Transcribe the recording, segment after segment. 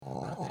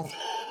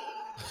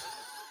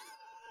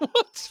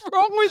What's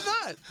wrong with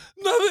that?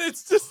 No,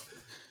 it's just.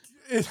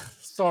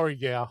 Sorry,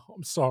 Gow.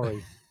 I'm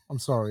sorry. I'm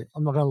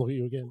not going to look at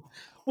you again.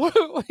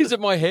 What is it?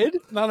 My head?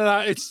 No.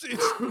 It's.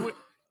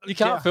 You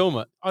can't film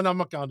it. Oh, no, I'm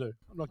not going to.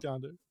 I'm not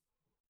going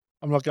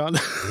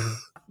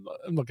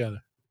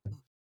to.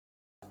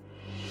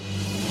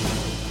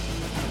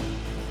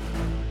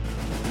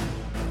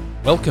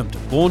 Welcome to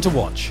Born to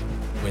Watch,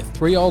 where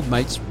three old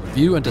mates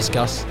review and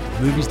discuss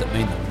movies that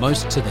mean the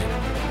most to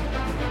them.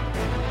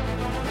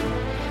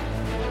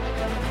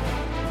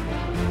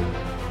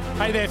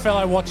 Hey there,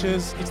 fellow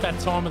watchers. It's that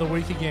time of the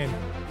week again.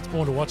 It's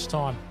Born to Watch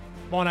time.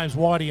 My name's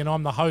Whitey, and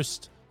I'm the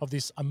host of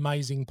this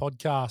amazing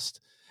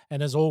podcast.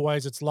 And as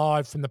always, it's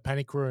live from the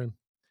Panic Room.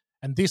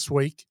 And this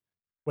week,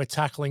 we're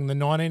tackling the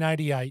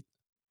 1988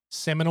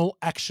 seminal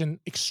action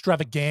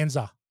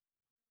extravaganza,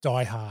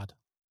 Die Hard.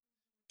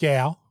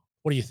 Gow,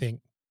 what do you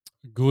think?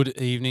 Good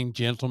evening,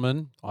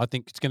 gentlemen. I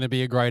think it's going to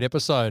be a great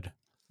episode.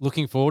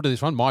 Looking forward to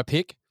this one. My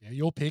pick. Yeah,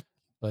 your pick.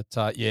 But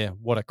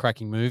what a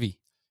cracking movie.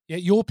 Yeah,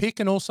 your pick,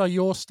 and also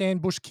your Stan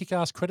Bush Kick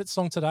Arse Credit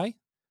Song today.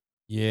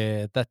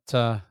 Yeah,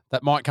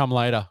 that might come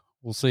later.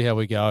 We'll see how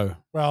we go.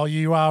 Well,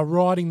 you are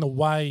riding the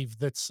wave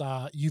that's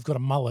you've got a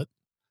mullet.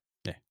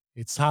 Yeah.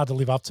 It's hard to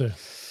live up to.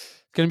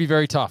 It's going to be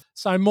very tough.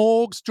 So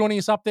Morgs joining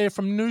us up there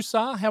from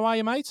Noosa. How are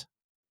you, mate?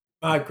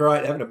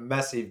 Great. Having a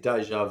massive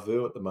deja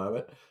vu at the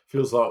moment.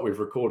 Feels like we've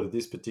recorded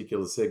this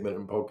particular segment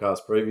and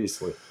podcast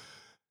previously.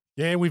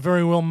 Yeah, we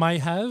very well may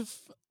have,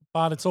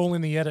 but it's all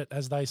in the edit,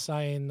 as they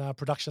say in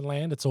production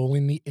land. It's all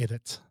in the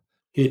edit.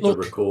 Hit the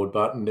record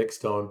button next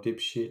time,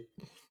 dipshit.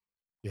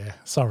 Yeah,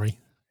 sorry.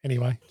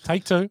 Anyway,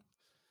 take two.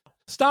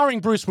 Starring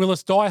Bruce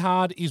Willis, Die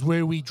Hard is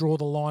where we draw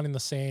the line in the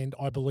sand,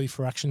 I believe,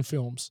 for action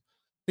films.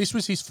 This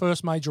was his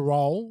first major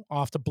role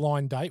after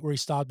Blind Date, where he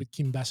starred with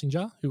Kim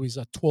Basinger, who is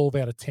a 12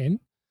 out of 10.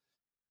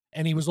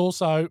 And he was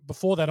also,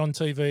 before that, on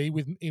TV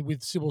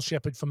with Cybil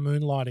Shepherd for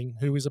Moonlighting,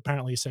 who is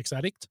apparently a sex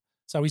addict.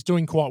 So he's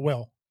doing quite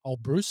well,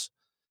 old Bruce.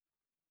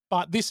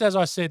 But this, as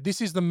I said,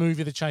 this is the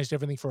movie that changed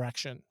everything for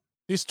action.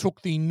 This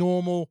took the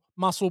normal,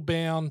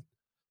 muscle-bound,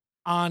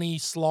 Arnie,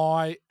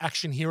 Sly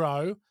action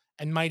hero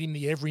and made him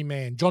the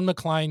everyman. John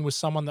McClane was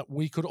someone that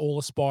we could all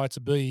aspire to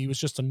be. He was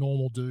just a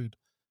normal dude.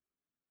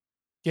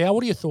 Yeah,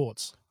 what are your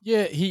thoughts?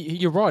 Yeah,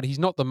 you're right. He's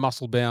not the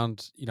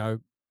muscle-bound,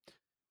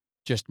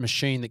 just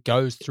machine that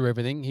goes through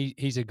everything.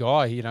 He's a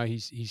guy,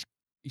 he's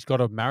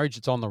got a marriage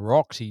that's on the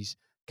rocks. He's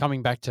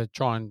coming back to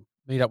try and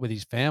meet up with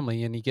his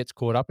family, and he gets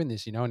caught up in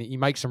this, and he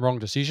makes some wrong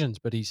decisions,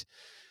 but he's,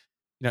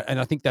 and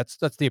I think that's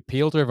the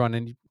appeal to everyone.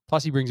 And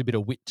plus he brings a bit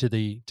of wit to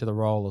the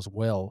role as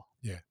well.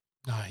 Yeah.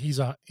 No, he's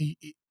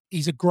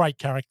a great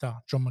character,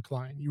 John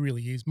McClane. He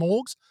really is.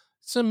 Morgs,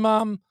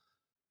 some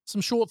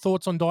short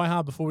thoughts on Die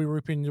Hard before we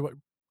rip into it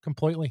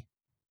completely.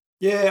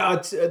 Yeah,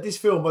 this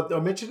film, I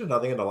mentioned it, I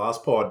think, in the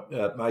last pod,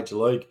 Major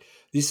League.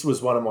 This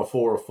was one of my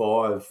 4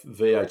 or 5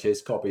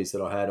 VHS copies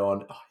that I had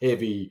on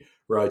heavy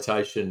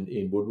rotation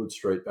in Woodward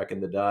Street back in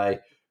the day.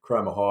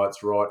 Cromer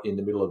Heights, right in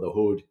the middle of the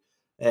hood.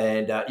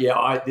 And,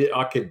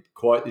 I could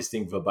quote this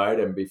thing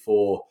verbatim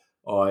before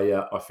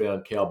I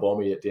found Cal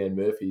Bommy at Dan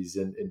Murphy's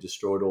and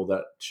destroyed all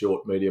that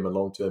short, medium, and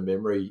long-term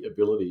memory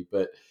ability.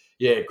 But,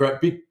 yeah, great,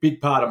 big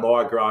part of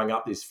my growing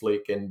up, this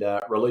flick, and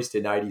released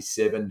in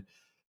 87,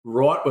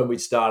 right when we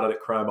started at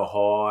Cromer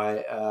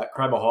High.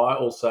 Cromer High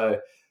also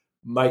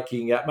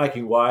making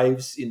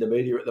waves in the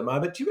media at the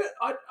moment. Do you?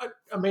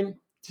 I mean,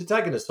 to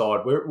take it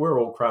aside, we're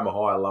all Cromer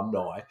High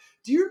alumni.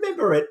 Do you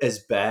remember it as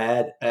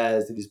bad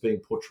as it is being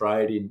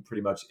portrayed in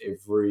pretty much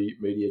every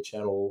media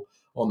channel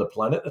on the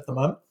planet at the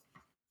moment?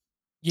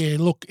 Yeah,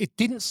 look, it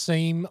didn't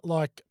seem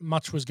like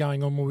much was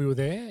going on when we were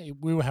there.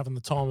 We were having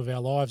the time of our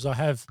lives. I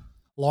have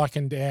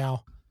likened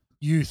our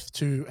youth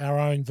to our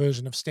own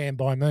version of Stand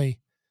By Me.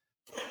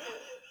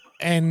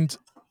 And,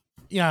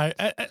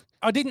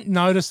 I didn't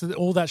notice that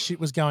all that shit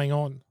was going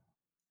on.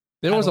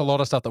 There was a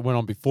lot of stuff that went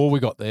on before we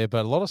got there,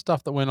 but a lot of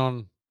stuff that went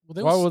on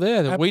while we were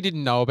there that we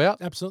didn't know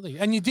about. Absolutely.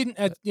 And you didn't,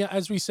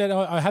 as we said,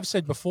 I have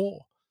said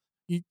before,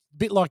 a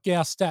bit like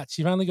our stats,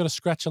 you've only got to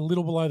scratch a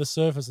little below the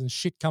surface and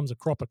shit comes a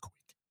cropper quick.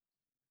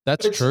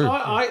 That's true.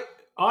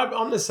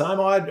 I'm the same.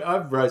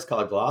 I've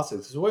rose-coloured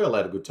glasses because we all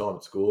had a good time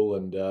at school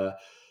and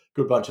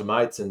good bunch of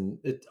mates. And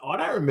I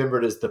don't remember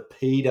it as the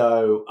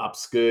pedo,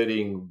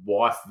 upskirting,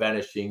 wife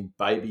vanishing,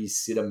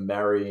 babysitter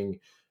marrying,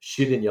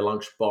 shit in your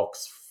lunchbox,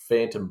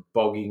 phantom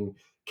bogging,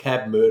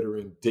 cab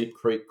murdering, deep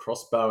creek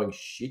crossbowing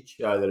shit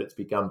show that it's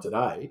become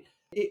today.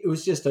 It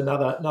was just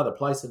another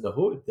place in the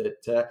hood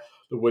that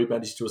we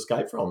managed to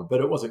escape from.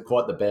 But it wasn't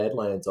quite the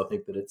Badlands, I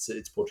think, that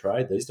it's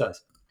portrayed these days.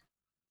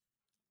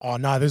 Oh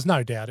no, there's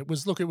no doubt. It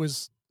was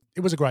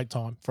a great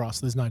time for us.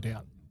 There's no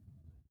doubt.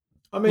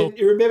 I mean,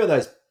 you remember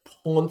those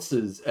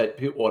Ponces at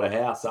Pittwater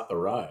House up the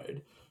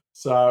road?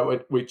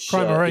 So which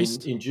Cromer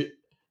East,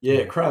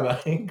 Cromer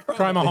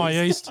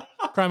High East,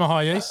 Cromer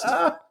High East.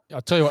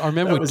 I'll tell you what, I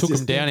remember we took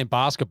them down in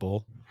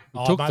basketball.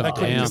 We took them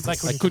down. They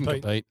couldn't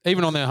compete.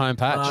 Even on their home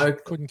patch. No,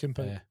 couldn't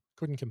compete. Yeah.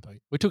 Couldn't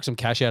compete. We took some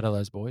cash out of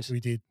those boys. We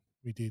did.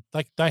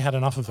 They had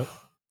enough of it.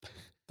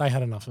 They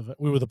had enough of it.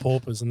 We were the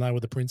paupers and they were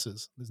the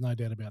princes. There's no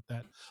doubt about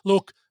that.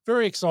 Look,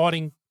 very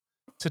exciting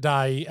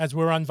today as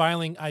we're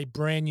unveiling a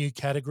brand new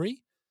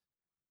category.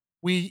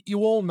 You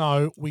all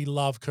know we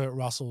love Kurt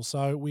Russell,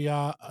 so we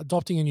are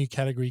adopting a new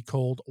category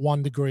called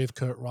 1 Degree of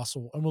Kurt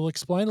Russell, and we'll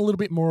explain a little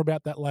bit more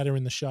about that later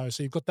in the show,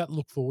 so you've got that to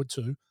look forward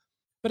to.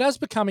 But as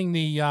becoming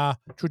the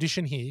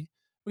tradition here,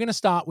 we're going to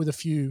start with a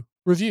few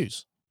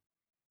reviews.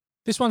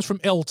 This one's from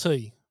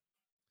LT.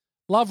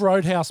 Love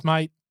Roadhouse,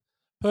 mate.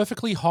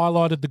 Perfectly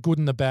highlighted the good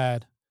and the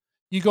bad.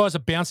 You guys are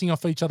bouncing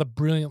off each other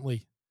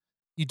brilliantly.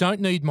 You don't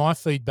need my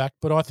feedback,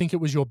 but I think it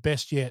was your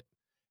best yet.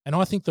 And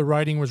I think the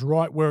rating was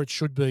right where it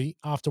should be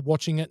after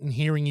watching it and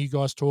hearing you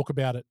guys talk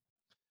about it.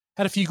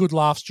 Had a few good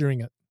laughs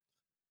during it.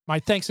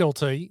 Mate, thanks,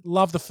 LT.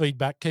 Love the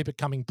feedback. Keep it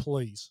coming,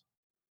 please.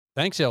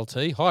 Thanks,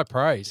 LT. High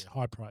praise.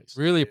 Yeah, high praise.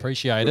 Really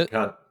appreciate Good it.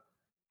 cunt.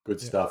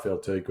 Good stuff,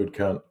 LT. Good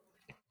cunt.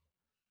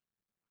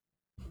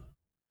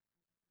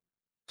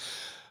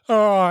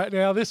 All right,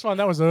 now this one,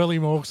 that was early,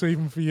 Morgs,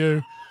 even for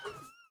you.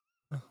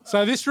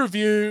 So this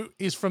review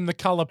is from The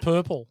Colour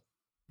Purple.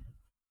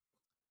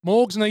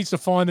 Morgs needs to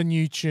find a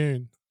new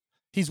tune.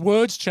 His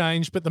words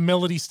change, but the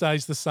melody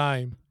stays the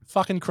same.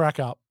 Fucking crack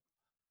up.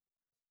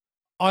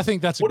 I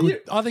think that's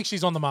I think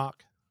she's on the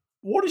mark.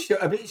 What is she?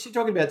 I mean, is she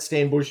talking about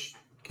Stan Bush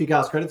Kick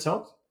Arse Credit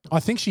Songs?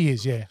 I think she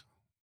is, yeah.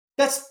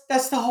 That's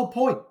the whole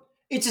point.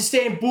 It's a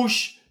Stan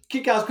Bush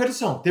Kick Arse Credit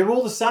Song. They're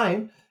all the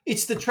same.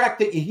 It's the track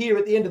that you hear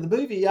at the end of the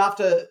movie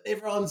after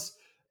everyone's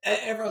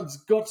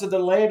got to the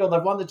land, or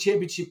they've won the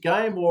championship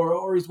game,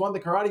 or he's won the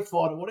karate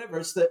fight, or whatever.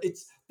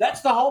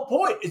 That's the whole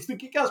point. It's the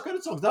Kick Arse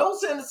Credit Songs. They all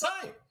sound the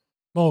same.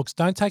 Morgs,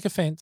 don't take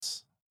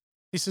offence.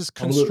 This is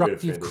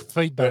constructive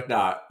feedback. But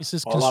no, this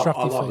is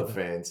constructive feedback. I love the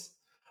fans.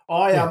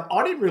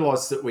 I didn't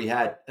realise that we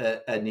had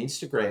an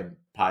Instagram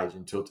page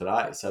until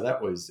today, so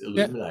that was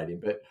illuminating.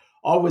 But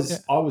I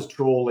was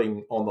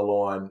trawling on the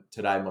line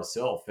today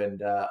myself,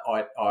 and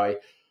I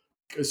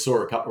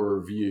saw a couple of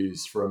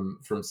reviews from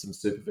some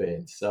super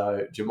fans.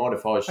 So do you mind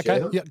if I share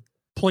them? Yeah.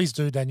 Please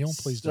do, Daniel.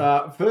 Please do.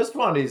 First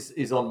one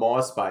is on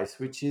MySpace,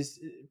 which is,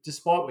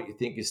 despite what you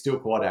think, is still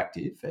quite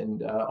active,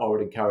 and I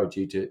would encourage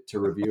you to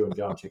review and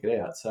go and check it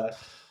out. So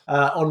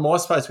on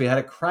MySpace, we had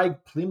a Craig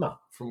Plimmer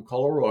from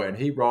Coleroy, and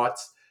he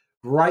writes,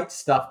 "Great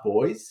stuff,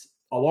 boys.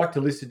 I like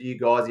to listen to you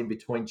guys in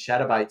between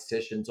Chatterbait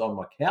sessions on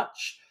my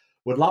couch.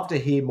 Would love to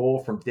hear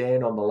more from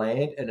Dan on the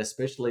land, and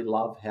especially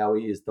love how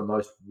he is the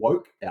most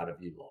woke out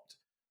of you lot."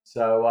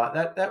 So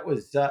that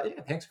was,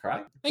 thanks,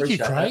 Craig. Thank you,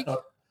 Craig.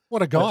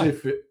 What a guy.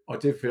 I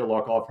do feel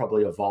like I've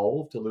probably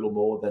evolved a little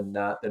more than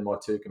my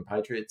two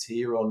compatriots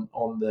here on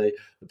the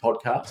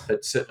podcast,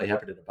 but certainly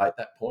happy to debate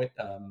that point.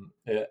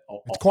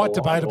 It's quite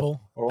debatable.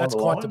 That's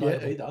quite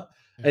debatable. Yeah, either.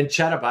 Yeah. And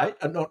Chatterbait,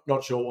 I'm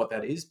not sure what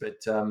that is,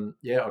 but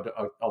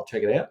I'll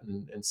check it out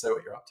and see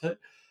what you're up to.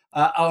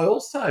 I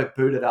also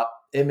booted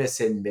up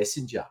MSN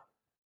Messenger,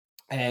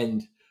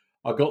 and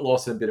I got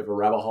lost in a bit of a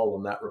rabbit hole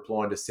on that,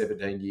 replying to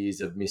 17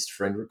 years of missed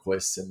friend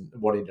requests and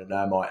wanting to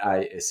know my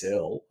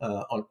ASL.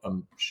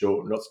 I'm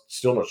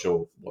still not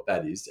sure what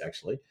that is,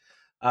 actually.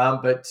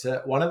 But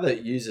one of the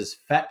users,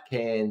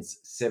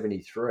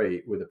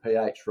 FatCans73 with a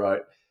PH,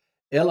 wrote,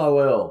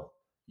 "LOL,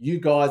 you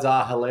guys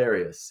are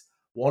hilarious.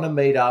 Want to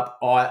meet up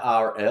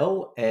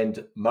IRL?"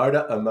 and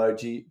motor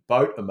emoji,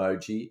 boat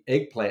emoji,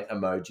 eggplant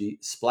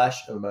emoji,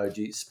 splash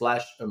emoji,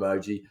 splash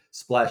emoji,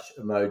 splash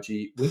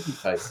emoji, winky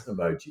face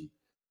emoji.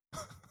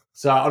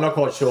 So I'm not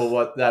quite sure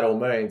what that all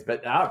means,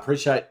 but I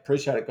appreciate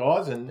it,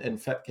 guys. And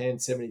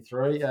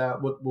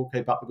FatCan73, we'll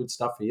keep up the good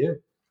stuff for you.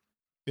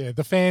 Yeah,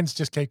 the fans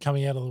just keep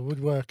coming out of the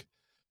woodwork.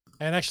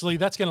 And actually,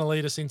 that's going to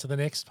lead us into the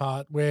next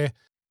part where,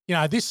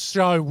 this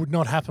show would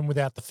not happen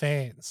without the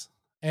fans.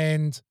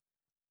 And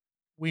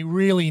we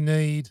really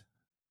need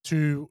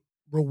to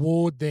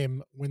reward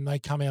them when they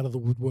come out of the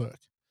woodwork.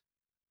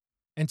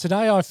 And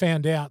today I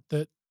found out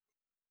that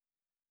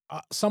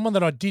someone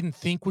that I didn't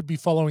think would be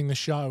following the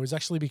show has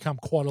actually become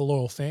quite a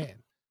loyal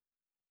fan.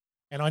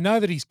 And I know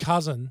that his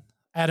cousin,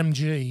 Adam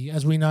G,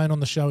 as we know on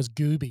the show as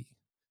Gooby,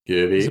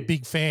 is a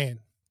big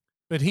fan.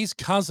 But his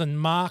cousin,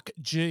 Mark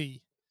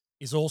G,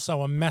 is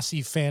also a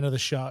massive fan of the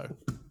show.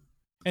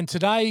 And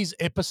today's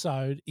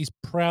episode is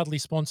proudly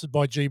sponsored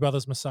by G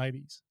Brothers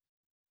Mercedes.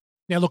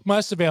 Now, look,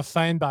 most of our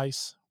fan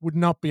base would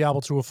not be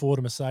able to afford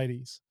a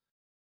Mercedes.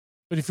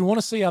 But if you want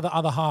to see how the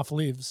other half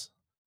lives,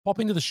 pop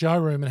into the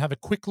showroom and have a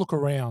quick look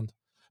around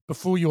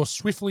before you're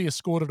swiftly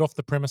escorted off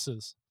the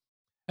premises.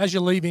 As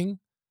you're leaving,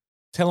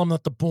 tell them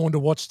that the Born to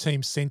Watch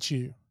team sent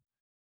you.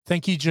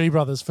 Thank you, G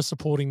Brothers, for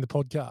supporting the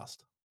podcast.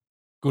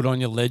 Good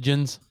on your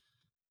legends.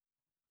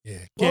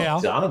 Yeah.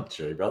 Well done,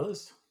 G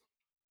Brothers.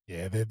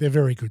 Yeah, they're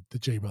very good, the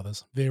G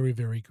Brothers. Very,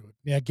 very good.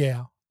 Now,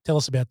 Gow, tell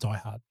us about Die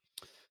Hard.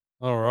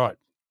 All right.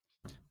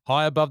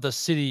 High above the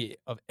city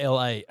of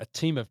LA, a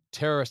team of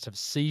terrorists have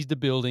seized a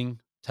building,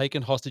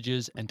 taken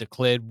hostages, and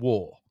declared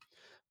war.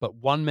 But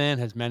one man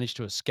has managed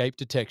to escape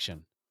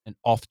detection, an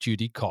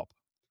off-duty cop.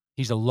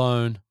 He's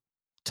alone,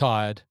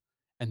 tired,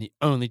 and the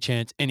only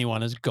chance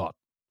anyone has got.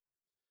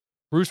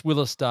 Bruce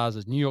Willis stars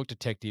as New York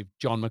detective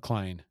John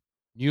McClane,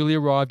 newly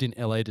arrived in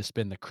LA to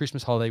spend the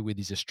Christmas holiday with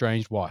his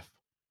estranged wife.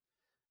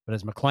 But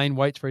as McClane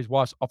waits for his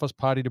wife's office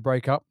party to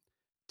break up,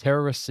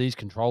 terrorists seize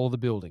control of the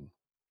building.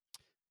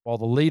 While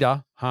the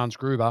leader, Hans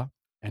Gruber,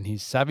 and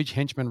his savage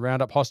henchmen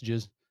round up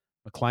hostages,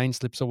 McClane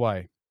slips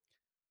away.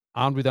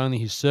 Armed with only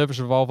his service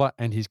revolver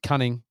and his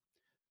cunning,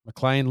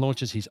 McClane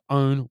launches his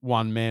own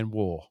one-man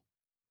war.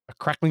 A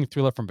crackling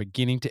thriller from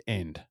beginning to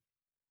end.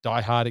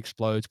 Die Hard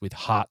explodes with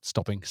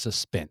heart-stopping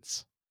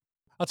suspense.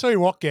 I'll tell you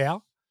what,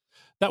 Gow,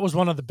 that was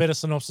one of the better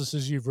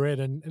synopsises you've read,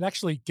 and it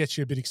actually gets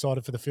you a bit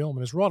excited for the film,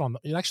 and it's right on.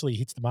 It actually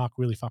hits the mark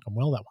really fucking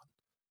well, that one.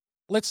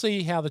 Let's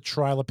see how the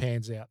trailer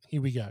pans out.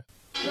 Here we go.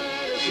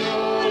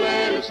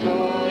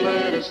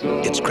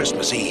 It's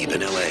Christmas Eve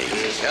in L.A.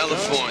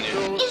 California.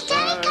 Is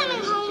Daddy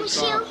coming home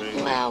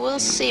soon? Well, we'll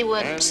see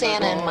what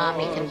Santa and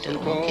Mommy can do,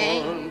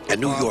 okay? A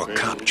New York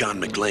cop, John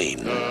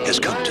McClane, has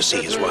come to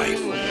see his wife.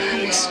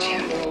 I missed you.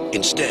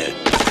 Instead,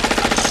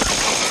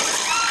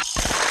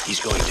 he's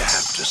going to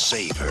have to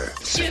save her.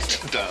 Sit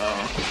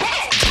down.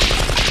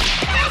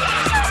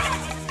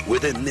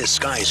 Within this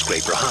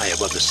skyscraper high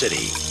above the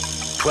city,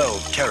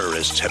 12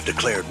 terrorists have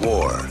declared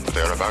war.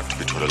 They're about to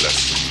be taught a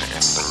lesson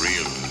in the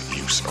real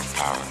use of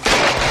power.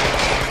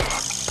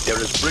 They're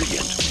as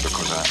brilliant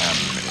Because I am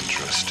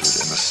interested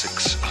in the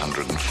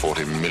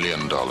 $640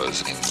 million in your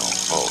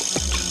vault.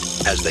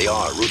 as they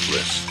are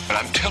ruthless. But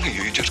I'm telling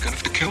you, you're just going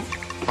to have to kill me.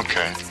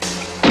 Okay.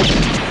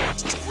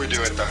 We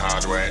do it the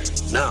hard way.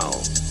 Now,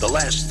 the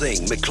last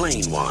thing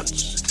McClane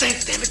wants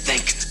Think, damn it,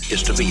 think.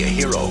 is to be a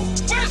hero.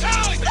 Where's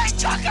Holly? Hey,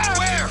 Tucker!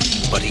 Where?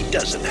 But he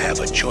doesn't have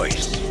a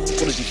choice.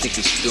 What does he think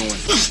he's doing?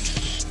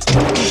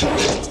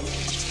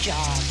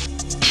 Job.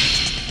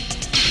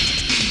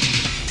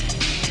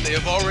 They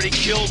have already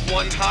killed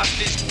one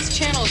hostage. This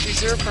channel is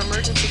reserved for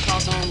emergency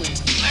calls only.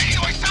 Lady,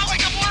 do I sound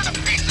like I'm ordering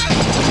a pizza?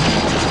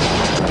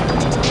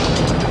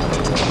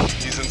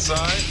 He's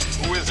inside?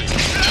 Who is he?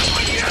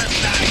 You're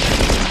inside.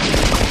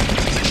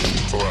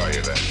 Who are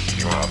you then?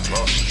 You are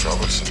most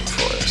troublesome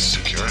for a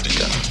security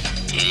guard.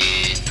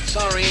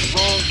 Sorry,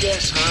 wrong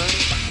guess, huh?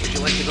 Would you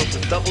like to go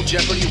for double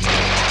jeopardy? Do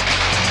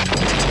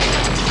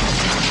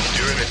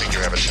you really think you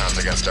have a chance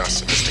against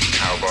us, Mr.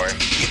 Cowboy?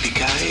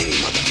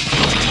 Yippee-ki-yay,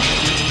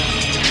 mother.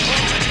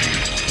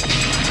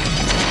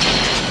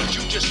 You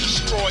just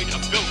destroyed a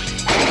building.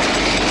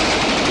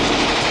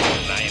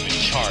 I am in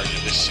charge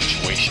of this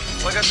situation.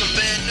 Well, I got some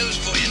bad news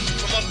for you.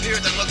 From up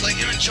here, that look like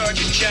you're in charge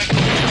of Jack.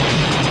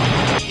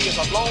 He is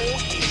alone,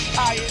 he is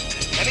tired,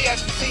 and he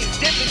hasn't seen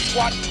diddly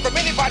squat from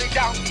anybody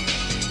down here.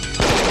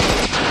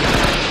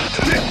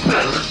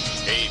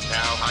 Hey,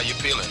 pal, how you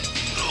feeling?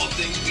 All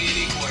things being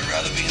equal, I'd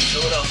rather be in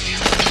Philadelphia.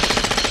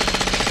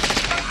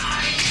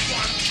 I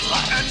want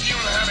blood, and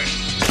you'll have it.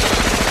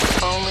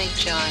 Only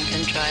John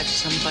can drive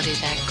somebody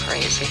that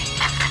crazy.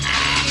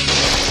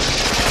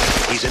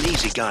 He's an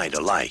easy guy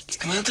to like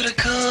Come out to the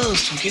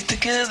coast, we'll get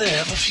together,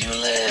 have a few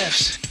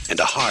laughs. and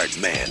a hard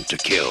man to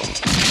kill.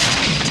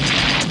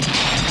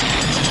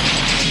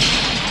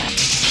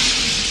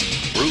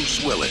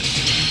 Bruce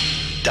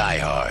Willis, Die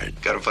Hard.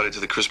 Got invited to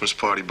the Christmas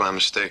party by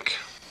mistake.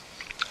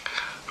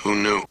 Who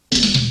knew?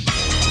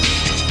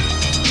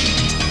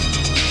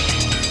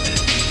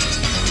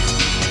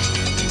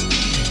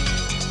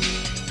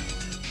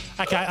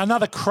 Okay,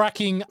 another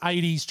cracking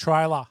 80s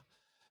trailer.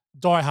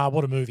 Die Hard,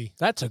 what a movie.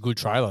 That's a good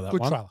trailer, that Good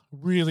one. trailer.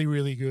 Really,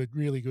 really good.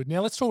 Really good.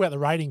 Now let's talk about the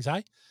ratings,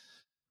 eh?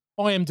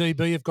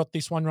 IMDb have got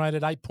this one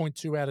rated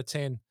 8.2 out of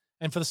 10.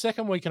 And for the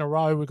second week in a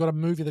row, we've got a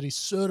movie that is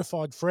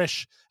certified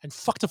fresh, and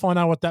fucked if I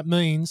know what that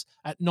means,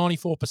 at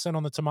 94%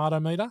 on the tomato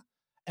meter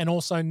and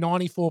also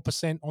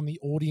 94% on the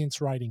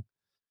audience rating.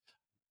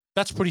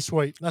 That's pretty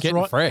sweet. That's Getting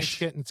right.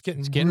 fresh. It's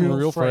getting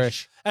real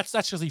fresh. That's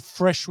actually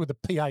fresh with a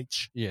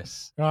PH.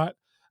 Yes. Right.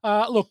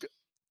 Look,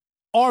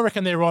 I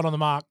reckon they're right on the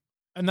mark.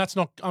 And that's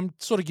not, I'm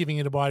sort of giving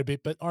it away a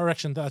bit, but I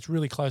reckon that's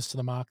really close to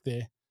the mark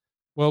there.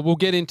 Well, we'll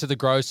get into the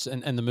gross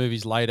and the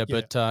movies later,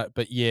 Yeah.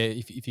 but yeah,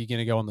 if you're going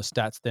to go on the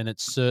stats, then it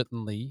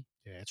certainly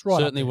It's right. up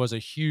certainly there. was a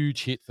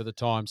huge hit for the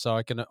time. So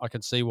I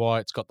can see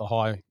why it's got the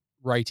high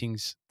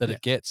ratings that Yeah.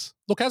 it gets.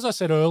 Look, as I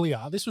said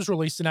earlier, this was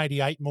released in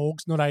 88,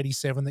 Morgs, not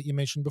 87 that you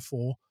mentioned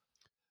before.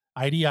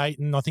 88,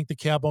 and I think the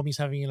cow bomb is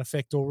having an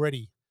effect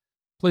already.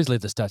 Please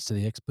leave the stats to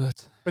the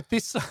experts. But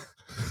this.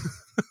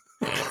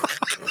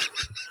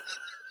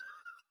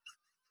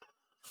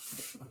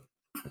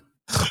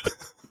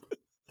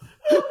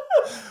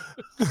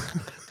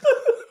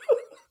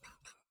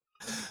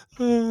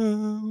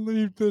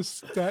 Leave the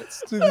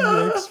stats to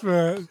the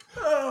expert.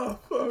 Oh,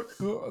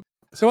 fuck.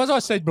 So, as I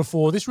said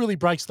before, this really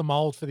breaks the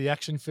mold for the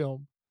action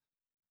film.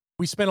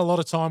 We spent a lot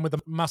of time with the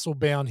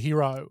muscle-bound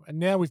hero, and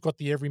now we've got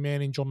the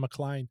everyman in John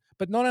McClane.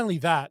 But not only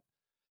that,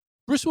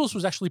 Bruce Willis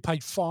was actually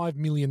paid $5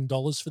 million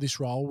for this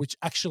role, which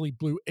actually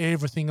blew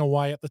everything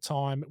away at the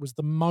time. It was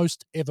the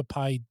most ever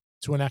paid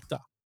to an actor,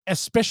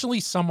 especially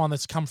someone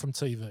that's come from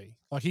TV.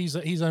 Like he's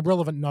a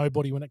relevant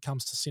nobody when it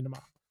comes to cinema.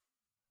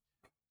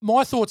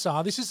 My thoughts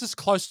are this is as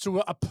close to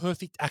a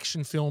perfect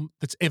action film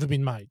that's ever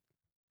been made.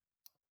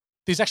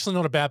 There's actually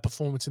not a bad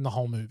performance in the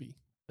whole movie.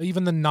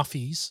 Even the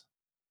nuffies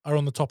are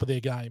on the top of their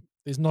game.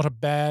 There's not a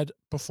bad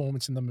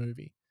performance in the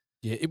movie.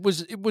 Yeah, it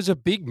was a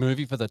big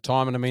movie for the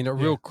time, and I mean a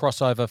real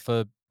crossover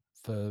for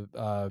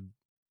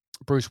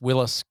Bruce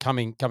Willis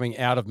coming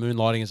out of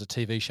Moonlighting as a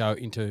TV show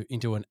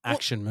into an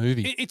action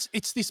movie.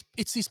 It's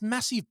this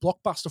massive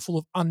blockbuster full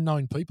of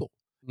unknown people.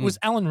 It was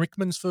Alan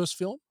Rickman's first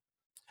film,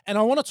 and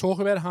I want to talk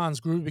about Hans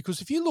Gruber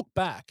because if you look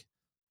back,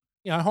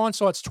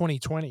 hindsight's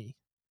 2020.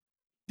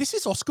 This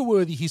is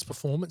Oscar-worthy, his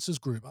performance as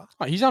Gruber.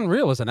 Oh, he's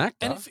unreal as an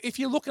actor. And if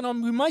you look,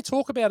 and we may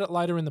talk about it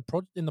later in the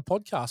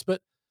podcast,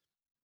 but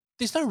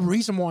there's no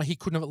reason why he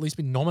couldn't have at least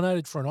been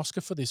nominated for an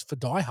Oscar for this, for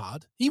Die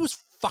Hard. He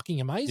was fucking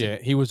amazing. Yeah,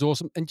 he was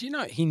awesome. And do you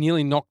know, he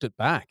nearly knocked it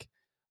back.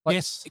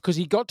 Yes. Because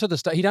he got to the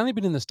States. He'd only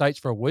been in the States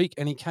for a week,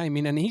 and he came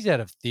in, and he's out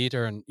of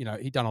theatre, and,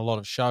 he'd done a lot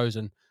of shows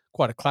and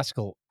quite a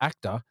classical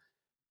actor.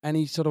 And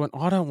he sort of went,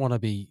 I don't want to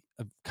be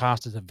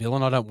cast as a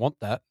villain. I don't want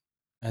that.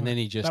 And then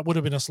he just... That would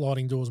have been a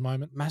sliding doors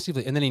moment.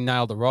 Massively. And then he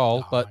nailed the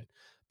role. But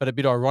a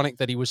bit ironic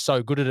that he was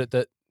so good at it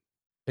that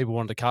people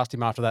wanted to cast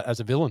him after that as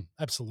a villain.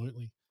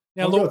 Absolutely.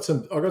 Now, I got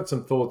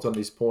some thoughts on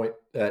this point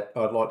that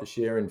I'd like to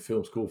share in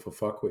Film School for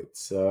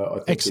Fuckwits.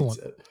 I think it's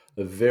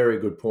a very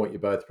good point you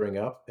both bring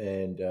up,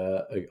 and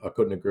I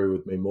couldn't agree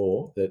with me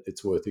more that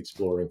it's worth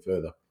exploring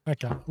further.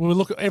 Okay. Well,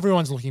 look,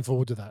 everyone's looking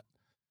forward to that.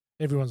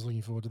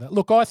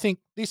 Look, I think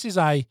this is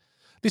a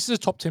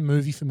top 10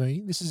 movie for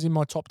me. This is in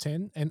my top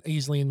 10 and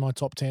easily in my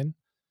top 10.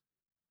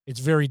 It's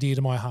very dear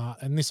to my heart,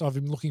 and this I've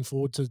been looking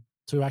forward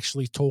to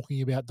actually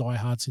talking about Die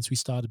Hard since we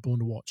started Born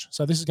to Watch.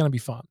 So this is going to be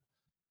fun.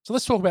 So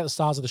let's talk about the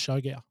stars of the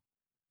show, Gow.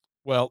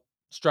 Well,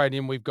 straight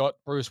in, we've got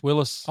Bruce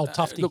Willis. Old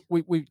Tufty. Look,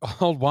 we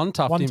old one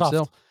Tuft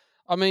himself.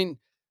 I mean,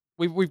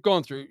 we've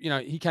gone through,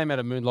 he came out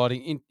of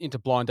Moonlighting into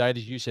Blind Date,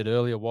 as you said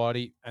earlier,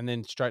 Whitey, and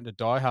then straight into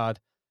Die Hard.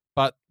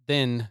 But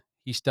then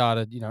he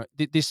started,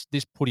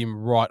 this put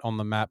him right on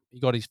the map. He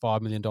got his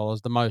 $5 million,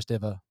 the most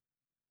ever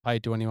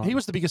paid to anyone. He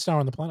was the biggest star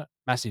on the planet.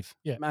 Massive.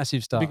 Yeah.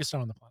 Massive star. Biggest star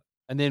on the planet.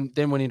 And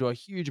then went into a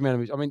huge amount of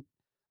movies. I mean,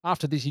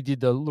 after this, he did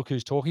the Look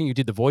Who's Talking. He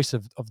did the voice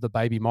of the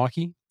baby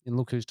Mikey in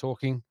Look Who's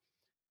Talking.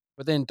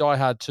 But then Die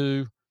Hard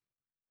 2,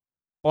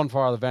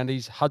 Bonfire of the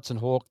Vanities, Hudson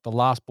Hawk, The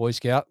Last Boy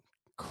Scout.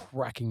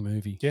 Cracking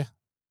movie. Yeah.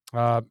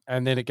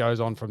 And then it goes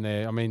on from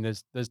there. I mean,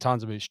 there's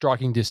tons of movies.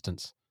 Striking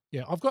Distance.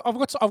 Yeah, I've got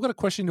a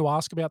question to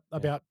ask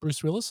about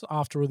Bruce Willis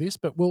after this,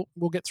 but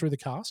we'll get through the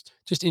cast.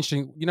 Just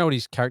interesting. You know what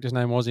his character's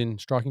name was in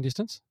Striking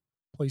Distance?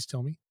 Please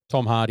tell me.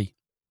 Tom Hardy.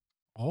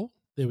 Oh,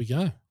 there we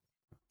go.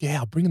 Yeah,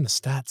 I'll bring in the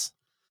stats.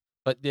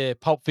 But yeah,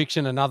 Pulp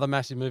Fiction, another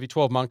massive movie.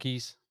 12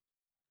 Monkeys.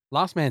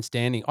 Last Man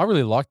Standing. I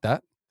really like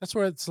that. That's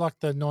where it's like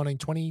the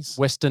 1920s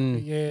Western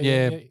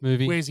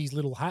movie. Wears his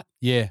little hat.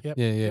 Yeah, yep.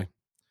 yeah.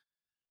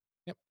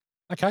 Yep.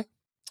 Okay.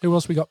 Who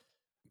else we got?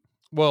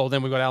 Well,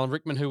 then we've got Alan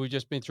Rickman, who we've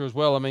just been through as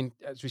well. I mean,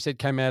 as we said,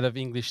 came out of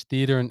English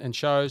theatre and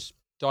shows.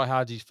 Die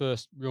Hard's his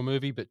first real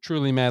movie, but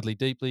Truly, Madly,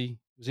 Deeply.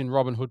 Was in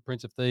Robin Hood,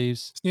 Prince of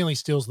Thieves. It nearly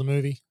steals the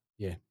movie.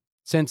 Yeah.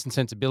 Sense and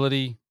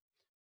Sensibility.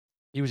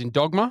 He was in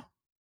Dogma.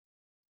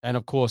 And,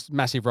 of course,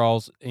 massive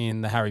roles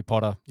in the Harry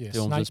Potter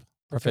films Snape, as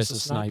Professor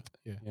Snape.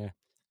 Yeah.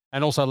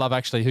 And also Love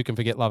Actually. Who can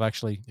forget Love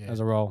Actually as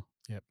a role?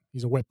 Yeah.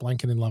 He's a wet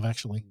blanket in Love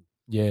Actually.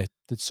 Yeah.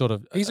 That's sort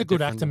of... He's a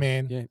good actor,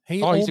 man. Yeah.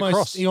 He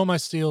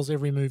almost steals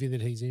every movie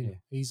that he's in. Yeah.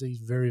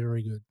 He's very,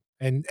 very good.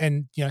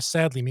 And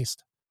sadly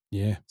missed.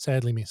 Yeah.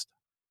 Sadly missed.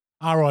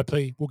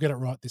 R.I.P. We'll get it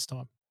right this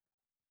time.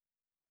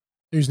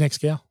 Who's next,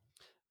 Gal?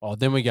 Oh,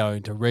 then we go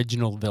into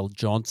Reginald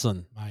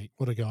VelJohnson. Mate,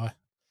 what a guy.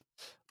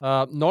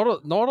 Not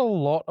a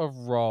lot of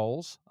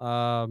roles,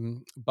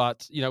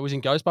 but it was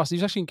in Ghostbusters. He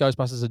was actually in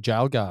Ghostbusters as a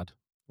jail guard,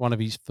 one of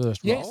his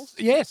first roles.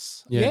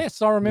 Yes,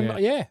 I remember.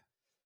 Yeah.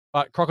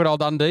 But Crocodile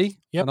Dundee,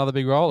 another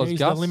big role as he's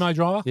Gus. the limo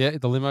driver. Yeah,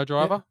 the limo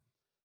driver.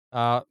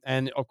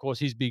 And of course,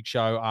 his big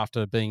show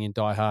after being in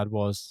Die Hard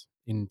was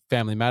in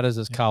Family Matters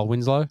as Carl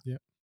Winslow.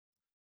 Yep.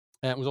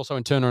 And it was also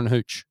in Turner and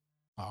Hooch.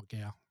 Oh,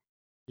 yeah.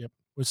 Yep.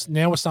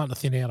 Now we're starting to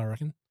thin out, I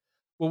reckon.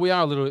 Well, we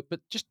are a little bit, but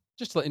just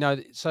to let you know,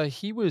 so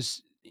he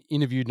was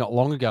interviewed not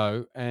long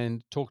ago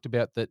and talked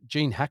about that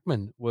Gene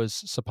Hackman was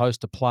supposed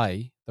to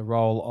play the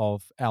role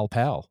of Al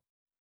Powell.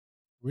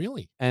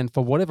 Really? And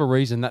for whatever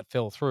reason, that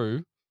fell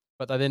through,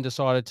 but they then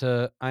decided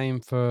to aim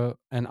for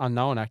an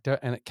unknown actor,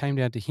 and it came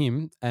down to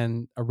him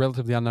and a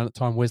relatively unknown at the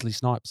time, Wesley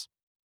Snipes.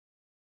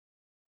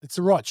 It's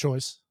the right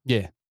choice.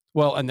 Yeah.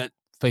 Well, and that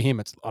for him,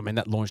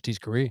 that launched his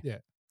career. Yeah.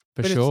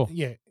 For sure.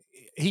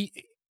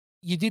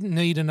 You didn't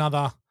need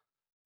another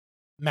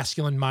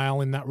masculine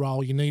male in that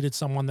role. You needed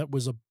someone that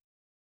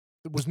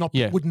would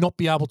not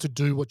be able to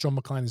do what John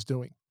McClane is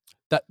doing.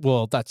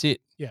 That's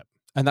it. Yeah.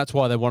 And that's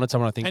why they wanted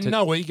someone, I think. And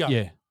no ego.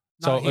 Yeah.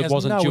 So it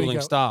wasn't dueling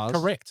stars.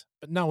 Correct.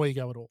 But no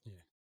ego at all. Yeah.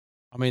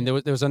 I mean,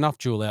 there was enough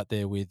duel out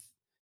there with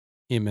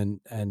him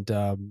and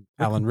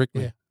Alan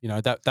Rickman. Yeah.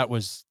 That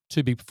was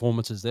two big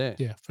performances there.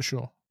 Yeah, for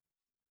sure.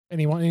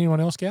 Anyone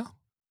else, Gal?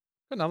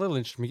 Got another little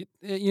interesting.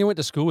 You went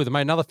to school with him,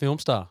 mate. Another film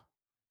star,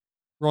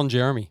 Ron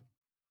Jeremy.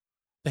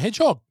 The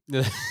Hedgehog.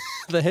 The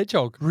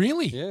Hedgehog.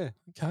 Really? Yeah.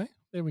 Okay.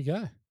 There we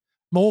go.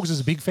 Morgs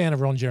is a big fan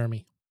of Ron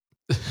Jeremy.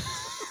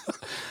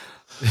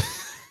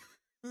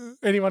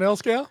 Anyone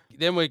else, Gal?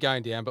 Then we're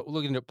going down, but we're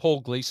looking at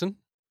Paul Gleason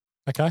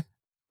Okay.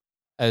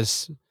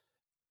 as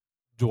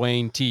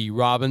Dwayne T.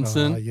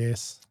 Robinson.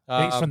 Yes.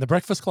 He's from The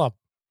Breakfast Club.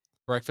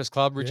 Breakfast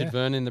Club, Richard Yeah.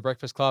 Vernon, The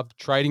Breakfast Club.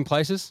 Trading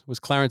Places was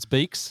Clarence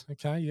Beeks.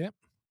 Okay, yeah.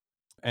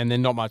 And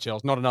then not much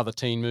else. Not another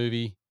teen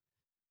movie.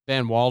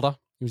 Van Wilder.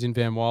 He was in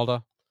Van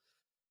Wilder.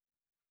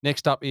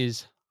 Next up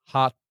is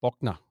Hart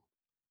Bochner.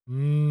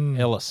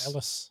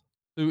 Ellis.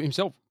 Who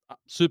himself,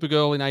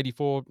 Supergirl in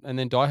 84 and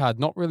then Die Hard.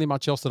 Not really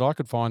much else that I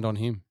could find on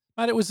him.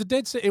 Mate, it was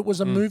it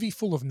was a movie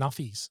full of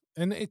nuffies,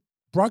 and it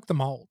broke the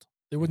mold.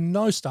 There were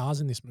no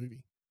stars in this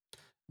movie.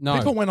 No.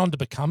 People went on to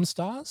become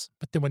stars,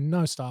 but there were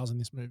no stars in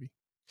this movie.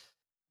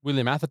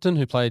 William Atherton,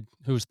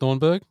 who was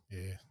Thornburg.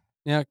 Yeah.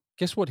 Now,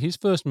 guess what his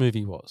first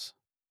movie was?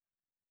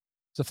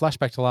 It's a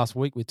flashback to last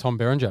week with Tom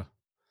Berenger.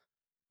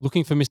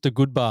 Looking for Mr.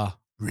 Goodbar.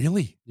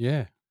 Really?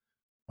 Yeah.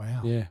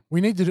 Wow. Yeah.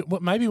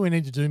 Maybe we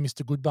need to do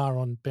Mr. Goodbar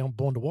on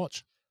Born to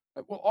Watch.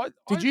 Well,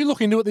 did you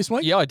look into it this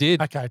week? Yeah, I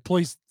did. Okay,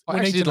 please. I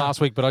actually did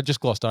last week, but I just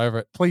glossed over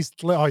it. Please.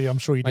 Oh, yeah, I'm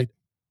sure you did.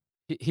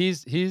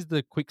 Here's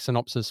the quick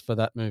synopsis for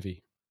that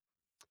movie.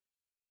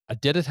 A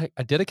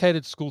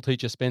dedicated school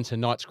teacher spends her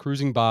nights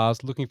cruising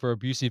bars looking for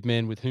abusive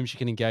men with whom she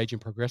can engage in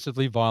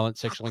progressively violent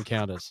sexual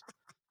encounters.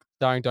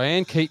 Starring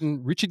Diane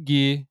Keaton, Richard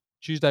Gere,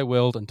 Tuesday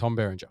Weld, and Tom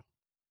Berenger.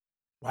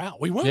 Wow,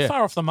 we weren't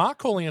far off the mark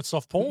calling it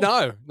soft porn.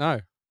 No.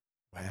 Wow.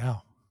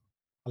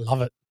 I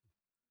love it.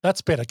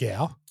 That's better,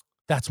 Gow.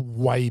 That's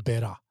way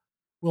better.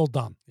 Well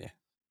done. Yeah.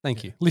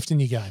 Thank you. Lifting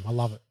your game. I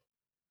love it.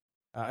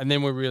 And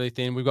then we're really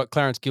thin. We've got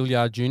Clarence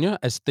Gilliard Jr.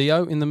 as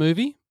Theo in the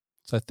movie.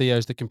 So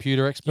Theo's the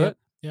computer expert.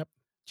 Yep.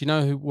 Do you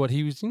know what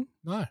he was in?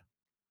 No.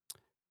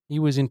 He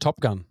was in Top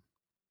Gun.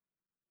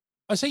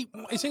 Is he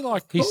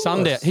like... He's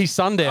Sundown.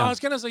 I was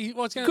going to say...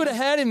 We could have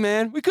had him,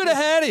 man. We could have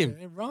had him.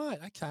 Yeah, right.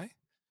 Okay.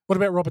 What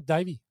about Robert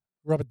Davey?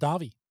 Robert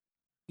Darby.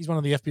 He's one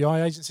of the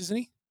FBI agents, isn't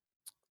he?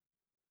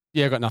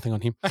 Yeah, I got nothing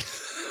on him.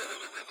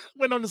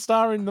 Went on to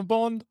star in the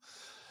Bond.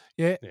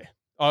 Yeah.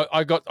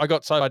 I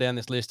got so far down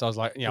this list. I was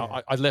like,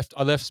 I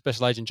left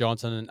Special Agent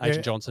Johnson and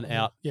Agent Johnson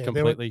out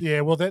completely.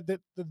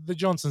 The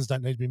Johnsons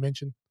don't need to be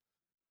mentioned.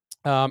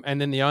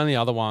 And then the only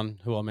other one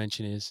who I'll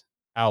mention is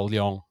Al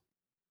Young,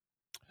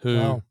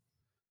 who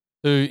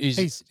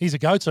is he's a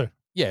go-to.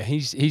 Yeah,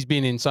 he's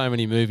been in so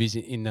many movies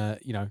in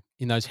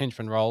those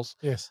henchman roles.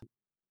 Yes.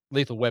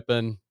 Lethal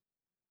Weapon,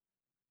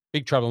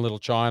 Big Trouble in Little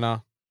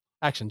China,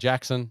 Action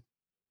Jackson,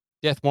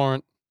 Death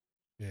Warrant.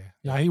 Yeah.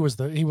 No, he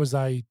was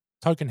a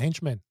token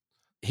henchman.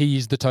 He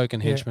is the token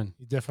henchman.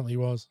 He definitely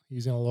was. He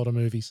was in a lot of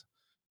movies.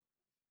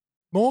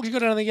 Morg, you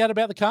got anything to add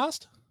about the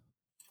cast?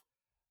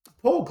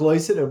 Paul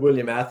Gleason and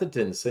William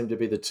Atherton seem to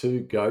be the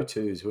two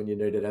go-tos when you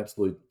need an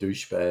absolute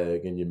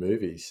douchebag in your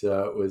movies.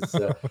 So it was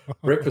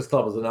Breakfast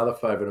Club was another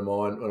favourite of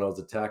mine when I was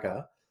a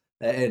tacker,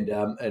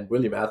 and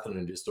William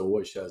Atherton just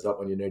always shows up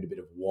when you need a bit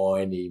of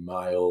whiny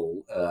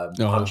male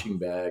punching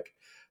bag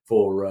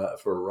for a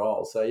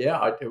role. So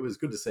it was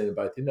good to see them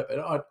both in it.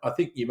 But I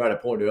think you made a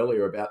point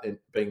earlier about there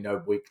being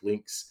no weak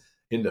links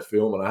in the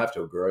film, and I have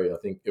to agree. I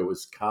think it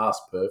was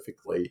cast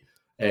perfectly,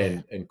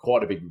 and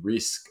quite a big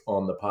risk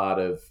on the part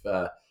of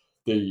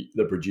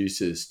the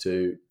producers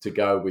to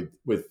go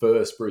with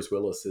first Bruce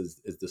Willis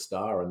as the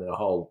star, and then a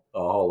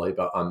whole heap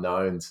of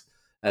unknowns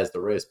as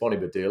the rest. Bonnie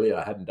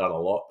Bedelia hadn't done a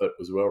lot, but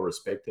was well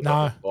respected.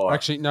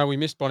 No, we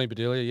missed Bonnie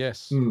Bedelia.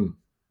 Yes.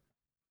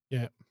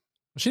 Yeah,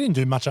 she didn't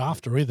do much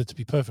after either, to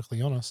be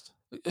perfectly honest.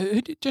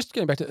 Just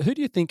getting back to who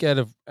do you think out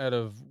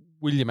of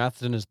William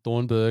Atherton as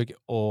Thornburg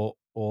or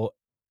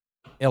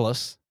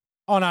Ellis?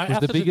 Oh no, was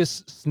the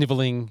biggest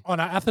snivelling. Oh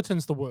no,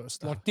 Atherton's the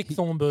worst. Like Dick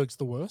Thornburg's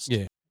the worst.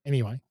 Yeah.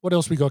 Anyway, what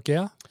else we got,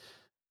 Gow?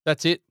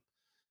 That's it.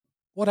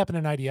 What happened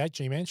in 88,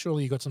 G-Man?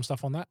 Surely you got some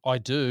stuff on that? I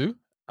do.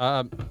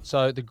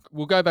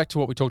 We'll go back to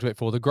what we talked about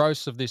before. The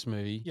gross of this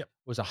movie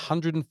was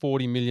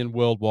 $140 million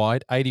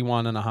worldwide,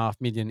 $81.5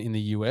 million in the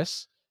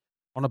US,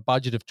 on a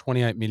budget of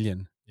 $28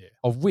 million,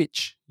 of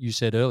which, you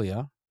said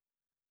earlier,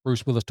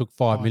 Bruce Willis took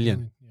 $5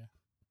 million.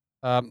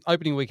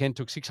 Opening weekend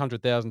took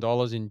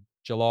 $600,000 in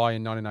July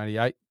in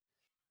 1988.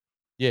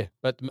 Yeah,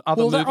 but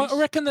other movies... I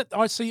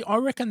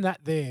reckon that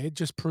there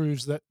just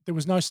proves that there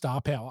was no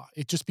star power.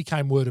 It just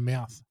became word of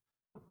mouth.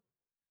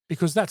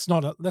 Because that's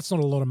not a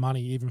lot of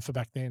money even for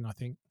back then, I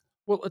think.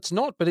 Well, it's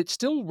not, but it's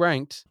still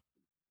ranked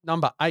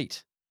number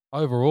 8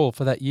 overall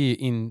for that year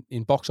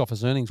in box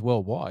office earnings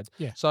worldwide.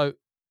 Yeah. So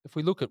if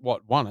we look at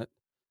what won it,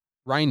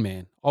 Rain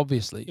Man,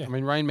 obviously. Yeah. I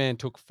mean, Rain Man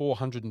took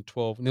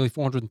nearly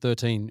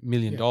 $413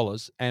 million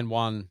and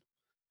won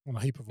a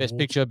heap of Best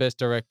awards. Picture, Best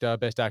Director,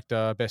 Best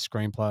Actor, Best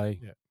Screenplay.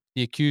 Yeah.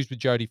 The Accused with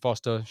Jodie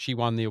Foster, she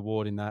won the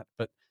award in that.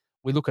 But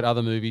we look at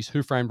other movies.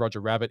 Who Framed Roger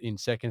Rabbit in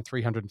second,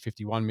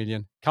 $351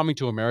 million. Coming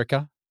to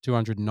America,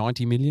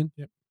 $290 million.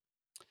 Yep.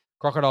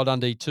 Crocodile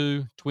Dundee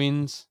 2,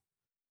 Twins,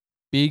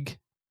 Big,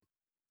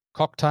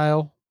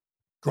 Cocktail.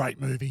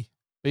 Great movie.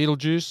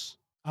 Beetlejuice.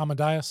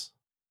 Amadeus.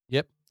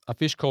 Yep. A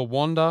Fish Called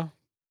Wanda.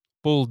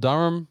 Bull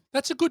Durham.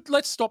 That's a good...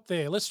 Let's stop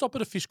there. Let's stop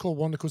at A Fish Called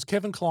Wanda because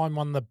Kevin Kline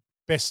won the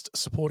Best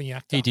Supporting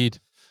Actor. He did.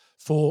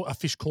 For A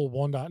Fish Called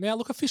Wanda. Now,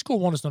 look, A Fish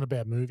Called Wanda's not a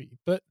bad movie,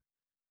 but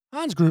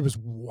Hans Gruber's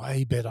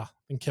way better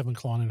than Kevin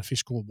Kline in A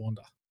Fish Called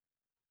Wanda.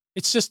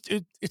 It's just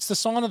it's the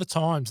sign of the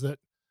times that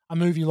a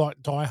movie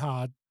like Die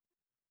Hard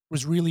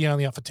was really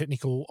only up for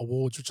technical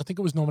awards, which I think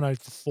it was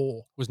nominated for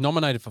 4. Was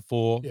nominated for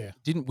 4. Yeah.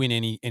 Didn't win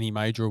any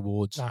major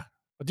awards. No,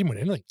 I didn't win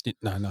anything.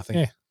 No, nothing.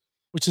 Yeah,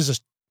 which is a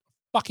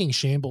fucking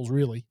shambles,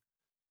 really.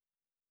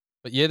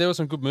 But yeah, there were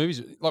some good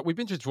movies. Like we've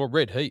been through before,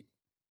 Red Heat.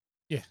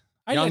 Yeah.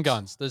 Young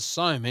Guns. There's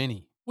so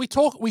many. We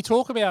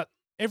talk about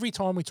every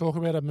time we talk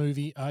about a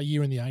movie a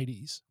year in the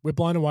 80s, we're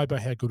blown away by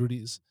how good it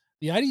is.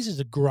 The 80s is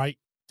a great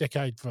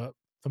decade for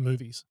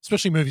movies,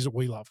 especially movies that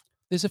we love.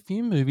 There's a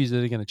few movies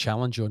that are going to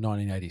challenge your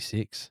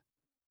 1986.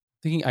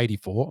 I'm thinking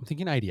 84. I'm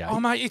thinking 88. Oh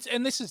mate,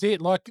 this is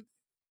it. Like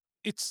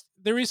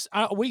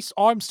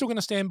I'm still going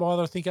to stand by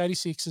that. I think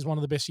 86 is one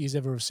of the best years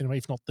ever of cinema,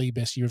 if not the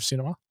best year of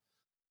cinema.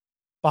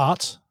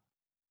 But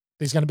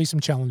there's going to be some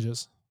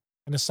challenges,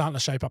 and it's starting to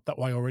shape up that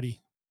way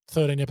already.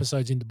 13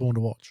 episodes into Born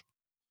to Watch,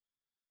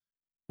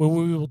 where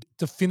we will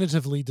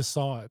definitively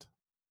decide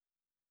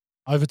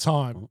over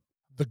time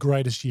the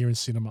greatest year in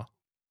cinema.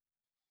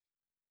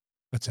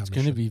 That's our It's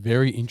going to be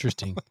very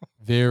interesting.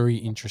 Very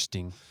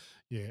interesting.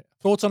 Yeah.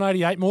 Thoughts on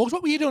 88, Morgs?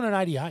 What were you doing in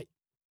 88?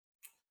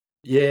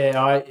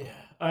 Yeah,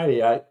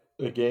 88,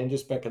 again,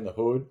 just back in the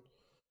hood.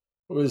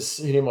 I was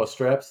hitting my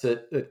straps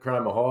at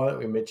Cromer High.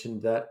 We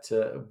mentioned that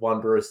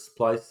wondrous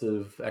place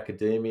of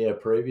academia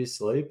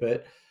previously.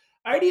 But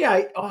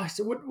 88,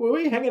 so were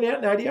we hanging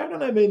out in 88? I don't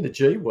know me and the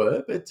G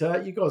were, but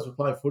you guys were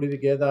playing footy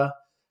together.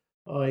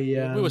 We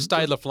were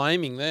Stadler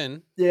Flaming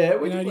then. Yeah,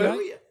 we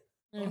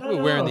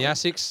were wearing the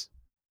Asics.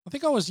 I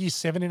think I was year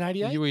 7 in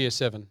 88. You were year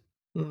 7.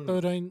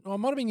 13. I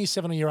might have been year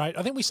 7 or year 8.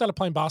 I think we started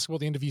playing basketball at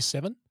the end of year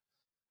 7.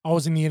 I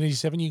was in the end of year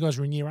 7. You guys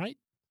were in year 8.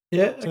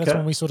 Yeah, so that's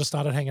when we sort of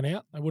started hanging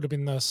out. It would have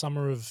been the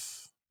summer of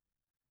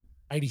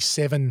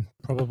 87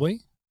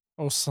 probably,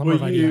 or summer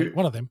of 88.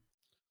 One of them.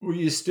 Were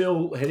you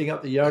still heading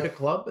up the Yoda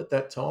Club at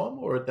that time,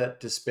 or at that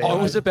disbanded?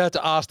 I was about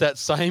to ask that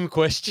same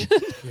question.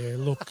 Yeah,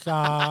 look,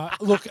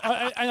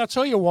 and I'll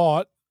tell you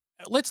what.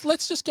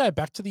 Let's just go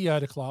back to the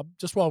Yoda Club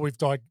just while we've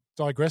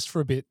digressed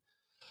for a bit.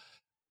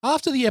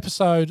 After the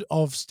episode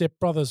of Step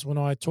Brothers, when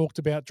I talked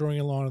about drawing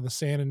a line in the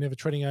sand and never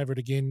treading over it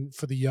again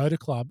for the Yoda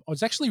Club, I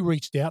was actually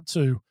reached out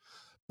to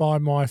by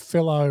my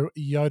fellow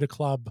Yoda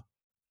Club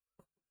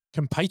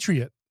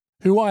compatriot,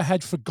 who I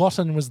had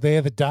forgotten was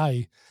there the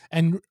day,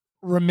 and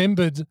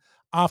remembered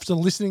after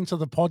listening to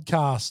the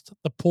podcast,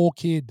 the poor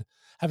kid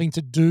having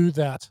to do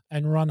that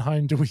and run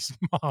home to his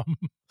mum.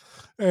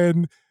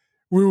 And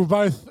we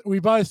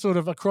both sort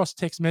of across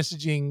text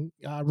messaging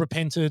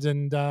repented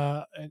and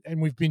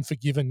we've been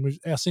forgiven.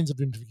 Our sins have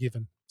been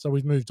forgiven. So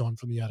we've moved on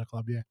from the Yoda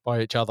Club, yeah.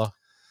 By each other.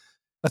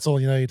 That's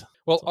all you need.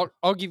 Well,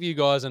 I'll give you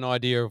guys an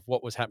idea of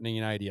what was happening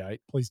in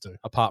 88. Please do.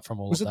 Apart from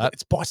all of that.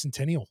 It's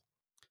bicentennial.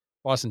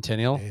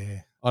 Bicentennial?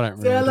 Yeah. I don't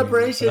remember.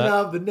 Celebration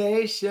of the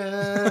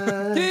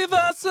nation. Give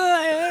us a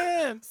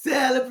hand.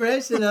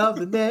 Celebration of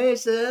the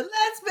nation.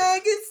 Let's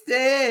make it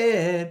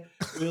stand.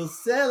 We'll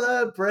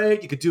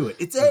celebrate. You could do it.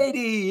 It's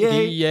 88.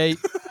 88.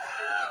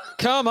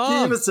 Come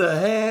on. Give us a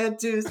hand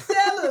to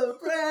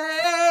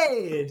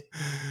celebrate.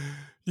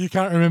 You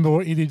can't remember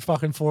what you did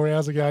fucking 4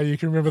 hours ago. You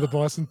can remember the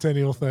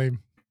bicentennial theme.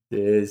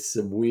 There's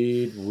some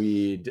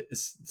weird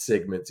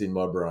segments in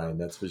my brain,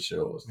 that's for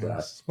sure. So.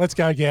 Yes. Let's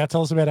go, Gow.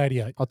 Tell us about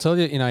 88. I'll tell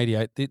you in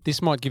 88,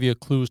 this might give you a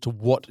clue as to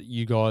what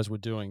you guys were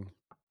doing.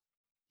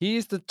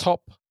 Here's the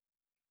top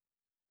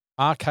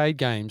arcade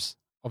games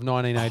of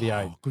 1988.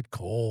 Oh, good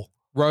call.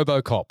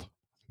 RoboCop.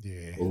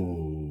 Yeah.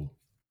 Ooh.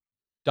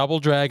 Double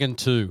Dragon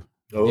 2.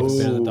 Oh.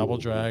 Better than Double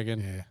Dragon.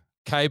 Yeah.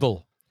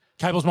 Cable.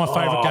 Cable's my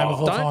favourite game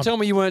of all time. Don't tell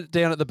me you weren't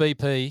down at the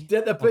BP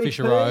At the on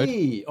Fisher Road.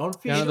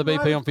 Down at the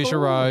BP on Fisher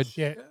Road.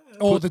 Yeah.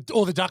 Or the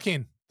Duck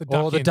Inn. The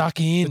Duck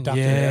Inn.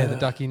 The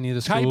Duck Inn near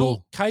the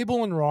school.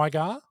 Cable and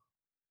Rygar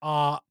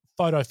are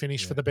photo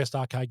finish for the best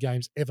arcade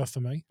games ever for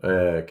me.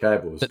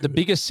 Cable. The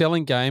biggest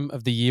selling game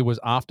of the year was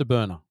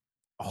Afterburner.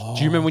 Oh,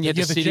 do you remember when you had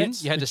to sit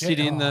Jets, in? You had to sit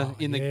in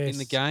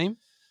the game.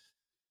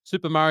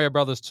 Super Mario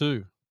Brothers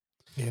 2.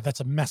 Yeah,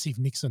 that's a massive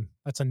Nixon.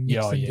 That's a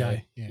Nixon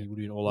game. Yeah. He would have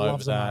been all over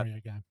Loves that. a Mario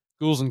game.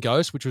 Ghouls and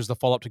Ghosts, which was the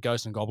follow-up to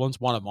Ghosts and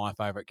Goblins, one of my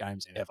favourite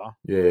games ever.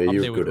 Yeah,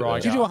 you were good at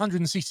that. Did you do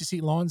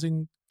 166 lines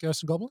in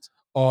Ghosts and Goblins?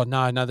 Oh,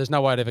 no, there's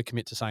no way I'd ever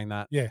commit to saying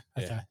that. Yeah,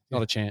 okay.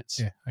 Not a chance.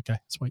 Yeah, okay,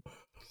 sweet.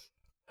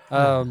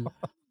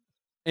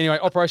 Anyway,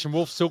 Operation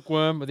Wolf,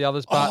 Silkworm with the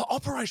others. But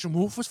Operation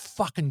Wolf was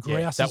fucking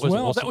grouse that as was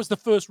well. awesome. That was the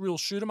first real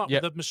shoot 'em up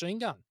with a machine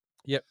gun.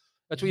 Yep.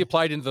 That's where you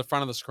played into the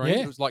front of the screen.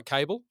 Yeah. It was like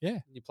cable. Yeah.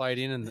 You played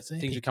in and That's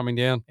things epic. were coming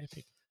down.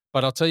 Epic.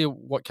 But I'll tell you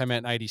what came out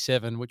in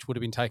 87, which would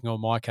have been taking all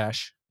my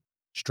cash.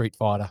 Street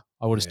Fighter.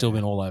 I would have still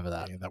been all over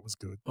that. Yeah, that was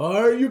good.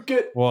 Are you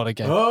kidding? What a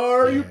game.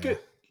 Are you kidding?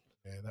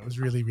 Yeah, that was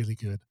really, really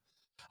good.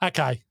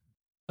 Okay,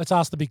 let's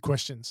ask the big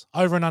questions.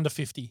 Over and under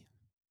 50.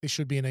 This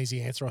should be an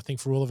easy answer, I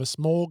think, for all of us.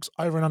 Morgs,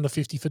 over and under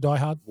 50 for Die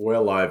Hard?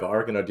 Well over. I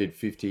reckon I did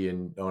 50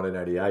 in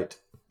 1988.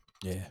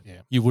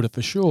 Yeah. You would have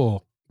for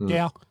sure.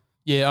 Yeah.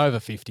 Yeah, over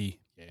 50.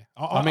 Yeah.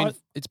 I mean,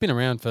 it's been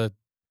around for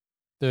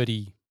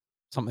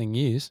 30-something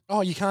years.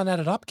 Oh, you can't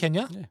add it up, can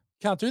you? Yeah.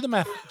 Can't do the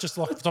math just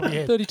like off the top of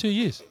your head. 32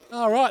 years.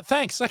 All right,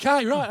 thanks.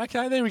 Okay, right.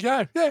 Okay, there we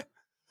go. Yeah.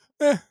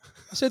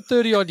 I said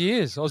 30-odd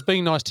years. I was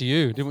being nice to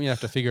you. Didn't want you to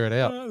have to figure it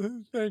out.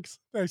 Thanks.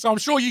 I'm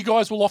sure you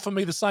guys will offer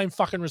me the same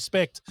fucking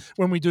respect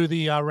when we do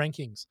the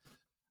rankings.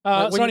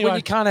 When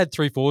you can't add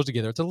 3 4s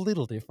together, it's a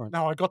little different.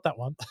 No, I got that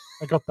one.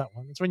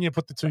 It's when you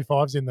put the 2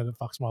 5s in that it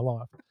fucks my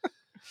life.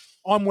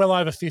 I'm well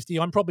over 50.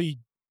 I'm probably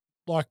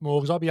like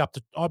Morgs.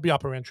 I'd be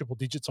up around triple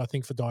digits, I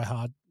think, for Die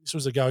Hard. This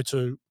was a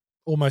go-to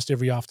almost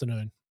every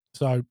afternoon.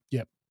 So,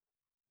 yeah.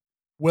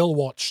 Well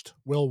watched.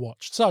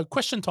 So,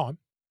 question time.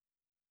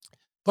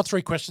 Got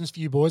 3 questions for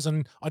you boys,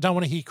 and I don't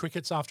want to hear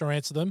crickets after I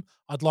answer them.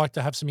 I'd like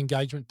to have some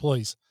engagement,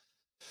 please.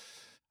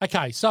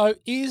 Okay, so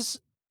is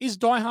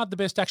Die Hard the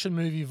best action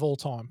movie of all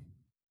time?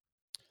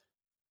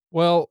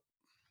 Well,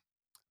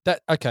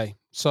 okay.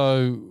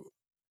 So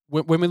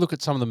when we look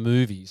at some of the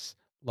movies,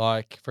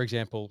 like, for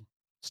example,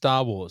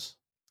 Star Wars.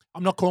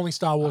 I'm not calling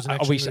Star Wars an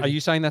action movie. Are you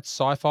saying that's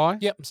sci-fi?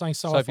 Yep, I'm saying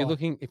sci-fi. So if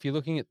you're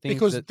looking at things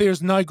because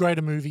there's no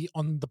greater movie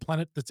on the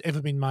planet that's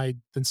ever been made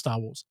than Star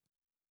Wars.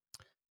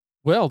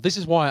 Well, this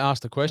is why I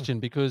asked the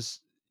question,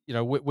 because,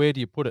 where do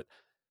you put it?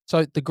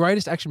 So the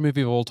greatest action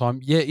movie of all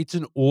time, yeah, it's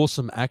an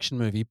awesome action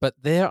movie, but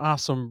there are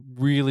some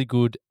really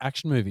good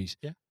action movies.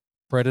 Yeah.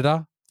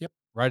 Predator. Yep.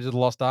 Raiders of the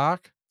Lost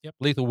Ark. Yep.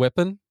 Lethal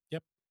Weapon.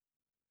 Yep.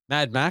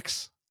 Mad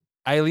Max.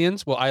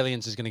 Aliens. Well,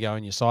 Aliens is going to go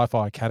in your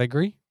sci-fi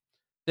category.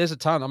 There's a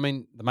ton. I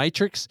mean, The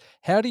Matrix.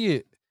 How do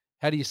you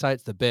say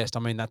it's the best? I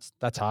mean,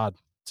 that's hard.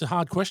 It's a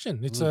hard question.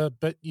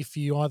 But if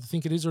you either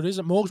think it is or it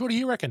isn't, Morgs, what do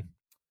you reckon?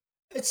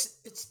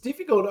 It's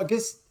difficult. I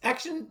guess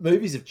action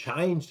movies have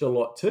changed a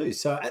lot too.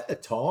 So at the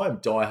time,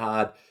 Die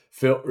Hard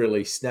felt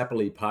really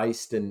snappily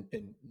paced and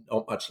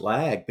not much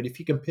lag. But if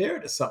you compare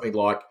it to something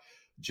like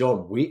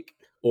John Wick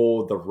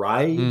or The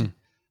Raid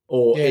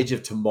or Edge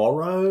of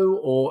Tomorrow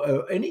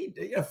or any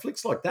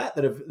flicks like that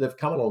have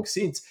come along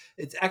since,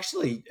 it's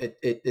actually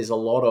there's a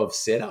lot of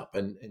setup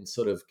and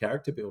sort of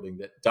character building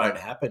that don't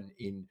happen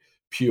in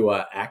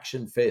pure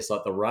action fest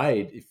like The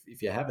Raid.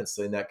 If you haven't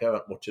seen that, go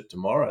and watch it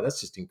tomorrow.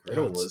 That's just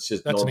incredible. Yeah, it's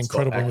just that's an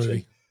incredible action.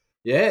 movie.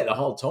 Yeah, the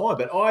whole time.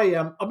 But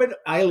I mean,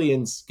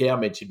 Aliens, Gow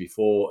mentioned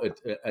before,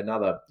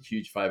 another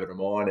huge favourite of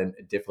mine, and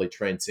it definitely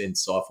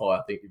transcends sci-fi.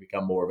 I think it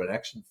become more of an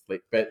action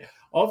flick. But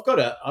I've got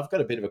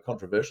a bit of a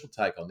controversial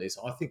take on this.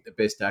 I think the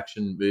best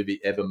action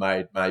movie ever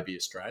made may be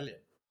Australian.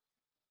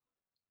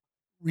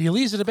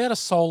 Really? Is it about a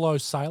solo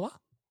sailor?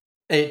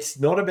 It's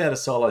not about a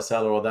solo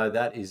sailor, although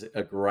that is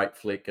a great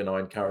flick, and I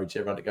encourage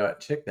everyone to go out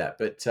and check that.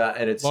 But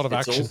and it's a lot of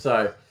action.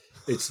 Also,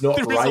 it's not.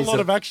 There is a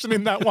lot of action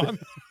in that one.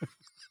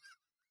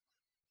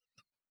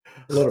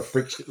 A lot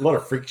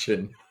of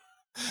friction.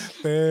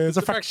 There's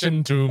a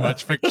fraction, too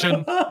much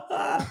friction.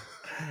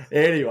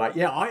 Anyway,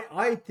 yeah,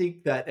 I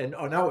think that, and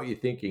I know what you're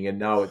thinking, and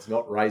no, it's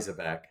not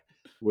Razorback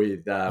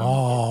with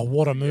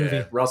what a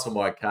movie. Russell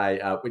Mulcahy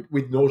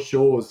with North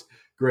Shore's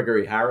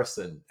Gregory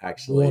Harrison,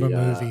 actually. What a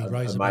movie,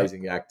 Razorback.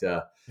 Amazing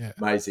actor,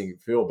 amazing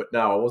film. But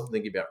no, I wasn't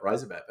thinking about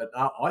Razorback. But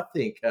no, I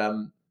think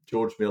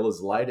George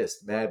Miller's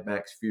latest, Mad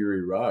Max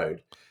Fury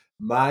Road,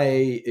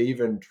 may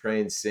even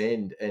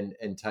transcend and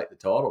take the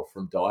title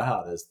from Die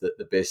Hard as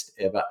the best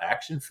ever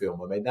action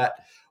film. I mean,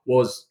 that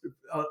was,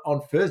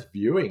 on first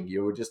viewing,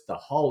 you were just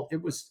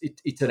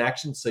it's an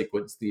action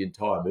sequence the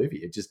entire movie.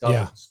 It just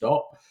doesn't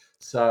stop.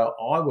 So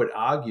I would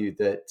argue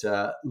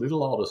that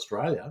little old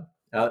Australia,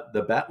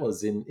 the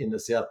battlers in the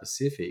South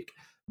Pacific,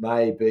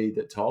 may be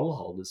the title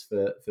holders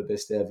for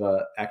best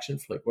ever action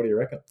flick. What do you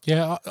reckon?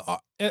 Yeah,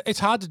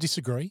 it's hard to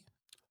disagree.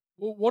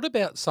 Well, what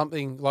about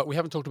something like, we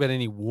haven't talked about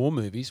any war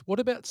movies. What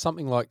about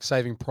something like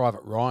Saving Private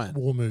Ryan?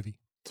 War movie.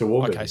 It's a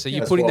war movie. Okay, so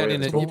you're putting that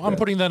in. I'm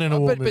putting that in a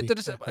war movie.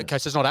 Okay,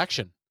 so it's not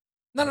action.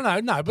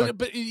 No.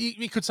 But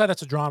you could say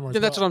that's a drama.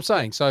 That's what I'm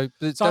saying. So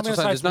that's what I'm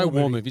saying. There's no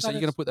war movie, so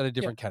you're going to put that in a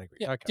different category.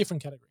 Yeah, okay.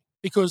 Different category,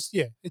 because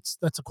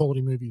that's a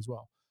quality movie as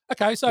well.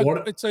 Okay, so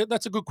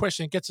that's a good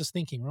question. It gets us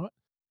thinking, right?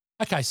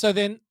 Okay, so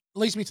then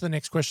leads me to the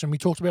next question. We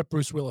talked about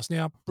Bruce Willis.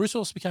 Now, Bruce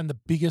Willis became the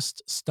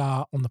biggest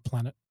star on the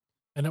planet,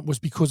 and it was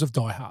because of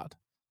Die Hard.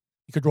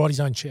 He could write his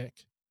own check.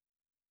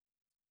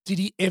 Did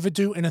he ever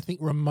do anything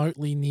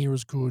remotely near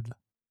as good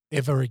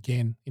ever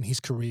again in his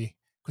career?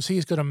 Because he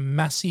has got a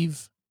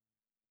massive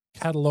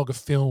catalogue of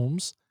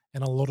films,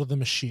 and a lot of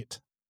them are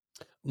shit.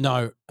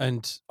 No,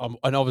 and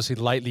obviously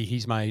lately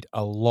he's made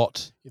a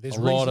lot. There's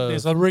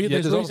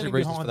obviously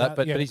reasons for that,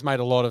 but he's made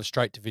a lot of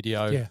straight to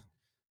video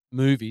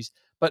movies.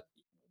 But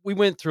we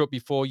went through it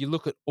before. You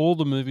look at all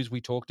the movies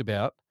we talked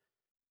about.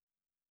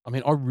 I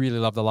mean, I really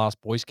love The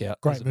Last Boy Scout.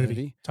 Great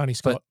movie. Tony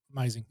Scott,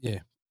 amazing. Yeah,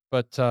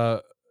 but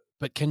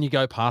can you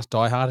go past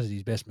Die Hard as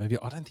his best movie?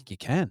 I don't think you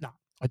can. No,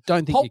 I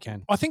don't think you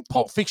can. I think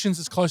Pulp Fiction's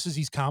as close as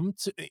he's come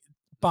to,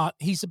 but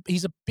he's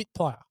a bit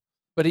player.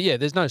 But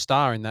there's no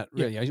star in that,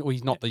 really. Yeah.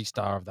 He's not the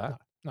star of that.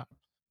 No.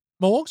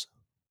 Morgs?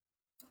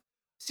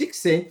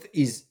 Sixth Sense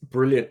is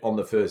brilliant on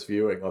the first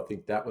viewing. I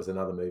think that was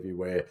another movie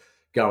where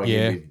going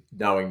in with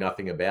knowing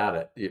nothing about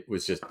it,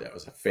 that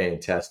was a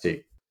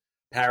fantastic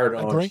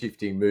paradigm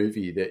shifting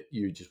movie that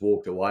you just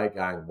walked away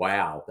going,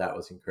 wow, that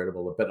was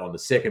incredible. But on the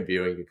second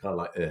viewing, you're kind of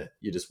like,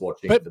 you're just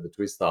watching for the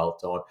twist the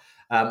whole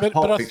time.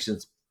 Pulp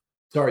Fiction's,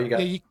 sorry, you go.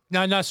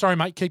 Yeah, no, sorry,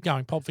 mate. Keep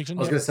going. Pulp Fiction.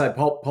 I was going to say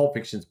Pulp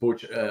Fiction's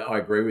Butch. I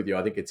agree with you.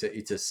 I think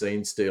it's a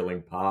scene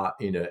stealing part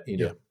in a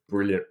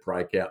brilliant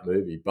breakout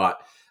movie.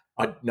 But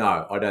I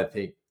don't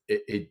think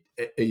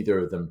either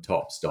of them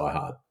tops Die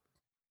Hard.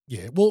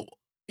 Yeah, well,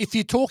 if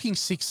you're talking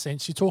Sixth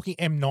Sense, you're talking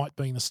M. Night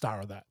being the star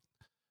of that.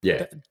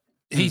 Yeah,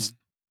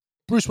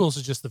 Bruce Willis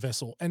is just the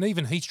vessel, and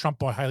even he's trumped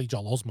by Haley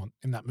Joel Osment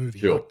in that movie.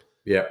 Sure,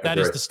 yeah, that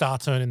is the star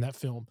turn in that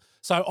film.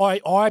 So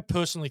I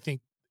personally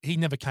think he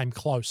never came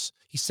close.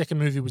 His second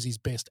movie was his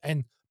best,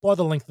 and by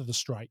the length of the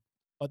straight.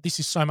 Like, this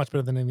is so much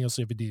better than anything else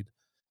he ever did.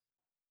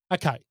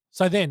 Okay,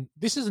 so then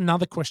this is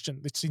another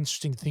question that's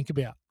interesting to think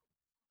about.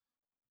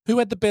 Who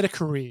had the better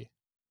career,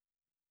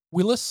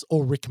 Willis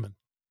or Rickman?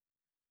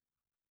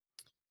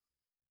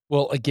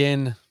 Well,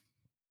 again,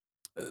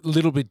 a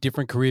little bit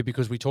different career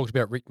because we talked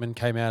about Rickman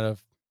came out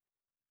of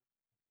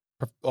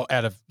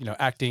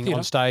acting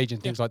on stage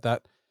and things like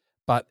that,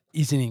 but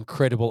is an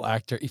incredible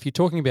actor. If you're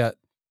talking about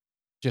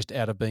just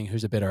out of being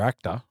who's a better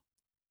actor,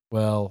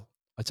 well,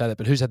 I'd say that,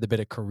 but who's had the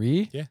better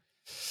career? Yeah.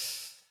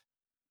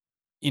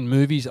 In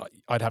movies,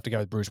 I'd have to go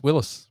with Bruce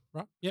Willis.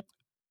 Right. Yep.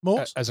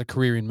 Morgs? As a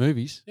career in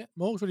movies. Yeah.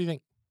 Morgs, what do you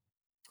think?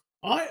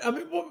 I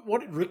mean,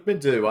 what did Rickman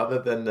do other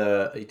than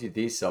he did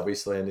this,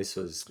 obviously, and this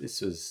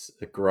was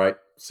a great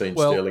scene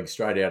stealing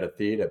straight out of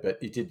theatre, but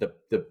he did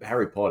the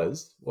Harry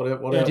Potters. What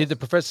else? He did the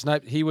Professor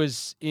Snape. He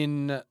was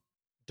in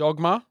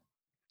Dogma.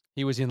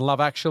 He was in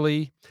Love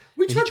Actually.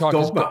 Which one's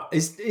Dogma?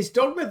 Is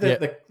Dogma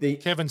the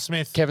Kevin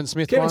Smith? Kevin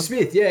Smith. Kevin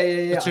Smith,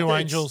 yeah. The Two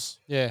Angels.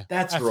 Yeah.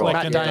 That's Affleck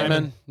right. Matt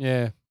Damon.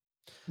 Yeah.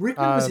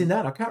 Rickman was in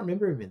that. I can't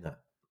remember him in that.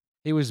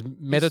 He was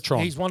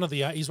Metatron. He's one of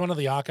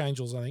the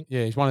Archangels, I think.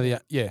 Yeah, he's one of the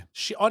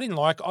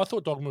I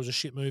thought Dogma was a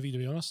shit movie, to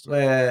be honest.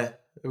 Yeah,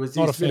 it was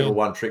Not a bit of a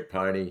one-trick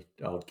pony,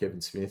 old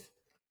Kevin Smith.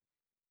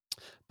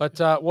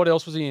 But what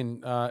else was he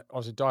in?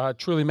 Obviously, Die Hard,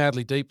 Truly,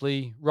 Madly,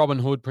 Deeply, Robin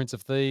Hood, Prince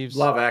of Thieves.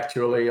 Love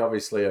Actually,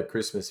 obviously a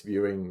Christmas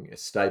viewing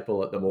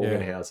staple at the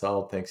Morgan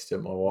household, thanks to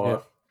my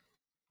wife.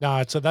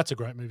 No, so that's a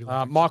great movie.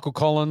 Michael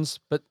Collins.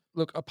 But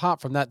look, apart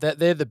from that,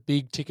 they're the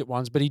big ticket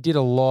ones, but he did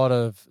a lot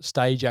of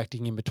stage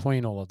acting in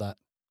between all of that.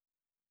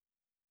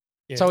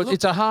 Yeah, so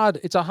it's a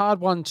hard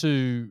one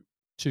to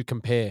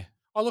compare.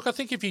 Oh, look, I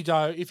think if you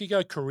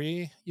go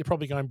career, you're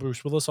probably going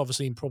Bruce Willis.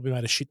 Obviously, he probably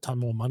made a shit ton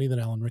more money than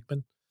Alan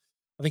Rickman.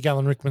 I think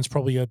Alan Rickman's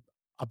probably a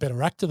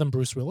better actor than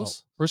Bruce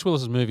Willis. Well, Bruce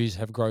Willis's movies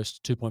have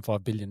grossed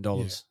 $2.5 billion.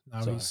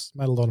 He's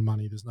made a lot of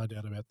money. There's no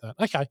doubt about that.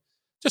 Okay,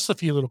 just a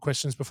few little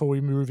questions before we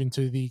move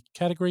into the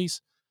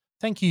categories.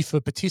 Thank you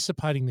for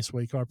participating this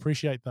week. I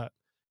appreciate that.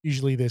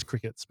 Usually there's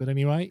crickets, but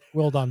anyway,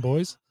 well done,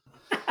 boys.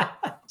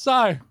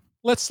 So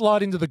let's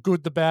slide into the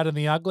good, the bad, and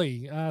the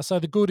ugly. So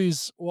the good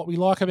is what we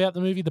like about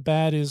the movie. The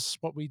bad is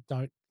what we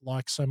don't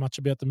like so much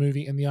about the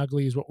movie. And the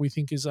ugly is what we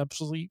think is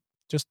absolutely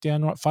just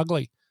downright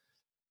fugly.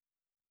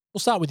 We'll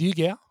start with you,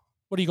 Gow.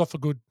 What do you got for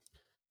good?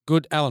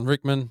 Good, Alan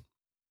Rickman.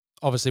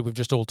 Obviously, we've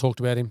just all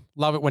talked about him.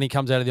 Love it when he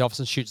comes out of the office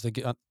and shoots the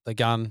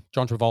gun,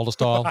 John Travolta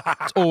style.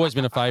 It's always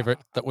been a favourite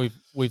that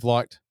we've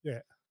liked. Yeah.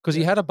 Because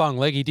he had a bung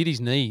leg. He did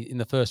his knee in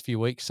the first few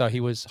weeks, so he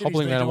was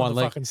hobbling around on one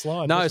leg.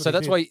 No, so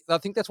that's why I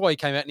think that's why he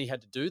came out and he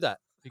had to do that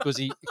because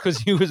he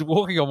was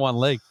walking on one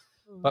leg.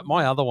 But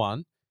my other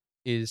one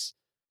is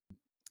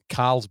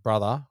Carl's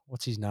brother.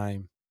 What's his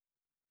name?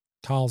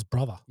 Carl's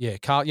brother. Yeah,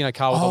 Carl. You know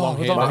Carl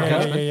with the long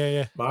hair.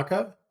 Yeah.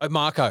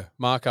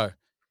 Marco.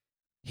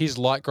 His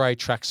light grey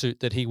tracksuit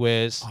that he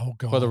wears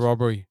for the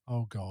robbery.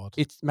 Oh God.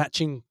 It's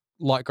matching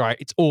light grey.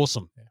 It's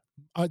awesome. Yeah.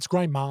 Oh, it's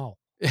grey marl.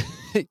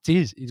 It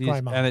is. It is.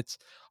 And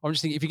I'm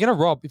just thinking, if you're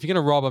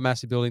gonna rob a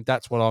massive building,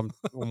 that's what I'm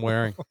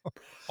wearing.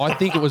 I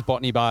think it was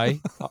Botany Bay.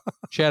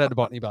 Shout out to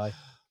Botany Bay.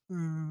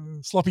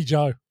 Sloppy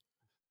Joe.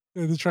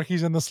 Yeah, the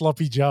trackies and the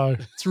Sloppy Joe.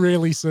 It's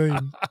rarely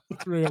seen.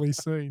 It's rarely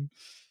seen.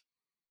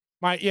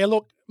 Mate, yeah,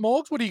 look,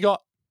 Morgs, what do you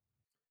got?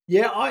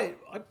 Yeah,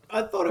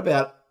 I thought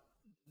about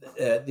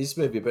this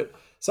movie, but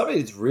something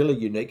that's really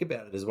unique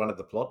about it is one of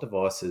the plot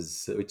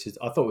devices, which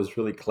I thought was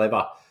really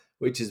clever,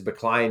 which is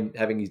McClane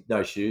having his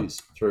no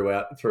shoes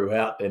throughout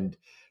and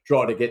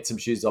trying to get some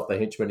shoes off the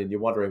henchman, and you're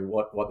wondering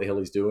what the hell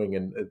he's doing.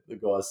 And the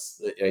guy's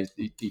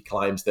he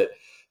claims that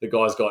the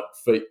guy's got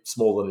feet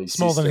smaller than his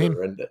sister. Than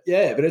him. And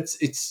but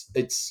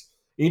it's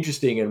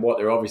interesting, and what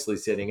they're obviously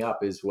setting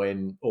up is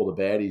when all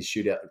the baddies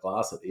shoot out the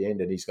glass at the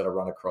end, and he's got to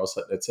run across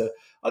it.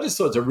 I just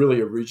thought it's a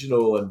really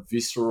original and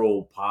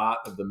visceral part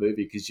of the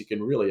movie because you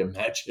can really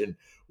imagine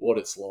what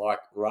it's like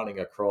running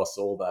across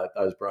all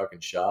those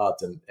broken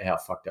shards and how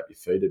fucked up your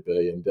feet would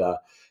be and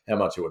how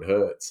much it would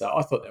hurt. So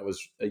I thought that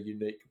was a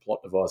unique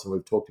plot device, and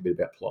we've talked a bit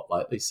about plot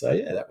lately. So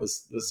yeah, that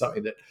was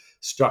something that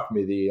struck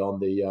me on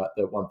the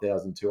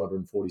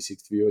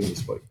 1,246th viewing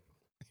this week.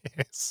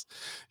 Yes,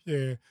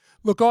 yeah.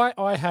 Look,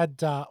 I had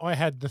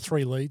the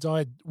three leads. I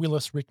had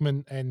Willis,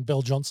 Rickman, and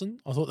Bell Johnson.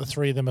 I thought the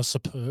three of them are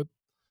superb.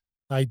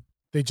 Their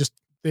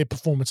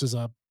performances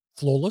are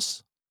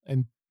flawless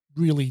and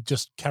really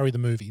just carry the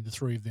movie. The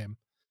three of them.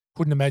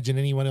 Couldn't imagine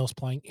anyone else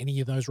playing any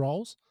of those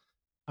roles.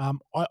 I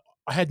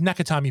had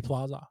Nakatomi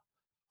Plaza.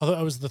 I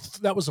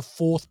thought that was the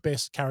fourth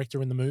best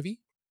character in the movie.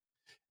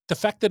 The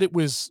fact that it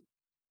was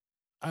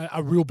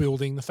a real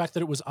building, the fact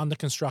that it was under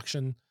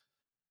construction,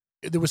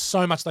 there was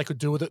so much they could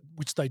do with it,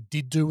 which they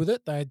did do with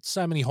it. They had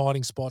so many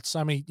hiding spots,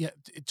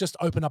 it just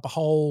opened up a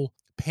whole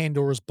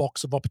Pandora's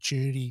box of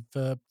opportunity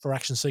for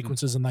action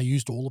sequences, and they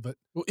used all of it.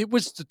 Well, it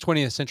was the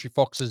 20th Century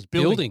Fox's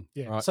building.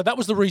 Yeah. Right? So that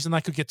was the reason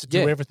they could get to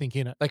do everything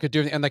in it. They could do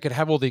everything, and they could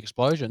have all the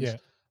explosions. Yeah.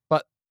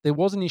 But there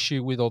was an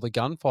issue with all the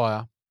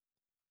gunfire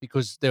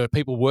because there were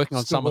people working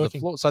on some of the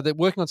floors. So they're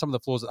working on some of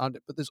the floors,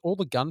 but there's all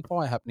the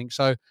gunfire happening.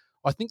 So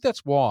I think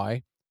that's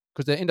why,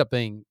 because there end up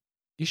being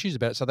issues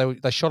about it. So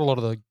they shot a lot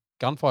of the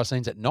gunfire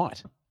scenes at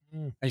night.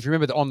 And if you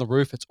remember, on the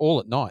roof, it's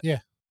all at night. Yeah.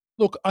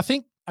 Look, I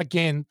think,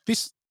 again,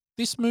 this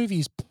movie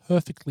is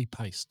perfectly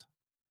paced.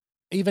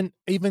 Even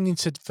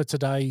for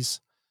today's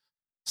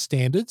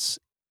standards,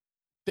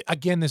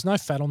 again, there's no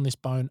fat on this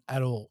bone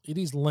at all. It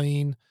is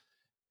lean.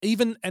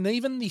 Even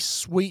the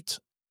sweet,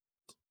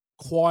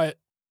 quiet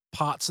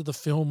parts of the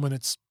film when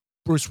it's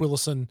Bruce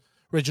Willis and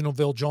Reginald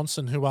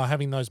VelJohnson who are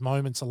having those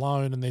moments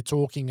alone and they're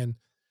talking, and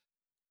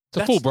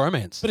it's a full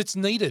bromance. But it's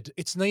needed.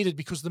 It's needed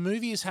because the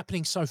movie is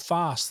happening so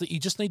fast that you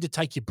just need to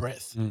take your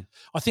breath.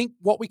 I think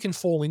what we can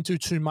fall into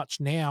too much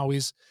now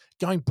is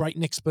going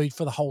breakneck speed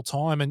for the whole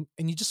time, and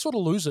you just sort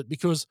of lose it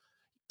because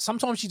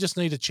sometimes you just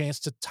need a chance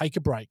to take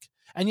a break.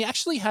 And you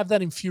actually have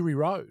that in Fury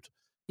Road.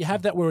 You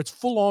have that where it's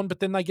full on,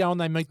 but then they go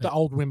and they meet the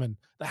old women.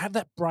 They have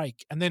that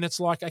break, and then it's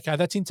like, okay,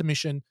 that's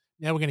intermission.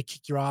 Now we're going to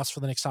kick your ass for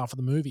the next half of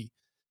the movie.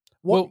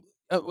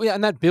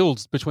 And that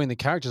builds between the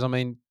characters. I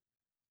mean,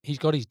 he's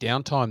got his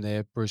downtime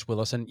there, Bruce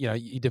Willis, and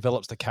he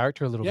develops the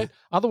character a little bit.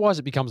 Otherwise,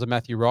 it becomes a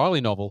Matthew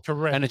Riley novel,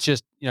 correct? And it's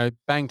just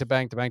bang to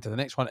bang to bang to the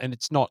next one, and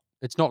it's not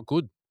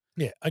good.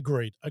 Yeah,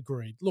 agreed.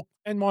 Look,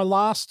 and my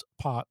last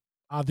part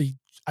are the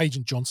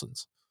Agent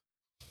Johnsons.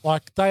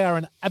 Like, they are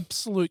an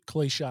absolute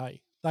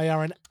cliche. They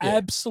are an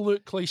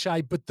absolute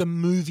cliche, but the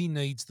movie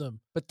needs them.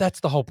 But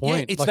that's the whole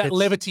point. Yeah, it's that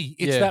levity.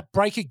 It's that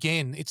break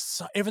again.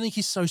 Everything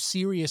is so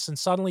serious, and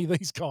suddenly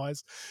these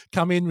guys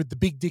come in with the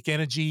big dick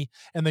energy,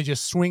 and they're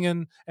just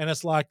swinging, and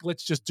it's like,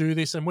 let's just do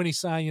this. And when he's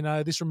saying,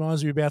 this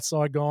reminds me about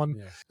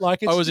Saigon,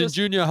 like I was in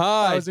junior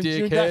high,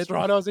 dickhead. That's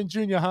right, I was in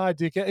junior high,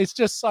 dickhead. It's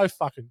just so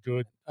fucking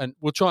good. And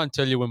we'll try and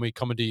tell you when we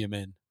comedy your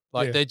men.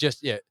 Like they're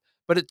just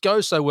but it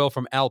goes so well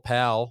from Al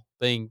Powell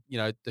being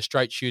the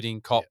straight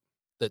shooting cop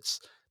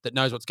that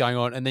knows what's going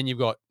on, and then you've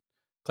got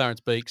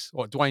Clarence Beeks,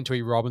 or Dwayne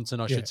T. Robinson,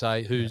 I should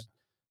say, who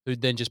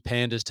then just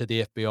panders to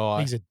the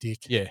FBI. He's a dick.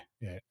 Yeah,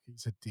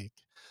 he's a dick.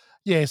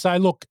 Yeah, so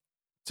look,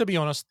 to be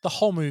honest, the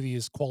whole movie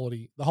is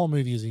quality. The whole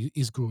movie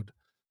is good.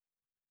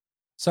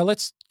 So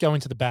let's go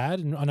into the bad,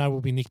 and I know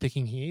we'll be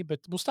nitpicking here, but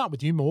we'll start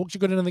with you, Morgs.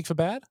 You got anything for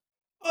bad?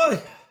 I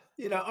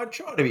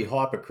try to be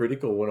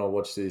hypercritical when I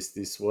watch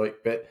this week,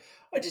 but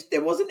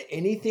there wasn't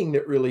anything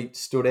that really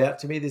stood out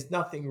to me. There's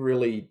nothing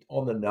really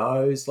on the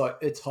nose. Like,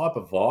 it's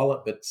hyper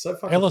violent, but so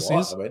fucking Ellis white.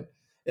 is.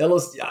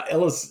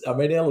 I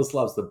mean, Ellis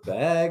loves the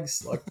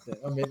bags. Like,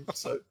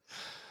 so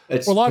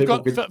it's I've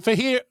got for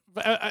here.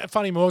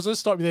 Funny Morgs, let's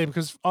stop you there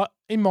because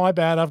in my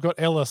bad I've got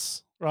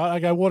Ellis. Right, I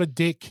go, what a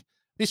dick.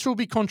 This will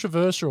be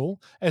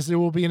controversial, as there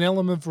will be an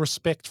element of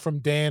respect from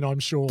Dan, I'm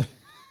sure.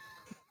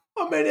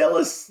 I mean,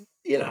 Ellis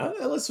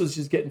was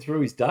just getting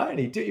through his day,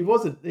 and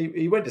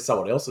he went to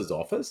someone else's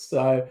office,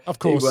 so of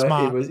course,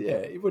 smart.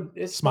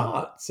 It's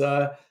smart.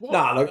 So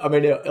look, I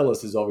mean,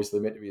 Ellis is obviously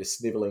meant to be a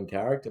snivelling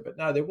character, but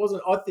no, there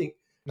wasn't. I think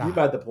you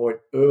made the point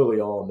early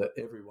on that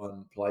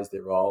everyone plays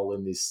their role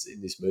in this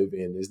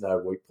movie, and there's no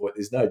weak point.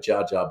 There's no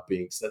Jar Jar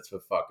Binks. That's for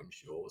fucking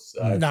sure.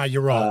 So no,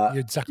 you're right.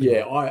 You're exactly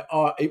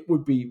right. It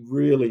would be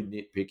really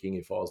nitpicking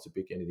if I was to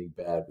pick anything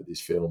bad with this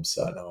film.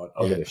 So no,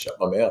 I'm going to shut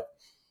my mouth.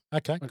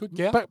 Okay, good.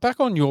 Yeah.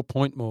 Back on your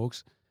point,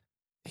 Morgs.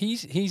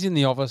 He's in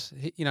the office.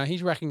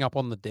 He's racking up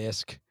on the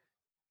desk,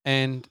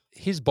 and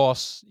his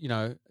boss,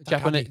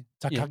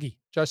 Takagi.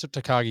 Joseph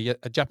Takagi,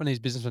 a Japanese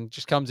businessman,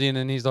 just comes in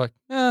and he's like,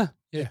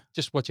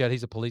 just watch out.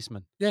 He's a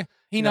policeman. Yeah,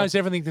 he knows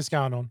everything that's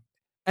going on.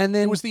 And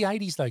then it was the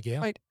 80s, though,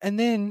 Gal. Right, and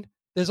then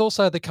there's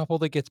also the couple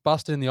that gets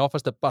busted in the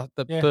office that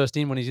burst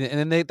in when he's in,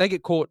 and then they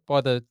get caught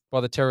by the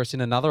terrorists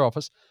in another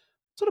office.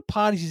 What sort of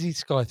parties is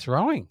this guy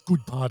throwing?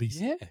 Good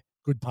parties. Yeah.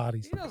 Good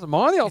parties. He doesn't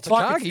mind the old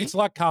Takagi. It's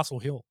like Castle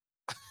Hill.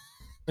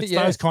 It's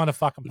those kind of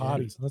fucking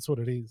parties. That's what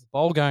it is.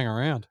 Bowl going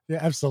around. Yeah,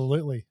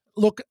 absolutely.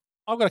 Look,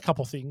 I've got a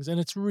couple of things, and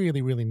it's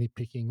really, really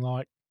nitpicking.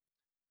 Like,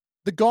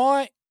 the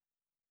guy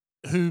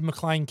who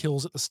McClane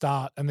kills at the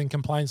start and then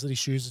complains that his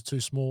shoes are too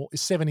small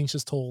is 7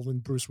 inches taller than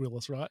Bruce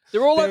Willis, right?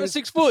 They're all over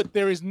 6 foot.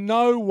 There is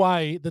no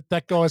way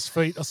that guy's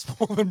feet are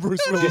smaller than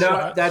Bruce Willis.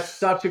 Right? That's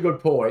such a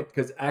good point,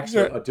 because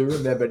actually I do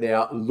remember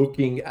now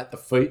looking at the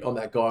feet on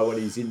that guy when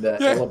he's in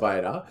the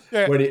elevator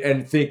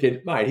and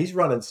thinking, mate, he's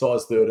running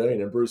size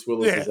 13 and Bruce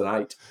Willis is an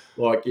 8.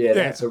 Like,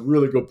 that's a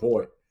really good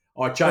point.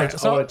 I want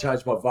to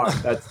change my vote.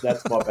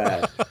 That's my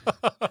bad.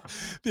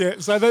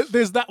 So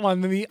there's that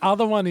one. And the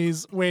other one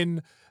is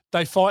when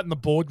they fight in the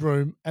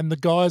boardroom and the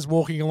guy's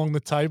walking along the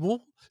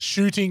table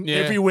shooting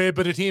everywhere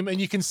but at him, and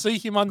you can see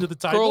him under the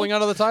table. Crawling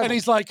under the table. And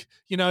he's like,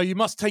 you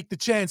must take the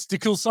chance to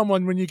kill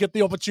someone when you get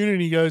the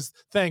opportunity. He goes,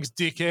 thanks,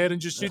 dickhead,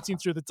 and just shoots him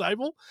through the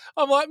table.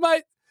 I'm like,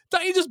 mate,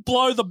 don't you just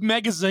blow the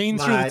magazine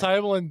through the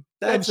table and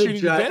shoot him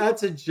to death?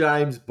 That's a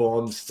James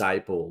Bond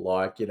staple.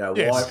 Like,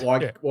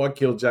 why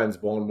kill James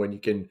Bond when you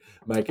can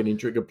make an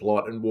intricate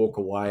plot and walk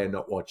away and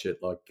not watch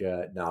it? Like,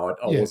 no,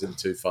 I wasn't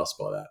too fussed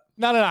by that.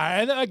 No.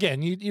 And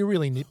again, you're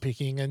really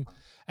nitpicking,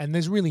 and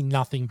there's really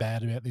nothing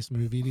bad about this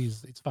movie.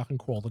 It's fucking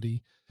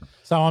quality.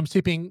 So I'm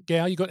tipping,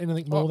 Gow, you got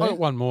anything more there? I got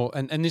one more.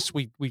 And this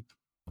week, it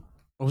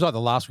was like the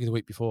last week of the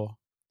week before.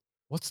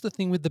 What's the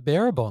thing with the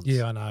bearer bonds?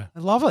 Yeah, I know. I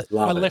love it.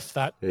 I left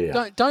that.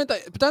 Yeah. Don't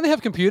they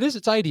have computers?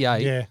 It's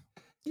 88. Yeah.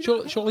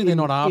 Surely they're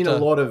not after a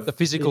lot of the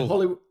physical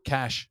Hollywood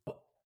cash.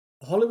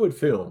 Hollywood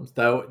films,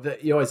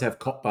 you always have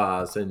cop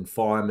bars and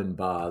fireman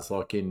bars,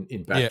 like in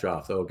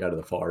Backdraft, they'll go to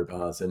the fire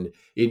bars, and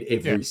in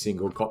every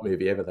single cop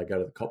movie ever, they go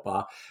to the cop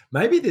bar.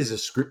 Maybe there's a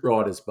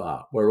scriptwriter's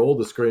bar where all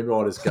the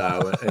screenwriters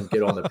go and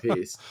get on the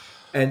piss,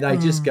 and they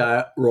just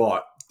go,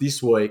 right,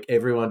 this week,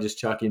 everyone just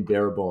chuck in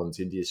bearer bonds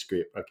into your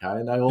script, okay?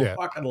 And they all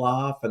fucking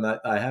laugh, and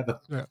they have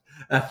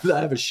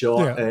a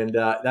shot, and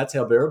that's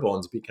how bearer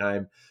bonds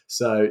became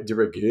so de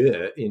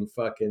rigueur in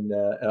fucking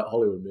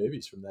Hollywood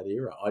movies from that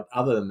era.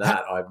 Other than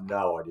that, I have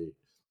no idea.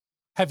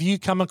 Have you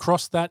come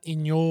across that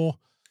in your,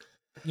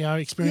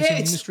 experience in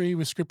the industry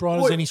with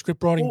scriptwriters? Any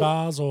scriptwriting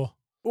bars or?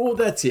 Well,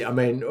 that's it. I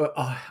mean,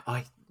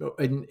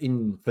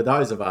 for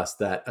those of us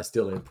that are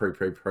still in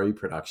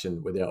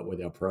pre-production with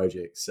our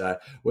projects, so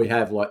we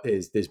have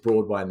there's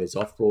Broadway and there's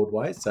off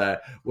Broadway. So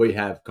we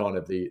have kind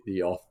of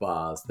the off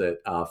bars that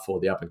are for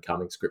the up and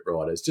coming script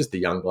writers, just the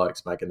young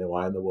blokes making their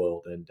way in the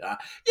world. And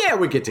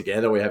we get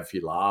together, we have a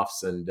few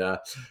laughs and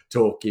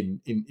talk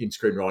in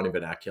screenwriting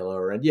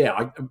vernacular. And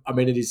I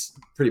mean, it is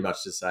pretty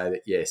much to say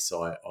that yes,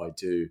 I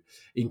do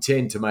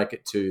intend to make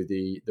it to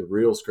the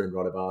real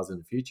screenwriter bars in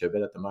the future,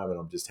 but at the moment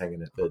I'm just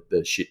hanging at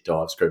the shit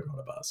dive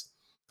screenwriter bars.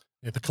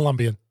 Yeah, the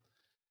Colombian.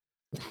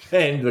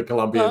 And the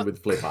Colombian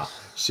with Flipper.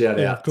 Shout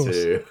out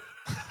to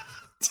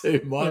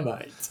my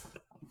mate.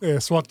 Yeah,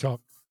 SWAT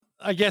cop.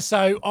 I guess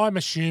so. I'm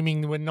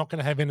assuming we're not going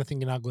to have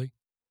anything in ugly.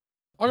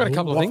 I got a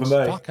couple of things.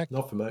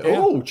 Not for me.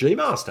 Oh,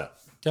 G-Master.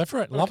 Go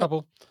for it. Love a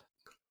couple.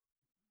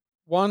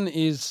 One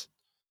is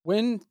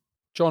when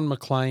John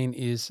McClane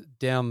is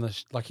down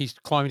he's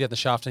climbing down the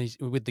shaft and he's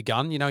with the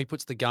gun. He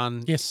puts the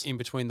gun in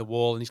between the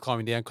wall and he's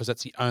climbing down because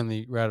that's the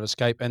only route of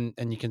escape. And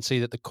you can see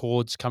that the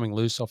cord's coming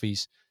loose off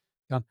his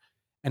gun,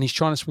 and he's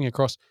trying to swing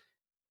across.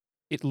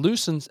 It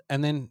loosens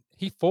and then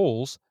he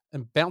falls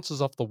and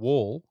bounces off the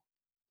wall,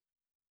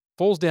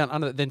 falls down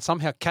under it, then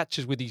somehow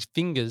catches with his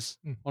fingers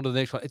onto the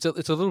next one. It's a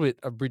little bit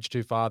a bridge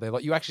too far there.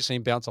 Like you actually see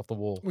him bounce off the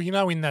wall.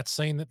 Well, in that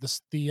scene that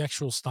the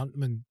actual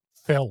stuntman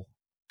fell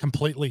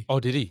completely. Oh,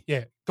 did he?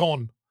 Yeah,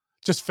 gone.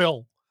 Just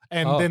fell.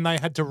 And then they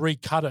had to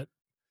recut it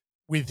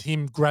with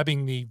him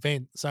grabbing the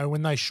vent. So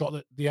when they shot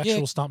it, the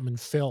actual stuntman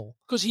fell.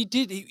 Because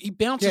he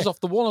bounces off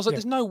the wall. I was like,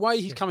 there's no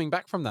way he's coming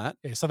back from that.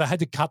 Yeah, so they had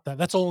to cut that.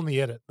 That's all in the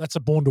edit. That's a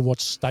Born to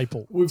Watch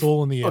staple. It's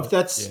all in the edit.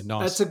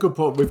 That's a good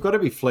point. We've got to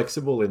be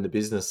flexible in the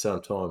business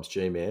sometimes,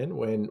 G-Man,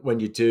 when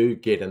you do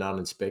get an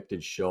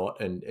uninspected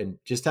shot and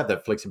just have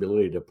that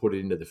flexibility to put it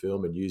into the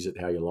film and use it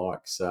how you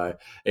like. So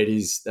it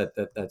is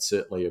that's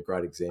certainly a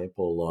great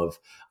example of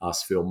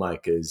us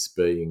filmmakers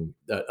being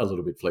a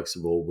little bit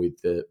flexible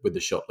with the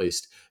shot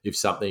list. If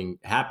something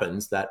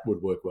happens, that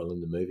would work well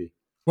in the movie.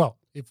 Well,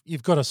 if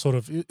you've got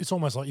to it's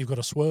almost like you've got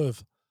to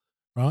swerve,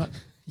 right?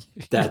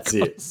 That's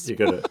it.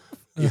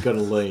 You've got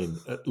to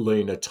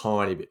lean a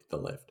tiny bit to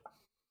the left.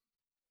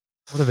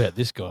 What about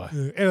this guy?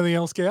 Anything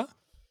else, Gow?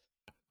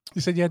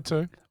 You said you had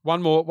two.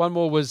 One more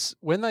was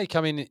when they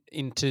come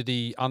into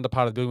the under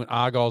part of the building, when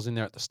Argyle's in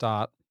there at the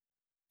start,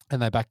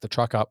 and they back the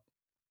truck up.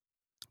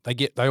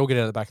 They all get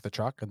out of the back of the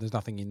truck and there's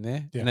nothing in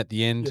there. Yeah. And at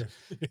the end,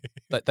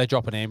 they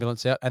drop an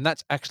ambulance out. And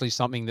that's actually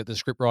something that the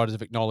script writers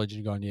have acknowledged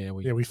and gone,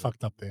 we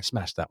fucked up there.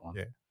 Smashed that one.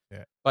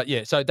 Yeah. But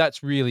so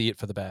that's really it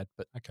for the bad.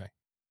 But okay.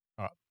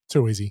 All right.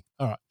 Too easy.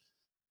 All right.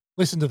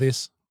 Listen to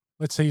this.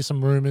 Let's hear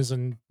some rumors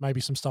and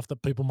maybe some stuff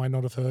that people may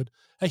not have heard.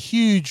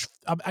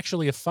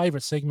 Actually a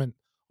favourite segment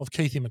of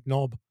Keithy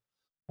McNobb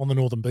on the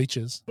Northern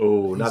Beaches.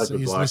 Oh, another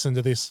good one. Listen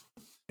to this.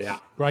 Yeah.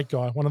 Great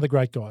guy. One of the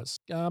great guys.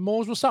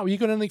 Moores, we'll start with you.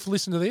 Got anything to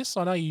listen to this?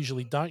 I know you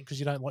usually don't because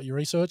you don't like your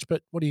research,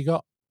 but what do you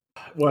got?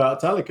 Well,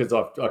 it's only because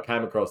I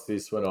came across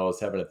this when I was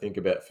having to think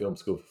about film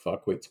school for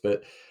fuckwits,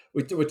 but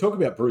we're talking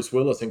about Bruce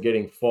Willis and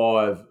getting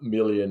 5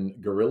 million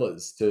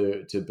gorillas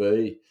to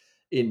be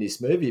in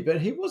this movie, but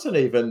he wasn't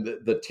even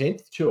the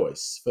 10th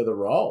choice for the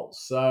role.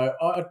 So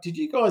did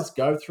you guys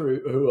go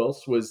through who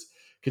else was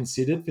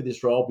considered for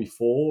this role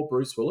before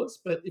Bruce Willis?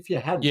 But if you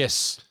hadn't...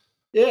 Yes.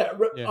 Yeah,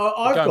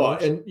 I've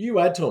got, and you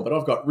add to them, but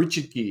I've got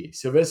Richard Gere,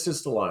 Sylvester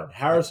Stallone,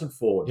 Harrison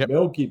Ford,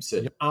 Mel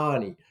Gibson,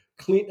 Arnie,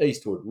 Clint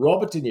Eastwood,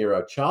 Robert De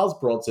Niro, Charles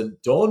Bronson,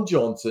 Don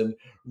Johnson,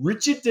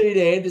 Richard Dean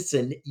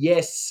Anderson,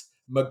 yes,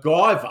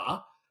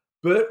 MacGyver,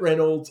 Burt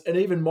Reynolds, and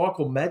even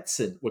Michael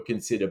Madsen were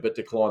considered but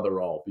declined the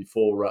role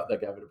before they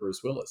gave it to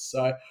Bruce Willis.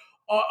 So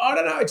I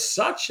don't know. It's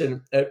such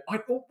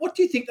what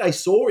do you think they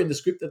saw in the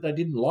script that they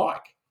didn't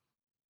like?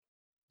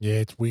 Yeah,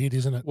 it's weird,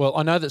 isn't it? Well,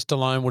 I know that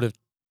Stallone would have.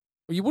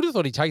 Well, you would have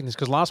thought he'd taken this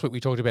because last week we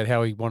talked about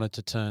how he wanted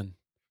to turn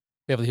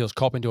Beverly Hills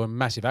Cop into a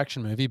massive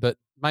action movie, but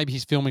maybe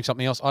he's filming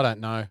something else. I don't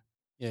know.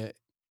 Yeah.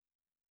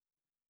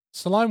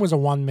 Stallone was a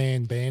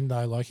one-man band,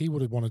 though. Like, he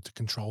would have wanted to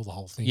control the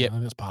whole thing. Yep. I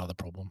think that's part of the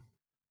problem,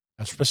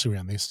 especially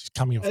around this. He's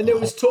coming off And the there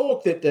was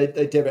talk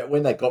that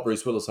when they got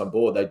Bruce Willis on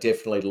board, they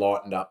definitely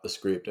lightened up the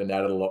script and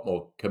added a lot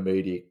more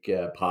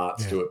comedic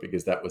parts to it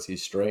because that was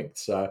his strength.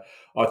 So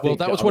I think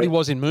that was what he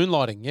was in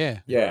Moonlighting. Yeah.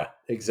 Yeah,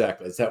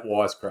 exactly. It's that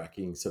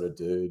wisecracking sort of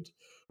dude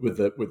with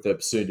the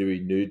soon-to-be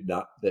nude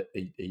nut that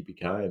he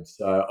became.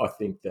 So I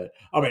think that,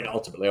 I mean,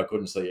 ultimately, I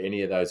couldn't see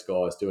any of those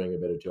guys doing a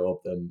better job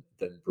than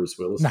Bruce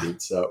Willis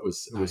did. So it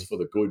was for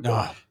the good.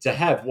 But to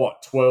have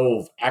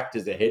 12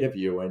 actors ahead of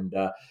you and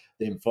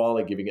then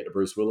finally giving it to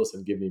Bruce Willis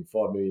and giving him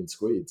 5 million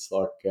squids,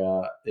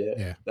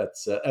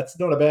 that's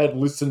not a bad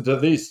listen to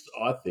this,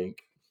 I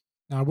think.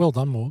 No, well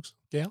done, Morgs.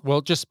 Yeah.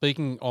 Well, just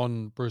speaking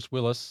on Bruce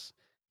Willis,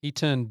 he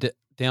turned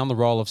down the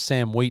role of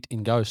Sam Wheat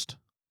in Ghost.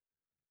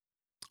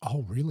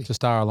 Oh, really? To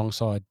star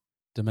alongside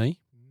Demi.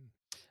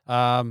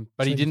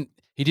 But he didn't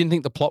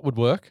think the plot would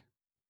work,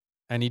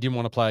 and he didn't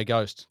want to play a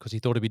ghost because he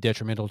thought it'd be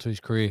detrimental to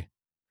his career.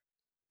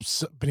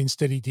 So, but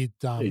instead he did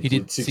he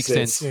did Sixth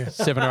Sense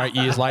 7 or 8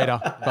 years later.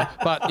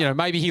 But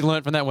maybe he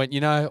learned from that and went,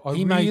 I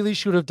really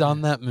should have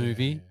done that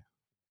movie.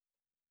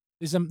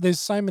 Yeah. There's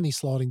so many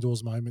sliding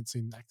doors moments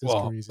in actors'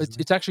 careers.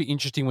 It's actually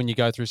interesting when you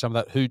go through some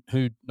of that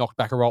who knocked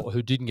back a role or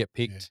who didn't get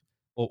picked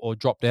or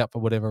dropped out for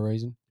whatever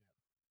reason.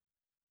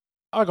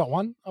 I got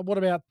one. What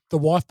about the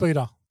wife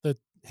beater that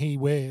he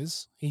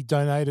wears?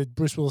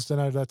 Bruce Willis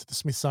donated that to the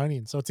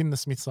Smithsonian. So it's in the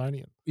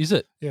Smithsonian. Is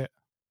it? Yeah.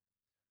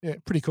 Yeah,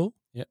 pretty cool.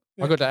 Yeah.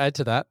 I got to add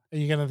to that. Are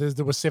you going to,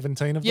 there were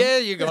 17 of them? Yeah,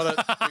 you got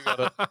it. You got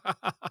it.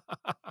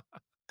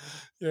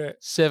 Yeah.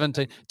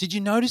 17. Did you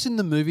notice in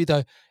the movie,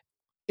 though,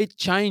 it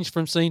changed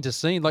from scene to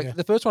scene? Like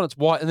the first one, it's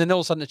white, and then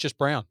all of a sudden it's just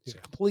brown. It's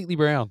completely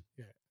brown.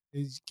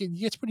 Yeah. He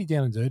gets pretty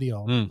down and dirty,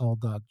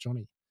 old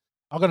Johnny.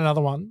 I've got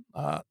another one.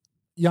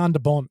 Jan de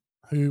Bont,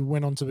 who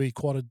went on to be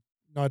quite a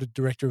noted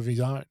director of his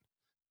own.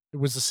 It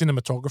was the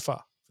cinematographer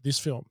for this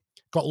film.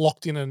 Got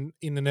locked in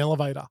an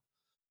elevator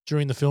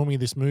during the filming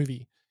of this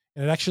movie,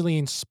 and it actually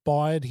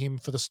inspired him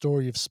for the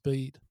story of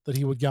Speed that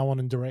he would go on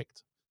and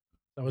direct.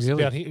 That was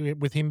about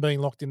with him being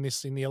locked in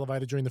the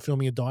elevator during the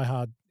filming of Die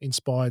Hard,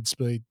 inspired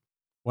Speed.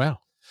 Wow.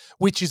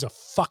 Which is a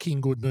fucking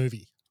good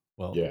movie.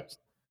 Well, yeah.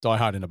 Die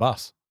Hard in a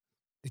bus.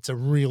 It's a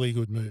really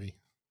good movie.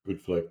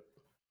 Good flick.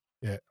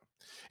 Yeah.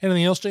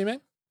 Anything else,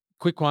 G-Man?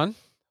 Quick one.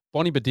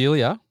 Bonnie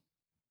Bedelia,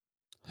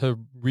 her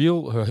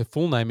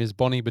full name is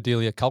Bonnie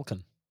Bedelia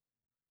Culkin.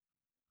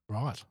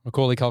 Right.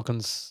 Macaulay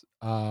Culkin's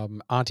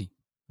auntie.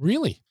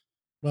 Really?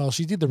 Well,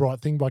 she did the right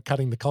thing by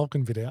cutting the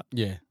Culkin bit out.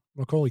 Yeah.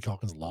 Macaulay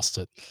Culkin's lost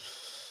it.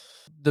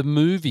 The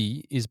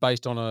movie is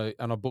based on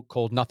a book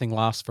called Nothing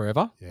Lasts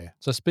Forever. Yeah.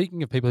 So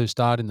speaking of people who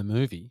starred in the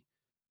movie,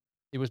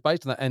 it was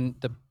based on that. And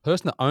the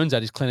person that owns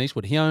that is Clint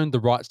Eastwood. He owned the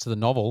rights to the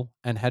novel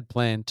and had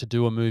planned to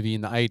do a movie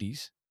in the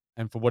 80s.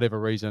 And for whatever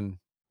reason,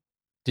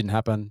 didn't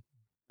happen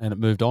and it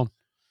moved on.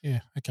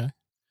 Yeah, okay.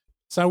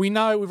 So we've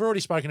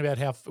already spoken about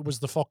how it was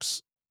the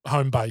Fox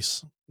home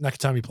base,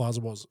 Nakatomi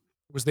Plaza was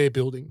their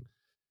building.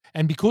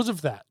 And because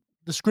of that,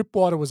 the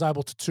scriptwriter was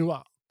able to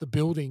tour the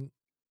building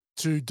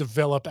to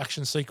develop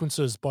action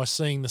sequences by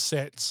seeing the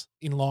sets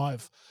in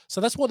live. So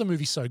that's why the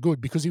movie's so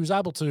good, because he was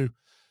able to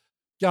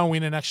go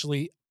in and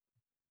actually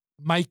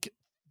make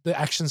the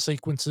action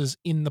sequences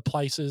in the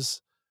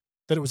places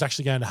that it was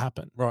actually going to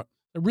happen. Right.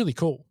 They're really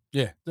cool.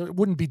 Yeah. It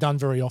wouldn't be done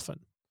very often.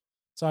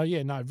 So,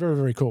 yeah, no, very,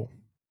 very cool.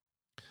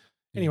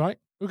 Anyway,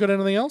 we got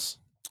anything else?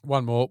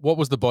 One more. What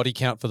was the body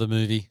count for the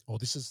movie? Oh,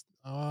 this is...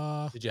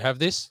 Did you have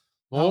this?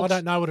 No, I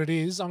don't know what it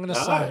is. I'm going to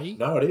say...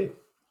 No idea.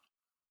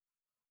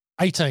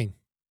 18.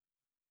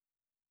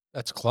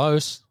 That's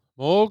close.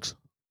 Morgs?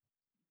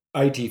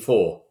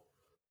 84.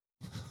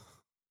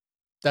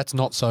 That's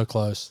not so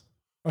close.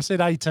 I said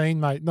 18,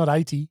 mate, not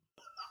 80.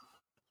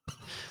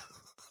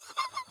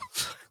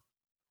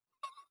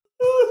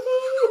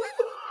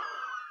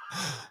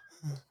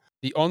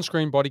 The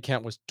on-screen body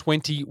count was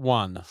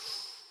 21.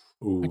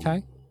 Ooh.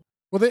 Okay.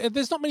 Well,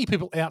 there's not many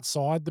people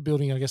outside the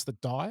building, I guess, that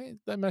die.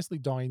 They mostly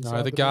die inside.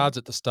 No, the guards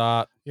at the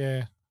start.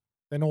 Yeah.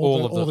 Then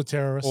all the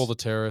terrorists. All the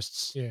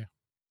terrorists. Yeah.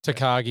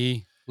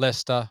 Takagi,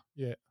 Lester.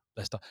 Yeah.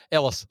 Lester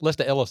Ellis.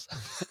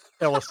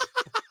 Ellis.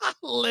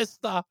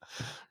 Lester.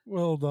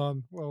 Well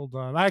done. Well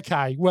done.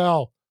 Okay.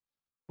 Well,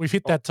 we've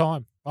hit that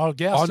time. Oh,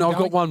 yeah. Oh, no, I've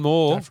got one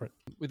more. Go for it.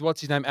 With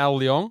what's his name? Al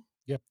Leong.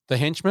 Yep. The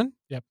henchman.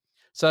 Yep.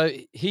 So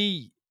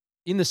he,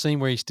 in the scene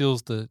where he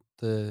steals the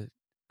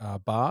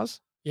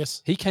bars.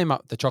 Yes. He came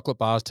up the chocolate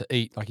bars to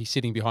eat, like he's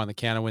sitting behind the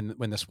counter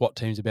when the SWAT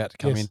team's about to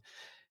come in.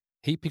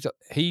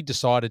 He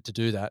decided to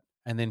do that,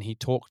 and then he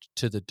talked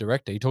to the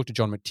director. He talked to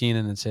John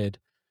McTiernan and said,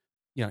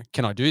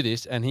 can I do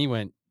this? And he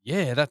went,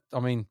 yeah, that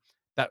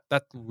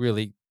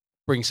really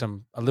brings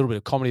a little bit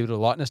of comedy, a little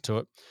lightness to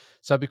it.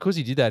 So because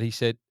he did that, he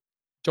said,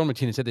 John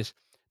McTiernan said this,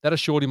 that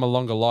assured him a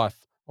longer life.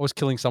 I was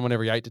killing someone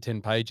every 8 to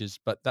 10 pages,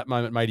 but that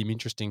moment made him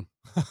interesting.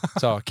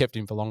 So I kept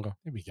him for longer.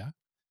 There we go.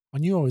 I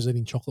knew I was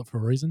eating chocolate for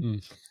a reason.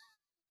 Mm.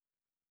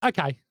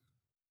 Okay.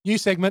 New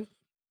segment.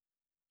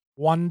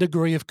 1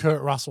 degree of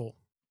Kurt Russell.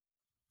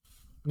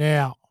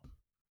 Now,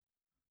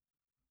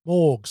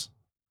 Morgs,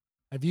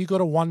 have you got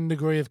a 1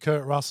 degree of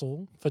Kurt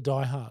Russell for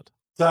Die Hard?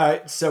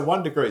 So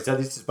 1 degree. So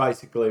this is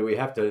basically we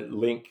have to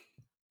link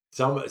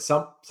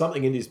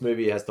something in this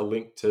movie has to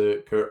link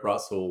to Kurt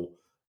Russell.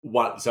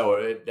 So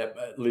it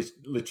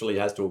literally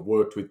has to have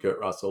worked with Kurt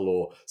Russell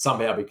or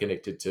somehow be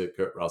connected to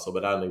Kurt Russell,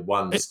 but only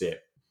one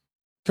step.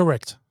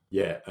 Correct.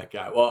 Yeah.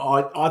 Okay.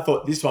 Well, I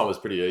thought this one was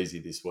pretty easy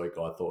this week.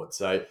 I thought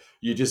so.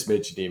 You just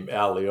mentioned him,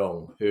 Al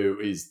Leong, who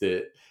is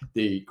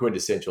the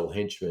quintessential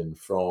henchman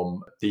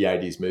from the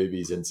 80s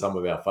movies and some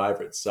of our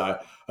favourites. So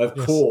of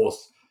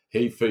course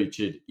he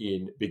featured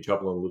in Big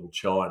Trouble in Little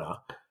China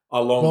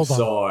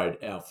alongside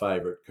our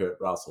favourite Kurt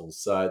Russell.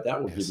 So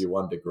that will give you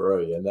 1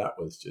 degree, and that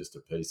was just a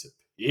piece of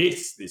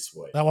piss this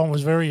week. That one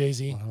was very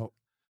easy.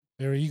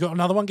 You got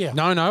another one, Gav?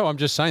 No. I'm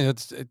just saying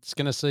it's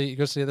going to see. You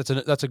got to see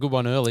that's a good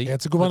one early. Yeah,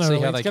 it's a good one early.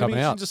 See how they come out. It's going to be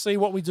interesting to see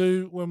what we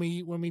do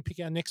when we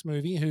pick our next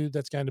movie. Who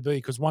that's going to be?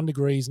 Because 1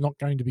 degree is not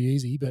going to be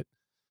easy, but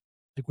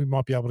I think we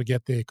might be able to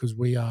get there because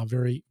we are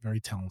very, very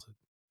talented.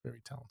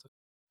 Very talented.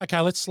 Okay,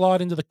 let's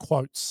slide into the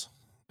quotes.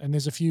 And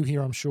there's a few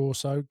here, I'm sure.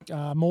 So,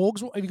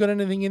 Morgs, have you got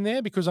anything in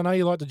there? Because I know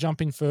you like to jump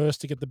in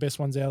first to get the best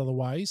ones out of the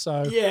way.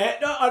 So, yeah,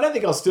 no, I don't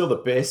think I'll steal the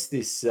best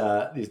this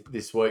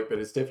week, but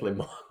it's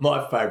definitely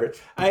my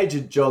favourite.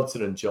 Agent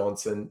Johnson and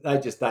Johnson.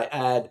 They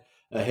add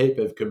a heap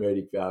of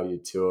comedic value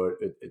to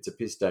it. It's a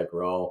piss take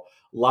role.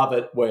 Love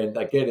it when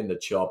they get in the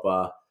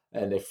chopper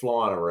and they're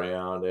flying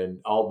around, and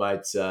old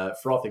mate's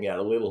frothing out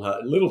a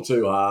little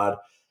too hard.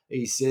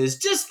 He says,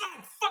 "Just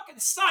like fucking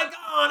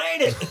Saigon,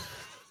 ain't it?"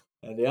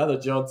 And the other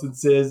Johnson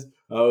says,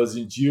 "I was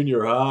in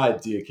junior high,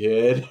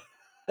 dickhead."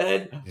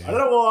 And I don't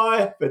know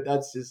why, but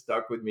that's just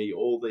stuck with me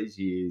all these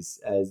years.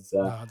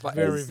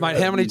 Mate,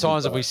 how many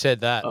times have we said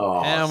that?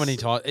 How many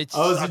times? It's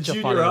I was such in a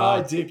junior funny high,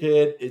 line.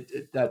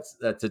 dickhead.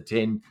 That's a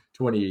 10,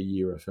 20 a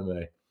year for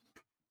me.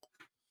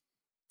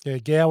 Yeah,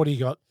 Gow, what do you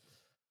got?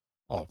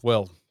 Oh,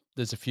 well,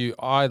 there's a few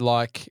I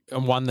like,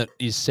 and one that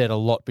is said a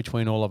lot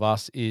between all of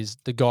us is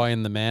the guy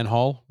in the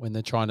manhole when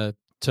they're trying to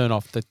turn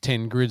off the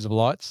 10 grids of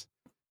lights.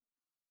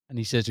 And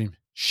he says to him,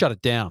 "Shut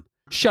it down.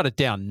 Shut it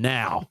down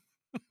now."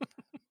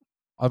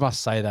 I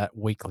must say that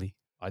weekly,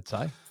 I'd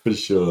say. For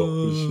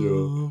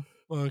sure.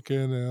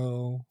 Fucking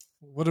hell.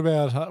 What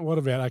about,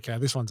 okay,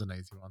 this one's an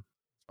easy one.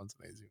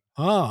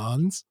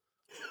 Hans,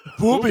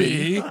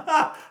 Booby,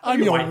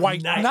 I'm your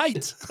white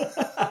knight.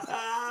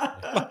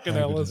 Fucking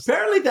hell.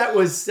 Apparently that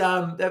was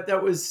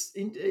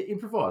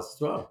improvised as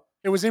well.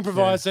 It was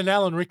improvised, and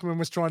Alan Rickman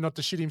was trying not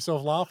to shit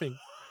himself laughing.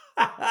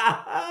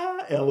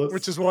 Ellis.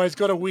 Which is why he's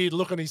got a weird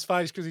look on his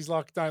face because he's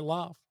like, "Don't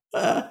laugh."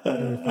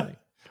 Very funny.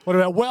 What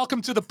about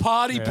 "Welcome to the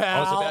party,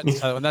 pal"? I was about to say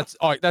that, and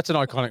that's an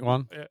iconic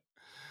one.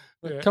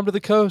 Yeah. Come to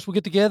the coast. We'll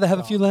get together, have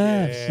a few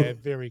laughs. Yeah,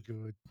 very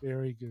good.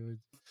 Very good.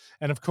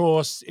 And of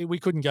course, we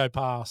couldn't go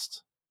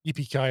past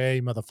 "Yippee-ki-yay,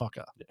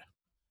 motherfucker." Yeah.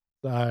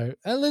 So,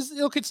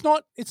 look, it's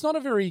not a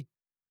very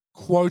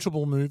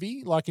quotable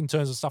movie, like in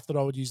terms of stuff that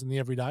I would use in the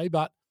everyday,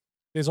 but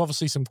there's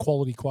obviously some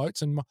quality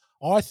quotes, and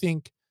I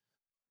think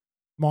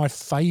my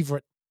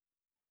favorite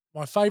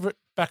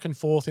back and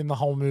forth in the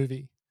whole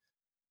movie,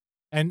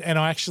 and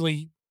I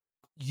actually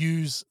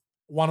use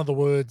one of the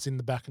words in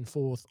the back and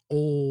forth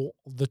all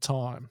the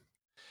time.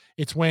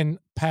 It's when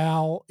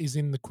Pal is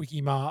in the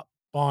Quickie Mart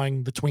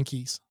buying the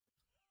Twinkies,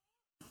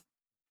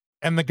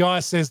 and the guy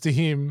says to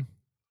him,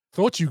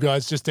 "Thought you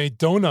guys just ate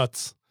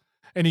donuts,"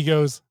 and he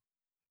goes,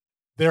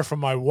 "They're for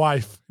my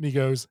wife," and he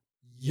goes,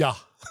 "Yeah."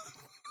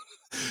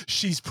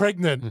 "She's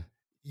pregnant."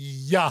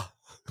 "Yeah."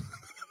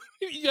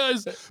 He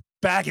goes,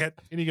 "Bag it,"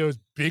 and he goes,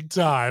 "Big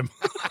time."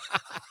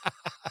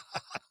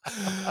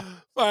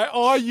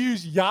 I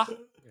use "yeah"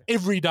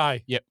 every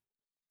day. Yep.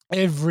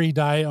 Every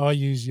day I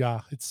use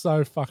 "yeah." It's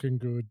so fucking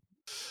good.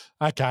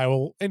 Okay,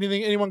 well,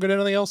 anyone got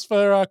anything else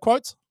for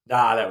quotes?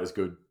 Nah, that was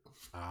good.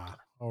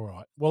 All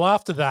right. Well,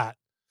 after that,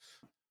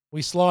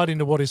 we slide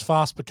into what is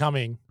fast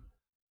becoming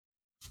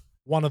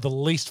one of the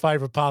least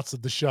favorite parts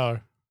of the show.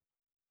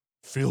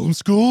 Film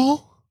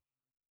school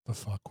for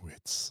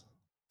fuckwits.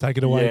 Take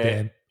it away,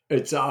 Dan.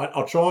 It's.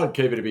 I'll try and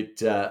keep it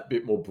a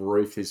bit more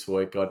brief this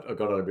week. I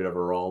got on a bit of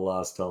a roll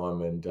last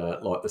time and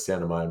liked the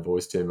sound of my own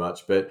voice too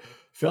much. But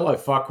fellow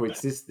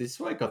fuckwits, this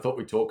week I thought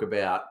we'd talk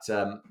about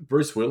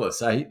Bruce Willis.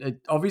 So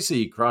obviously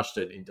he crushed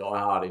it in Die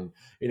Hard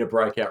in a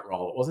breakout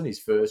role. It wasn't his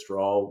first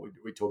role.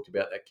 We talked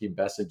about that Kim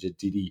Basinger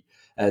ditty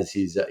as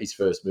his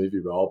first movie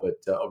role, but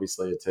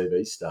obviously a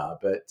TV star.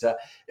 But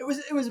it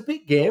was a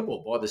big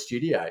gamble by the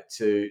studio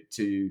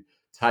to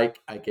take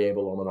a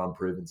gamble on an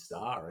unproven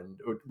star. And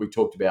we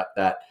talked about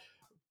that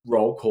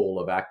roll call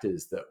of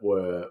actors that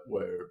were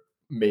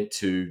meant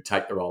to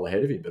take the role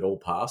ahead of him, but all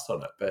passed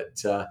on it.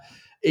 But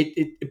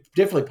it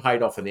definitely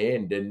paid off in the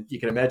end. And you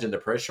can imagine the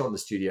pressure on the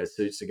studio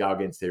suits to go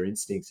against their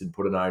instincts and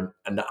put an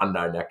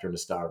unknown actor in a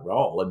starring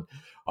role. And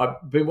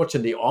I've been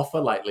watching The Offer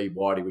lately,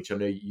 Whitey, which I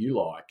know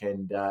you like,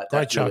 and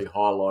that really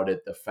highlighted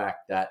the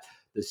fact that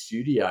the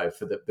studio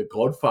for the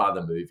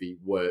Godfather movie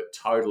were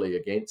totally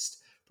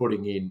against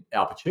putting in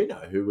Al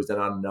Pacino, who was an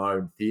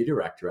unknown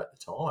theatre actor at the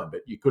time.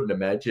 But you couldn't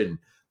imagine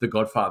the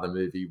Godfather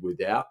movie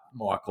without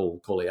Michael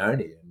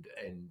Corleone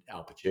and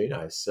Al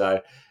Pacino.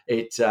 So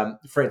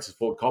Francis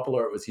Ford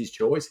Coppola, it was his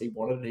choice. He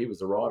wanted it. He was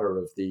the writer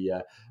of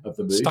the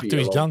movie. Stuck to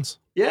his guns.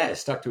 Yeah,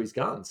 stuck to his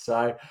guns.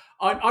 So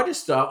I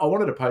just I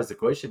wanted to pose the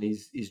question: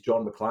 Is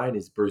John McClane,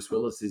 is Bruce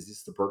Willis, is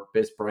this the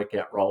best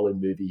breakout role in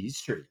movie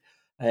history?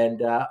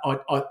 And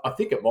I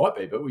think it might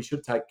be, but we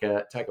should take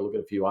a look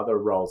at a few other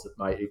roles that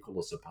may equal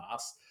or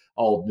surpass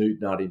old nude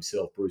nut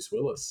himself, Bruce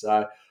Willis.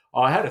 So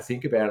I had to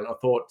think about it, and I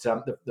thought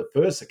the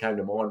first that came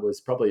to mind was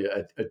probably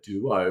a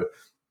duo,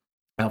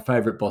 our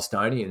favourite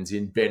Bostonians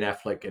in Ben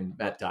Affleck and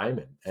Matt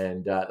Damon.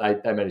 And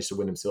they managed to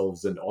win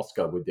themselves an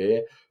Oscar with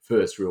their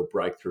first real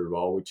breakthrough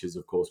role, which is,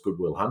 of course, Good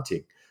Will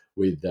Hunting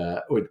with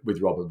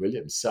Robin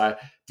Williams. So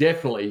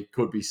definitely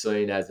could be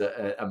seen as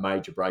a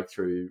major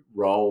breakthrough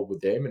role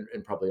with them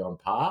and probably on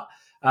par.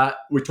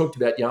 We talked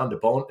about Jan de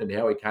Bont and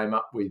how he came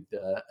up with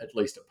at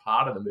least a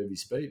part of the movie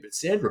Speed, but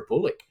Sandra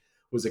Bullock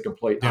was a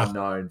complete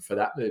unknown for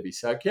that movie.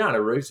 So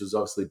Keanu Reeves was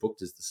obviously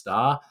booked as the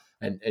star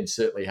and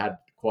certainly had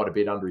quite a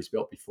bit under his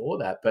belt before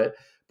that. But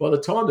by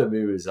the time the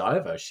movie was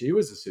over, she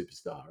was a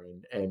superstar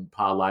and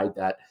parlayed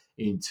that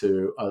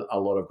into a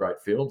lot of great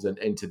films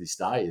and to this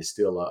day is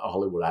still a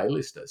Hollywood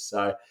A-lister.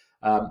 So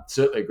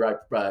certainly a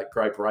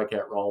great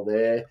breakout role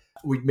there.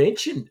 We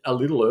mentioned a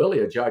little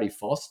earlier Jodie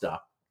Foster,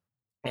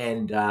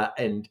 and I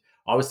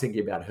was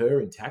thinking about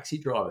her in Taxi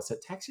Driver. So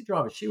Taxi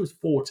Driver, she was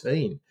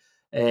 14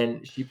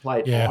 and she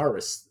played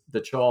Iris,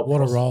 the child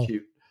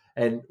prostitute.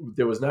 And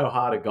there was no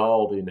heart of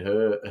gold in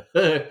her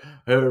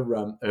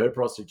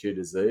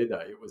prostitutes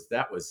either.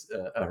 That was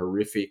a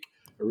horrific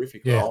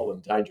role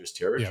and dangerous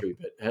territory.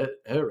 But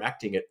her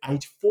acting at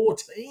age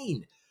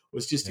 14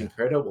 was just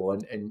incredible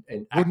and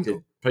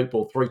acted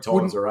people 3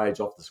 times her age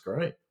off the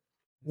screen.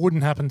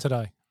 Wouldn't happen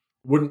today.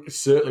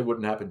 Certainly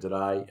wouldn't happen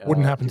today.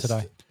 Wouldn't happen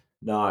today.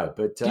 No,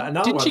 but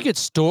didn't she get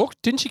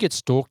stalked? Didn't she get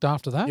stalked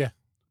after that? Yeah.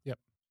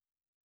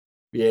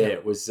 Yeah,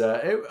 it was.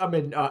 I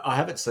mean, I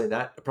haven't seen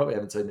that. I probably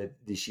haven't seen it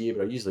this year,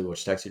 but I usually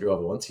watch Taxi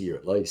Driver once a year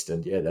at least.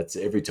 And yeah, that's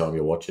every time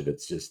you watch it,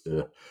 it's just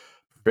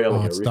fairly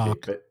horrific.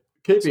 Dark. But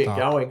keeping it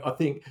going, I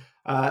think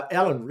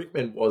Alan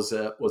Rickman was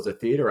a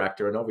theatre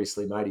actor and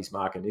obviously made his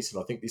mark in this. And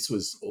I think this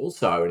was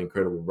also an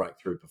incredible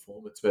breakthrough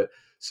performance. But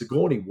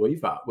Sigourney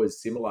Weaver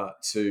was similar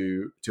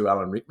to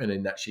Alan Rickman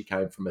in that she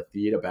came from a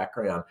theatre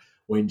background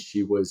when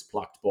she was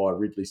plucked by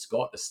Ridley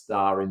Scott to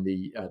star in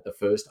the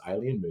first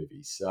Alien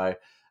movies. So.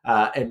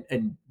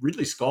 And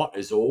Ridley Scott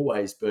has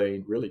always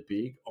been really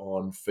big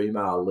on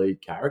female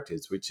lead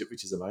characters, which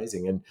is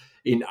amazing. And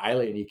in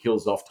Alien, he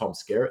kills off Tom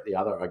Skerritt, the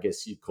other, I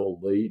guess you'd call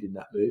lead in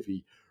that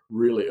movie,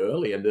 really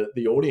early. And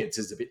the audience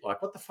is a bit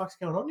like, what the fuck's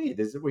going on here?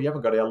 We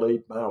haven't got our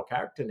lead male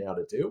character now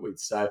to deal with.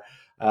 So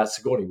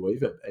Sigourney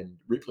Weaver and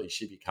Ripley,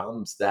 she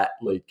becomes that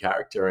lead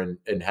character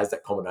and has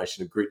that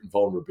combination of grit and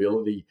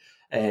vulnerability.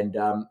 And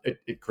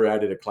it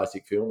created a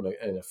classic film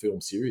and a film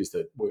series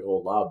that we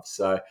all love.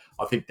 So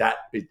I think that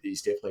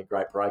is definitely a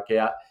great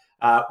breakout.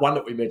 One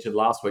that we mentioned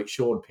last week,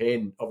 Sean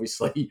Penn,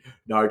 obviously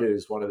noted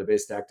as one of the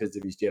best actors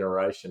of his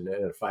generation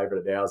and a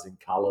favourite of ours in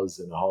Colours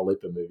and a whole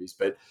heap of movies,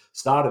 but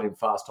started in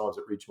Fast Times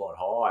at Ridgemont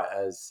High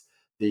as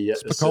the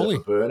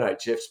Burnett,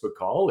 Jeff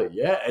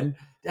Spicoli, and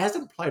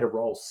hasn't played a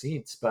role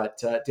since, but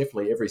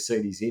definitely every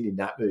scene he's in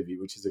that movie,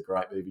 which is a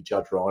great movie.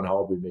 Judge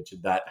Reinhold, we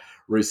mentioned that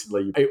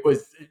recently. It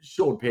was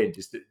Sean Penn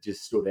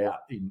just stood out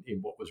in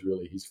what was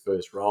really his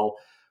first role.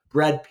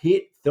 Brad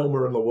Pitt,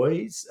 Thelma and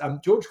Louise.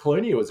 George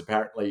Clooney was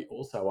apparently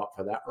also up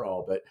for that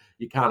role, but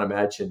you can't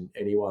imagine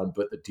anyone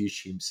but the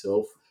dish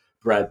himself,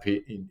 Brad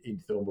Pitt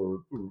in Thelma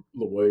and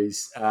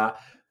Louise.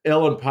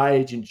 Ellen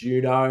Page in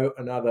Juno,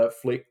 another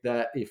flick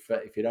that if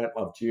you don't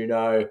love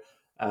Juno,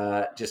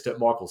 just at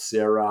Michael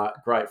Cera,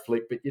 great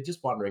flick, but you're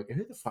just wondering,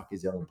 who the fuck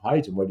is Ellen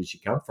Page and where did she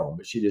come from?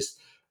 But she just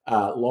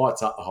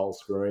lights up the whole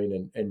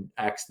screen and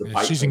acts the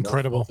patron. She's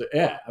incredible.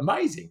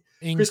 Amazing.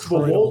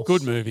 Incredible.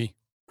 Good movie.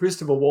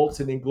 Christopher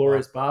Waltz in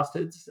Inglourious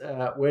Bastards.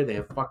 Where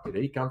the fuck did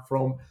he come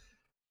from?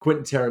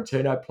 Quentin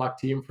Tarantino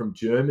plucked him from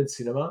German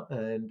cinema,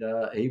 and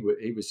he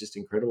was just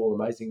incredible,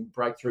 amazing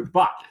breakthrough.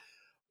 But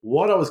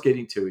what I was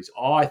getting to is,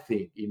 I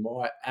think, in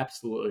my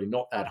absolutely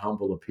not that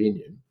humble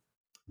opinion,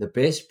 the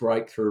best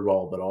breakthrough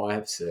role that I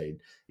have seen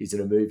is in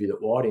a movie that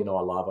Whitey and I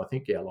love. I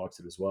think Al likes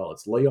it as well.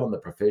 It's Leon the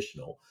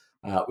Professional,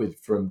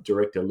 from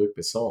director Luc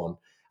Besson.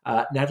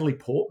 Natalie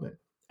Portman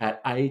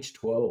at age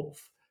 12.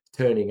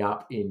 Turning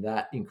up in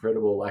that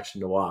incredible action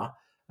noir,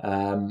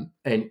 and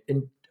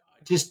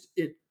just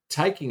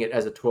taking it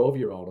as a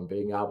 12-year-old and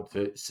being able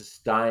to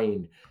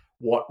sustain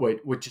what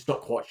we're just not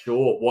quite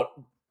sure what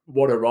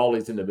what her role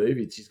is in the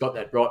movie. She's got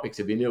that right mix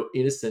of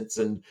innocence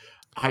and,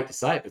 I hate to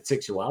say it, but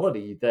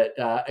sexuality that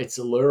it's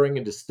alluring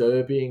and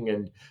disturbing,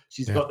 and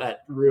she's got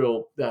that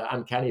real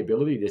uncanny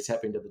ability to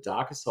tap into the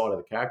darker side of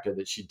the character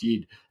that she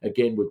did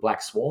again with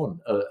Black Swan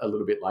a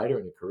little bit later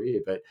in her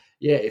career. But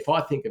yeah, if I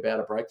think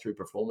about a breakthrough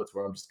performance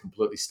where I'm just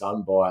completely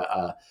stunned by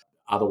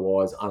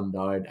otherwise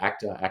unknown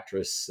actor,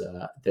 actress,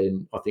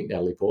 then I think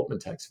Natalie Portman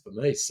takes it for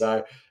me.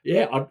 So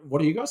yeah,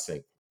 what do you guys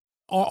think?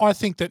 I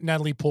think that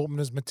Natalie Portman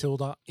as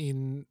Matilda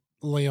in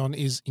Leon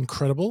is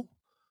incredible.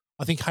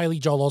 I think Haley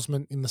Joel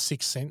Osment in The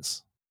Sixth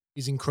Sense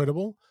is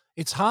incredible.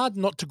 It's hard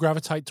not to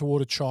gravitate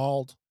toward a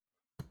child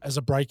as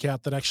a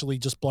breakout that actually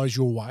just blows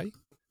you away.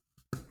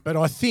 But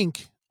I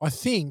think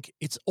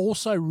it's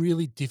also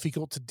really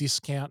difficult to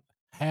discount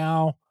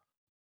how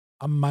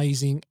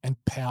amazing and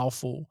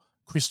powerful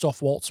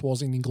Christoph Waltz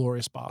was in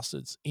Inglourious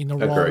Bastards in a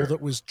role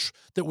that was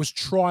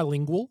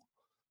trilingual.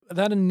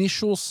 That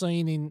initial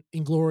scene in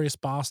Inglourious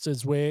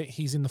Bastards where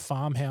he's in the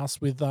farmhouse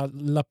with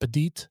La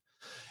Petite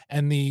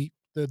and the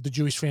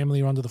Jewish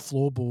family are under the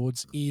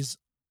floorboards is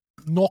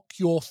knock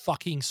your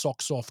fucking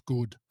socks off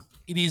good.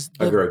 It is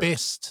the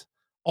best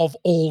of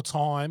all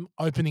time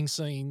opening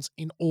scenes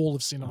in all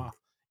of cinema.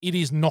 It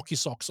is knock your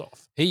socks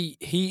off. He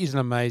is an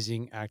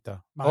amazing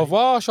actor. Mate. Au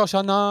revoir,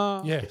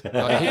 Shoshana.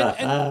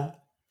 Yeah.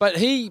 But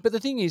the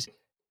thing is,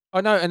 I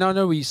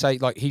know we say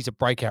like he's a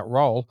breakout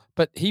role,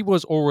 but he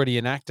was already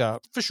an actor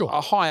for sure.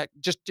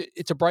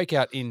 It's a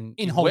breakout in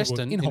Hollywood,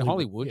 Western, in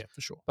Hollywood. Yeah, for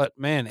sure. But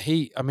man,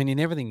 in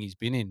everything he's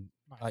been in,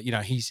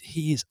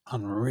 he is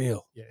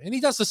unreal. Yeah, and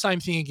he does the same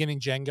thing again in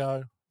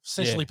Django.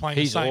 Essentially playing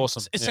the same.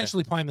 Awesome.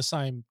 Essentially playing the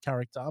same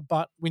character,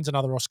 but wins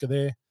another Oscar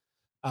there,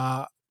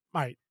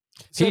 mate.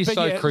 He's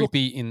so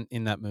creepy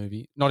in that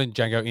movie. Not in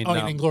Django. In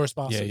Inglourious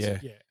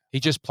Bastards. Yeah. He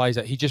just plays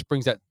that. He just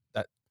brings that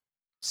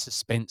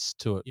suspense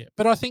to it. Yeah,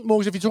 but I think,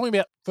 Morgs, if you're talking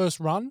about first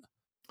run,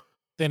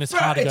 then it's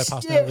hard to go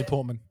past Natalie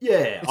Portman.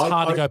 Yeah, it's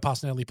hard to go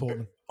past Natalie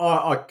Portman.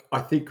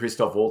 I think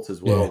Christoph Waltz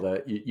as well.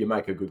 That you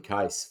make a good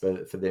case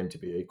for them to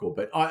be equal.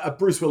 But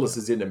Bruce Willis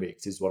is in the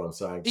mix, is what I'm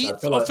saying.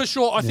 So for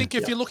sure. I think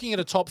if you're looking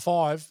at a top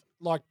five,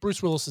 like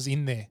Bruce Willis is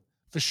in there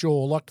for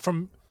sure. Like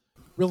from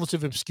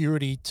relative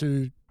obscurity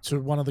to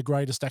one of the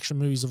greatest action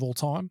movies of all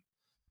time,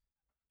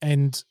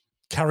 and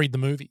carried the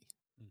movie.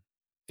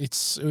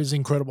 It was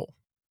incredible.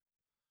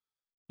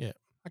 Yeah.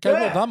 Okay,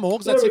 well done,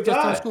 Morgs. That's it.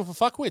 Film School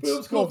for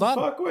Fuckwits. Well done.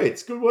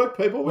 Fuckwits. Good work,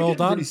 people. We're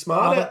getting pretty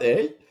smart out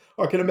there.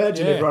 I can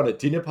imagine everyone at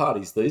dinner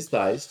parties these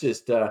days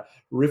just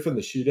riffing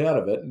the shit out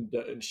of it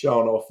and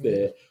showing off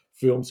their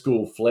film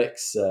school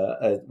flex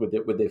with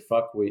their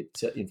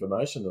fuckwit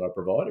information that I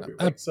provide every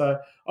week. So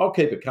I'll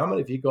keep it coming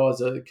if you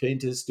guys are keen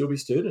to still be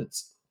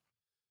students.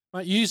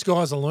 Mate, you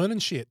guys are learning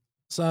shit.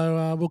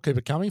 So we'll keep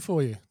it coming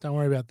for you. Don't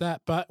worry about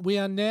that. But we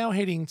are now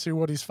heading to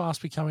what is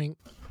fast becoming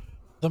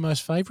the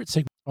most favourite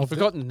segment. I've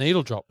forgotten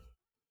Needle Drop.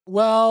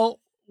 Well,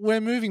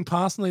 we're moving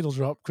past Needle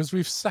Drop because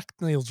we've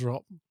sacked Needle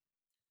Drop.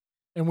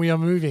 And we are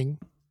moving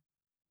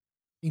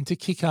into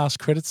Kick Arse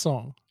Credit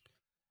Song.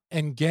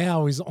 And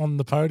Gow is on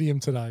the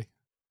podium today.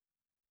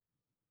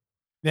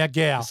 Now,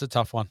 Gow. That's a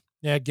tough one.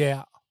 Now,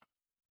 Gow.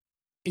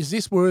 Is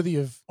this worthy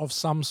of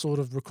some sort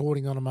of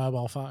recording on a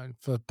mobile phone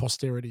for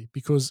posterity?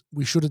 Because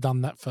we should have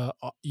done that for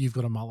You've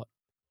Got a Mullet.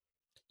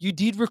 You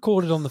did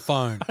record it on the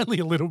phone. Only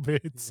a little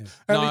bit. Yeah.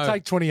 Only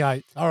take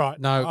 28. All right.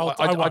 No,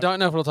 I don't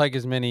know if it'll take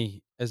as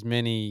many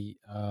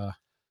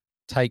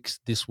takes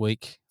this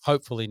week.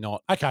 Hopefully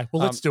not. Okay,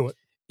 well, let's do it.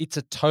 It's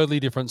a totally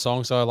different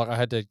song, so I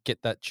had to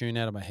get that tune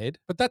out of my head.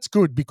 But that's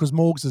good because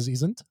Morgs's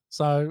isn't.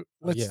 So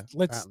let's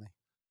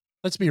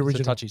be original. It's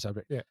a touchy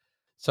subject. Yeah.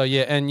 So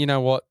yeah, and you know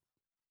what,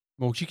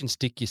 Morgs, you can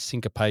stick your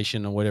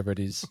syncopation or whatever it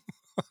is.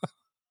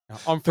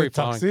 I'm free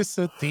flowing.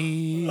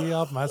 Toxicity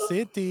of my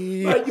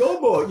city. Mate,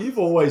 you've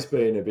always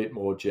been a bit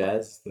more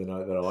jazz than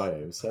I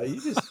am. So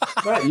you just,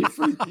 mate, you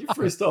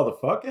freestyle the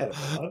fuck out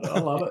of it. I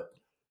love it.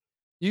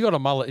 You Got a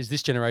Mullet is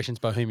this generation's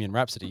Bohemian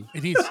Rhapsody.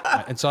 It is.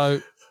 And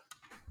so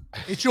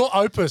it's your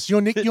opus.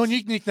 Your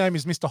nickname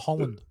is Mr.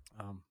 Holland.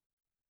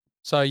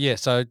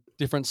 So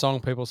different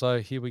song, people. So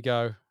here we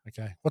go.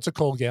 Okay. What's it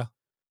called, Gow?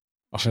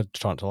 I'm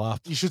trying to laugh.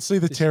 You should see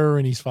the terror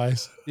in his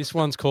face. This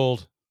one's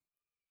called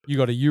You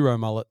Got a Euro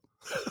Mullet.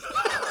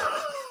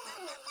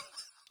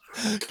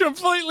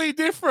 Completely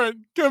different.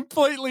 We're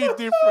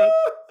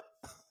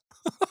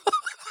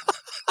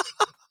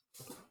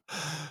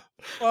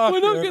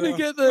not going to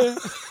get there.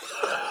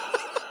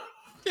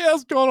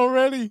 Gow's gone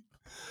already.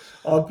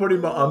 I'm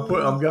going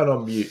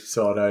on mute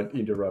so I don't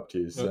interrupt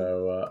you.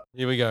 So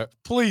here we go.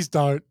 Please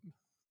don't.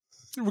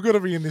 We've got to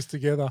be in this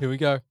together. Here we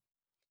go.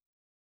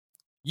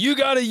 You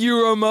got a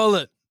Euro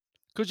mullet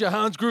because you're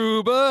Hans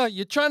Gruber.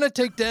 You're trying to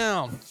take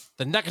down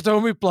the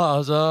Nakatomi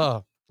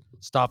Plaza.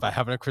 Stop at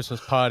having a Christmas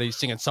party,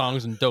 singing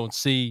songs and don't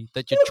see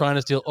that you're trying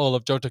to steal all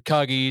of Joe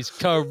Takagi's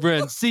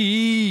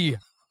currency.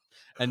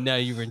 And now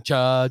you're in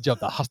charge of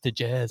the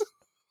hostages.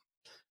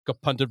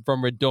 Got punted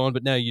from Red Dawn,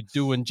 but now you're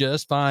doing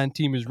just fine.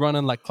 Team is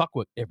running like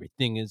clockwork.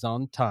 Everything is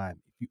on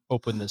time. If you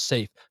open the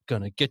safe,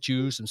 gonna get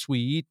you some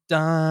sweet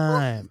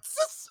dime.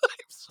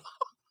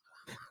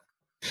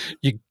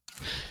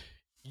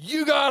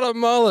 You got a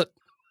mullet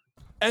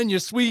and your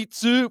sweet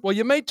suit. Well,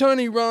 your mate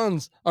Tony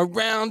runs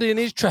around in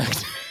his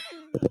tractor.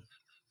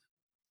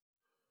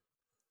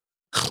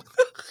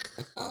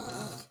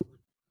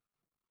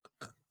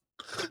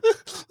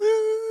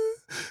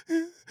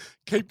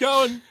 Keep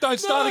going. Don't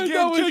start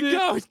again. Keep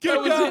going. Keep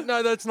going.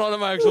 No, that's not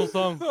my actual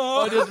song.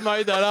 I just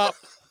made that up.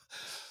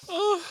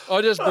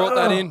 I just brought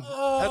that in.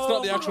 That's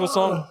not the actual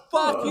song.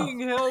 Fucking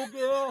hell,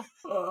 girl.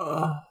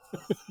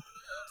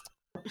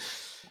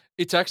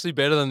 It's actually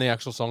better than the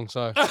actual song,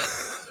 so.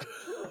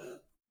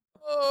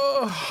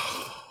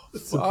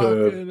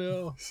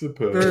 Superb.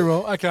 Superb. Very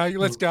well. Okay,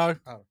 let's go.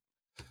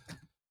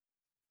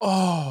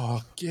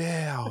 Oh,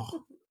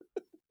 gal.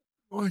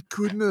 My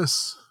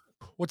goodness.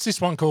 What's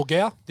this one called,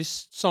 gal?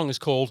 This song is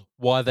called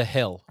Why the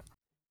Hell.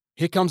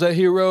 Here comes our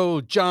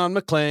hero, John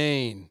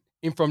McClane,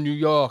 in from New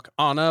York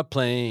on a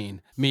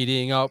plane,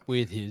 meeting up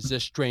with his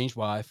estranged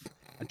wife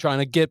and trying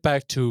to get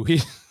back to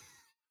his...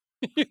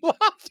 What are you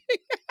laughing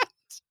at?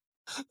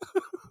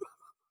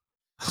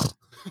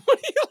 What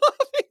are you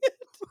laughing at?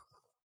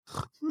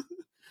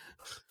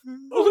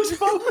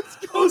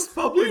 I was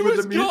fumbling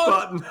with the mute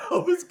button. I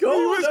was gone.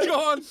 He was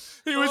gone.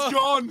 He was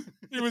gone.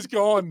 He was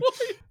gone.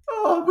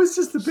 Oh, it was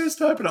just the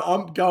best opener.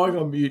 I'm going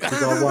on mute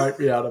because I won't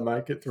be able to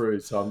make it through.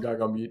 So I'm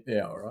going on mute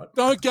now, all right?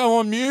 Don't go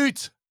on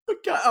mute.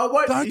 Okay,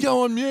 wait. Don't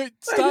go on mute.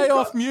 Stay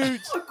off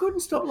mute. I couldn't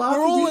stop laughing.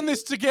 We're all in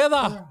this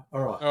together. All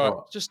right. All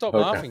right. Just stop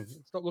laughing.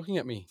 Stop looking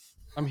at me.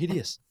 I'm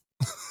hideous.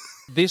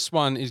 This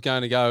one is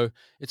going to go.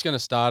 It's going to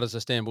start as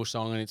a Stan Bush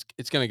song, and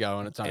it's going to go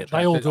on its own.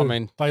 They all do. I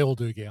mean, they all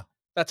do, gal.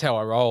 That's how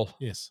I roll.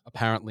 Yes.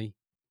 Apparently.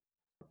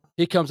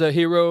 Here comes our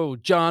hero,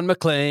 John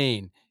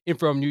McClane, in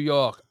from New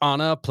York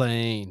on a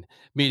plane,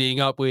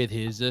 meeting up with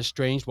his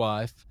estranged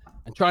wife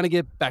and trying to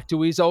get back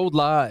to his old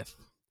life.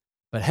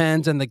 But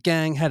Hans and the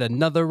gang had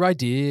another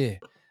idea.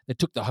 They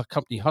took the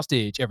company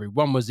hostage.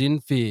 Everyone was in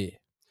fear.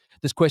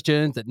 There's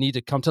questions that need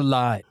to come to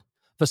light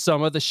for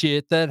some of the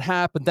shit that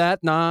happened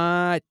that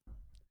night.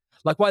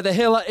 Like why the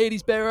hell are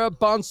 80s bearer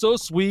bonds so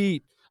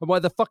sweet? And why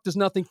the fuck does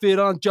nothing fit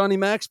on Johnny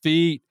Mac's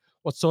feet?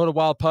 What sort of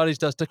wild parties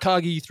does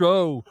Takagi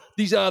throw?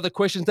 These are the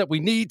questions that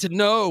we need to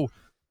know.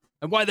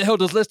 And why the hell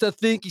does Lester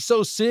think he's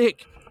so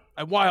sick?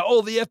 And why are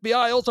all the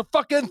FBI also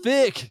fucking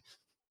thick?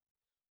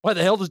 Why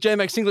the hell does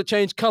J-Mac singlet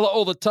change color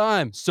all the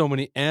time? So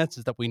many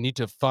answers that we need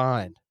to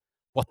find.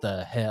 What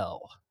the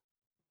hell?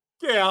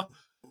 Yeah.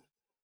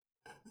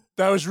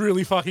 That was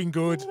really fucking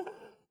good.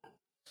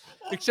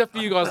 Except for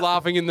you guys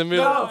laughing in the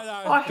middle.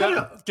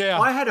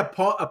 I had a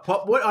pop.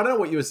 What, I don't know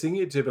what you were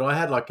singing it to, but I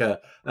had like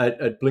a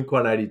Blink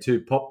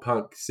 182 pop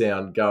punk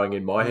sound going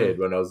in my head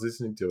when I was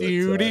listening to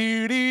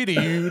it.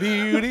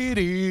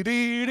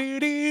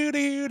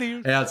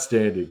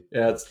 Outstanding.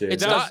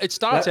 It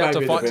starts out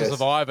to fight to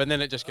survive, and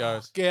then it just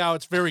goes. Yeah,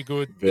 it's very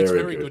good. It's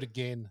very good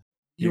again.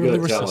 You're a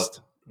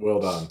lyricist. Well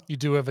done. You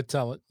do have a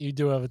talent.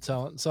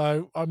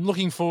 So I'm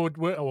looking forward.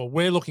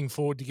 We're looking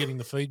forward to getting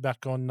the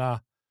feedback on.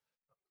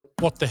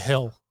 What the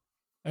hell?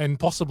 And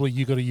possibly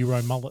you got a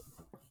Euro mullet.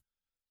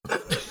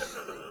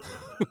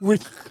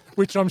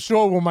 which I'm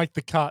sure will make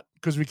the cut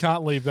because we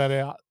can't leave that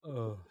out.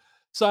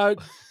 So,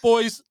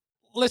 boys,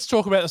 let's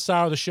talk about the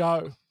star of the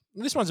show.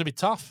 This one's a bit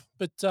tough,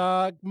 but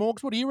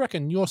Morgs, what do you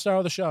reckon? Your star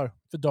of the show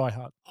for Die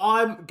Hard?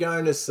 I'm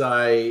going to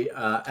say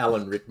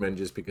Alan Rickman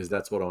just because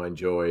that's what I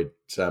enjoyed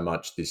so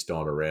much this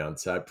time around.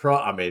 So,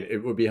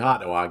 it would be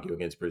hard to argue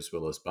against Bruce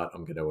Willis, but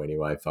I'm going to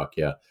anyway. Fuck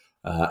yeah.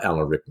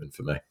 Alan Rickman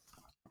for me.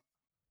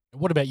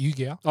 What about you,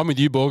 Gow? I'm with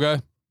you, Borgo.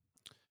 Well,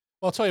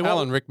 I'll tell you what.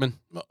 Alan Rickman.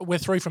 We're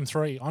 3 from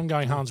 3. I'm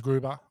going Hans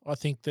Gruber. I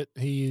think that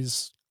he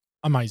is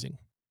amazing.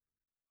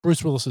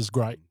 Bruce Willis is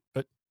great,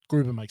 but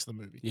Gruber makes the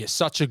movie. Yeah,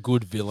 such a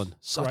good villain.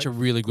 Such a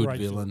really good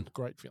villain.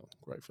 Great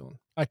villain.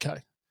 Okay.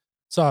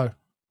 So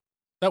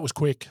that was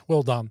quick.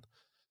 Well done.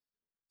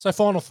 So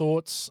final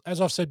thoughts.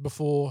 As I've said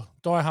before,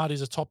 Die Hard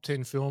is a top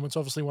 10 film. It's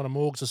obviously one of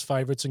Morgs'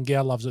 favourites, and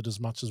Gow loves it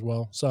as much as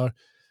well. So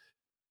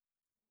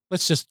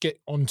let's just get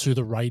on to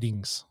the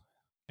ratings.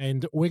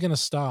 And we're going to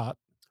start.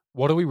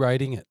 What are we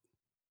rating it?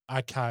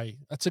 Okay,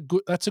 that's a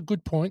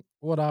good point.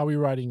 What are we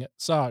rating it?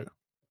 So, a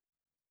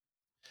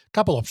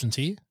couple options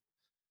here.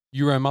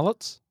 Euro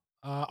mullets?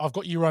 I've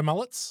got Euro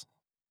mullets.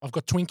 I've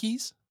got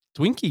Twinkies.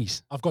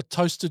 Twinkies? I've got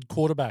toasted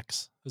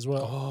quarterbacks as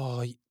well.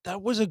 Oh,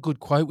 that was a good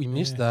quote. We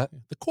missed that.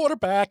 The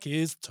quarterback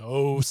is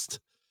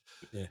toast.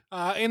 Yeah.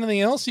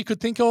 Anything else you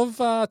could think of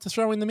to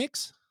throw in the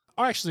mix?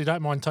 I actually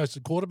don't mind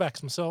toasted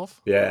quarterbacks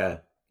myself. Yeah,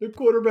 the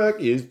quarterback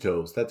is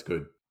toast. That's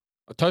good.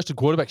 Toasted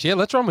quarterbacks. Yeah,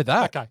 let's run with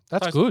that. Okay.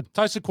 That's good.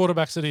 Toasted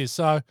quarterbacks it is.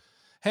 So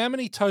how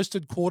many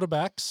toasted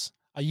quarterbacks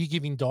are you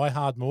giving Die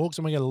Hard, Morgs?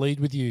 And we're going to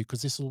lead with you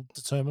because this will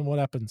determine what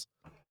happens.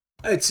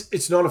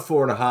 It's not a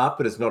 4.5,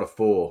 but it's not a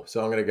 4. So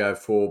I'm going to go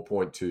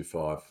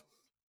 4.25.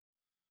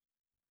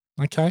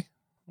 Okay.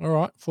 All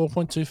right.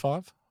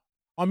 4.25.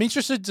 I'm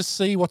interested to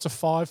see what's a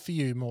 5 for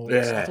you, Morgs.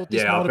 Yeah, I thought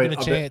this might have been a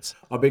chance.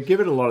 I've been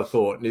giving it a lot of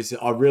thought, and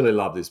I really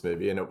love this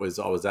movie, and I was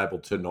able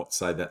to not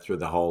say that through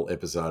the whole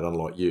episode,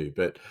 unlike you.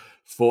 But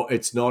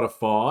it's not a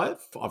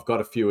 5. I've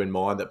got a few in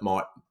mind that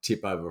might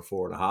tip over a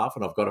 4.5,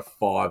 and I've got a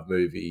 5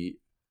 movie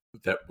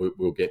that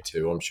we'll get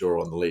to, I'm sure,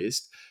 on the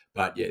list.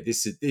 But yeah,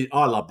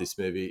 I love this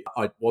movie.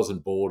 I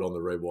wasn't bored on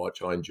the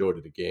rewatch. I enjoyed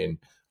it again.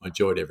 I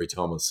enjoyed every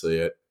time I see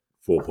it.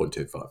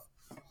 4.25.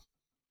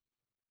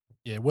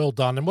 Yeah, well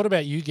done. And what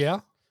about you,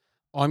 Gow?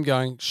 I'm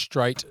going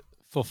straight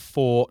for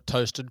 4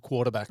 toasted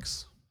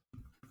quarterbacks.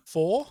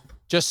 4?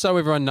 Just so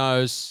everyone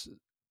knows,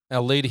 our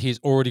leader here's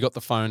already got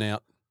the phone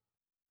out.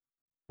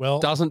 Well,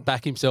 doesn't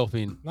back himself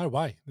in. No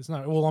way.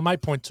 Well, I'm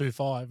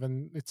 8.25,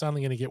 and it's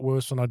only going to get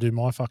worse when I do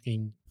my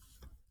fucking.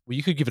 Well,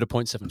 you could give it a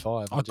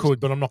 0.75. I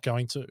could, but I'm not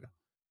going to.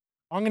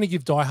 I'm going to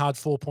give Die Hard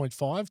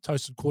 4.5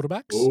 toasted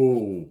quarterbacks.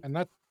 Ooh.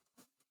 And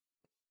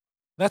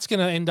that's going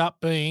to end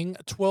up being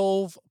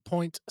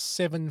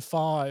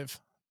 12.75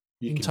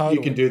 in total.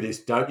 You can do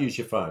this. Don't use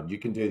your phone. You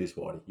can do this,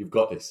 Whitey. You've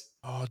got this.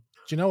 Oh, do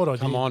you know what I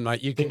did? Come on,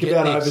 mate. You Think can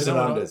about get overs this. and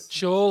unders.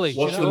 Surely.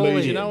 What's the surely.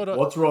 median?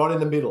 What's right in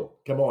the middle?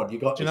 Come on, you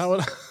got do this. You know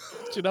what?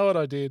 Do you know what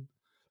I did?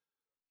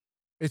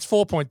 It's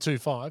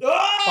 4.25. Hey!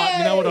 But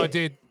you know what I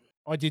did?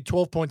 I did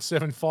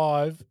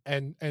 12.75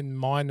 and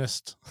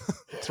minus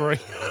 3.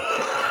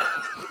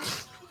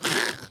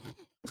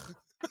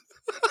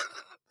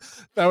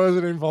 That was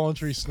an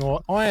involuntary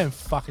snort. I am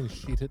fucking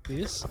shit at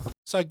this.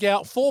 So,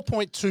 Gout,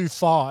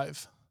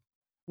 4.25.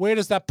 Where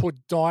does that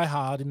put Die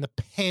Hard in the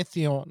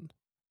pantheon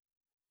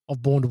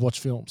of Born to Watch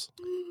films?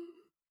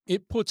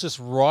 It puts us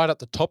right at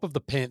the top of the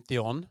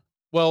pantheon.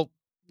 Well,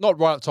 not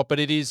right at the top, but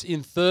it is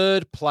in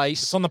 3rd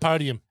place. It's on the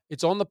podium.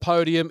 It's on the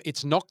podium.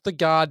 It's knocked the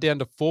guard down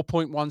to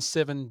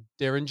 4.17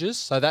 derringers,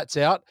 so that's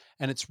out,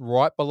 and it's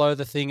right below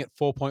the thing at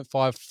 4.5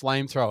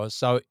 flamethrowers.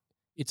 So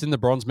it's in the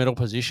bronze medal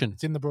position.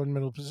 It's in the bronze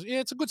medal position.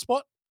 Yeah, it's a good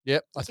spot.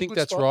 Yep, I think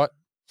that's right.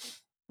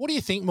 What do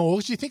you think,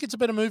 Morgs? Do you think it's a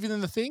better movie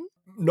than The Thing?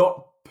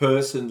 Not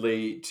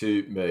personally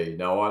to me.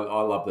 No,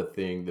 I love The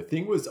Thing. The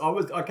Thing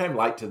I came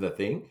late to The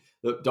Thing.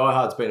 Die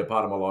Hard's been a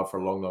part of my life for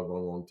a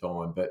long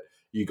time, but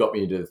you got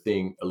me into The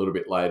Thing a little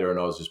bit later, and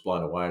I was just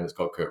blown away. And it's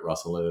got Kurt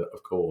Russell in it,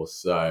 of course.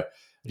 So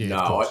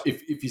yeah,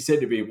 if you said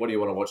to me, "What do you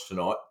want to watch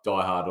tonight?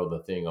 Die Hard or The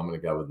Thing?" I'm going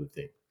to go with The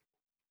Thing.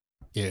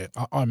 Yeah,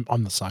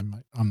 I'm the same,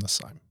 mate. I'm the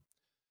same.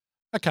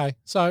 Okay,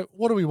 so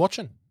what are we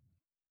watching?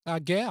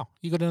 Gow,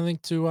 you got anything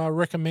to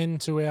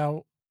recommend to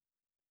our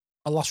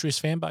illustrious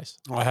fan base?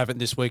 I haven't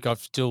this week.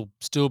 I've still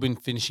been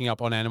finishing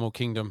up on Animal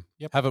Kingdom.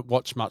 Yep. Haven't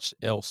watched much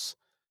else.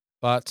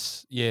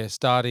 But yeah,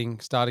 starting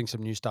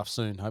some new stuff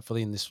soon,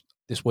 hopefully in this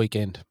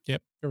weekend.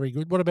 Yep, very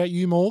good. What about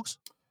you, Morgs?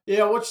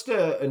 Yeah, I watched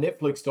a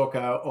Netflix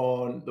doco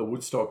on the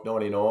Woodstock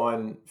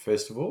 99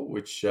 festival,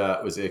 which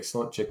was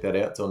excellent. Check that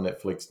out. It's on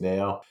Netflix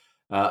now.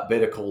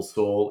 Better Call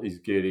Saul is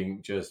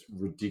getting just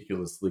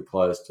ridiculously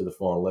close to the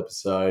final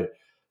episode.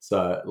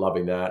 So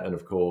loving that. And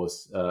of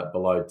course,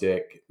 Below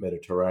Deck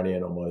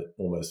Mediterranean,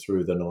 almost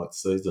through the 9th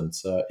season.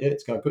 So yeah,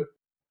 it's going good.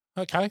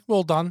 Okay,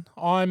 well done.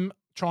 I'm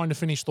trying to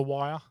finish The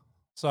Wire.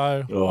 So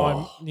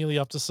I'm nearly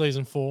up to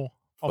season 4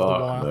 of The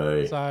Wire.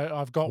 Me. So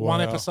I've got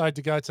one episode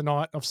to go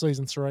tonight of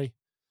season 3.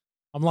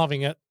 I'm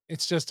loving it.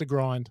 It's just a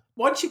grind.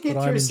 Once you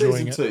get through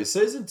season 2,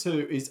 season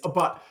 2 is,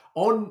 but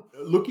on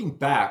looking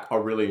back, I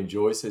really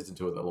enjoy season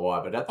 2 of The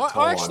Wire. But at the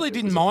time, I actually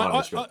didn't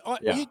mind.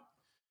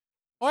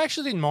 I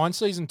actually didn't mind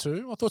season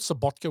 2. I thought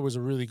Sobotka was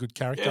a really good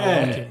character. Yeah.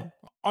 I like him.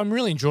 I'm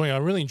really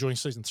enjoying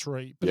season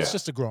 3, but it's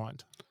just a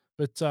grind.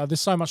 But there's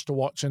so much to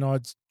watch, and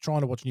I'm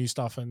trying to watch new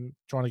stuff and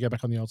trying to go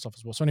back on the old stuff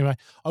as well. So anyway,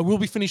 I will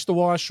be finished The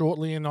Wire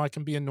shortly, and I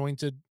can be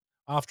anointed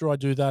after I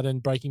do that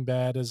and Breaking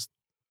Bad as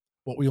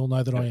what we all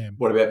know that I am.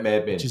 What about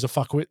Mad Men? Which is a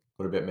fuckwit.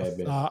 What about Mad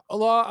Men? I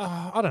don't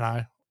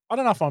know. I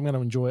don't know if I'm going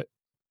to enjoy it.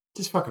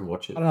 Just fucking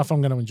watch it. I don't know if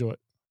I'm going to enjoy it.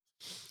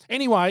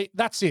 Anyway,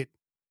 that's it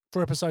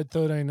for episode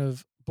 13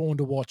 of Born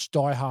to Watch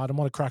Die Hard. And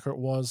what a cracker it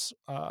was.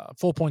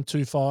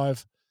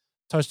 4.25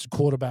 toasted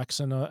quarterbacks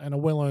and a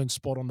well-earned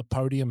spot on the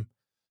podium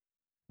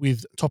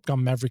with Top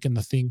Gun Maverick and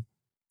The Thing.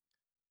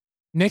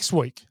 Next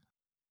week,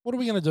 what are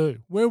we going to do?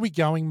 Where are we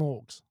going,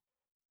 Morgs?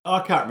 I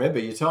can't remember.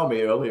 You told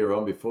me earlier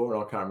on before,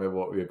 and I can't remember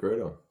what we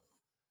agreed on.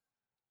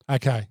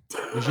 Okay.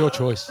 It was your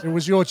choice. It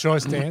was your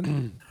choice,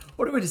 Dan.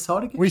 What did we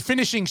decide again? We're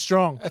finishing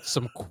strong. That's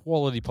some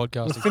quality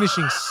podcasting. We're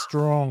finishing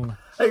strong.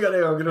 Hang on.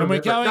 I'm going to remember.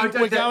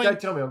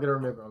 Don't tell me. I'm going to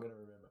remember.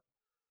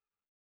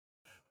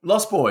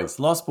 Lost Boys.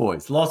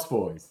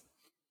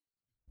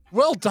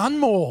 Well done,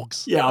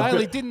 Morgs. Yeah,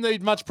 they didn't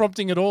need much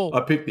prompting at all.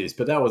 I picked this,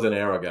 but that was an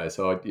hour ago,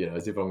 so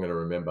as if I'm going to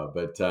remember.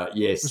 But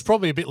yes, it was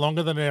probably a bit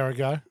longer than an hour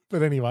ago.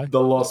 But anyway,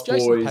 The Lost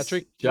Jason Boys,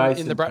 Patrick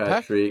Jason in the Brat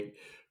Pack? Patrick,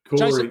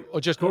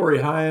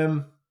 Corey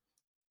Haim,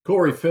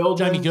 Corey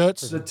Feldman, Jamie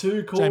Gertz, the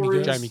two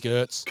Corys, Jamie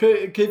Gertz,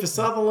 Kiefer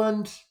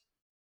Sutherland,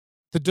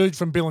 the dude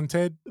from Bill and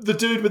Ted, the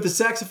dude with the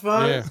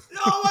saxophone. Yeah.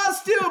 Oh, I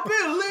still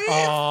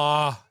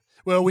believe.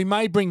 Well, we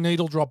may bring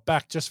Needle Drop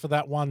back just for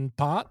that one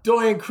part.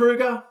 Diane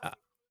Kruger.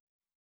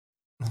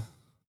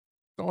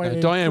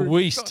 Diane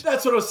Wiest.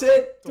 That's what I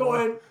said.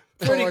 Diane.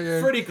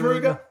 Freddy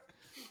Krueger.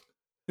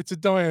 It's a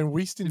Diane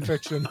Weist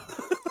infection.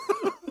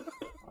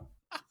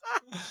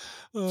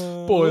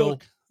 Boil.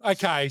 Look.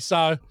 Okay,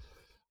 so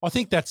I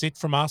think that's it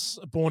from us,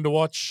 Born to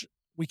Watch.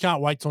 We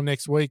can't wait till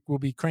next week. We'll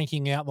be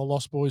cranking out the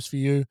Lost Boys for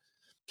you.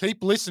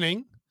 Keep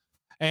listening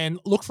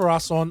and look for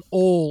us on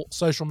all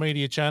social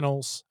media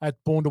channels at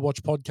Born to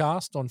Watch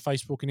Podcast on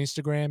Facebook and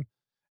Instagram.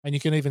 And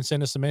you can even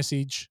send us a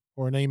message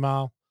or an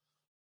email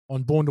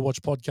on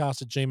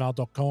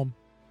borntowatchpodcast@gmail.com.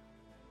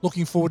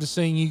 Looking forward to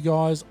seeing you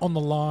guys on the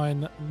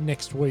line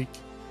next week.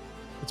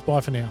 It's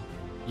bye for now.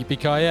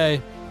 Yippee-ki-yay.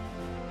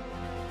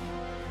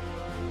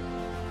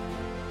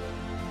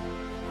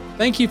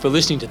 Thank you for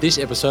listening to this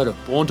episode of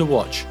Born to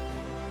Watch.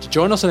 To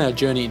join us on our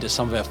journey into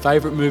some of our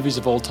favourite movies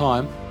of all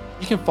time,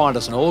 you can find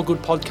us on all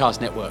good podcast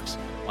networks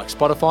like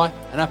Spotify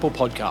and Apple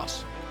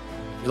Podcasts.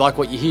 If you like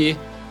what you hear,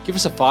 give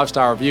us a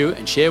 5-star review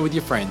and share with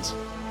your friends.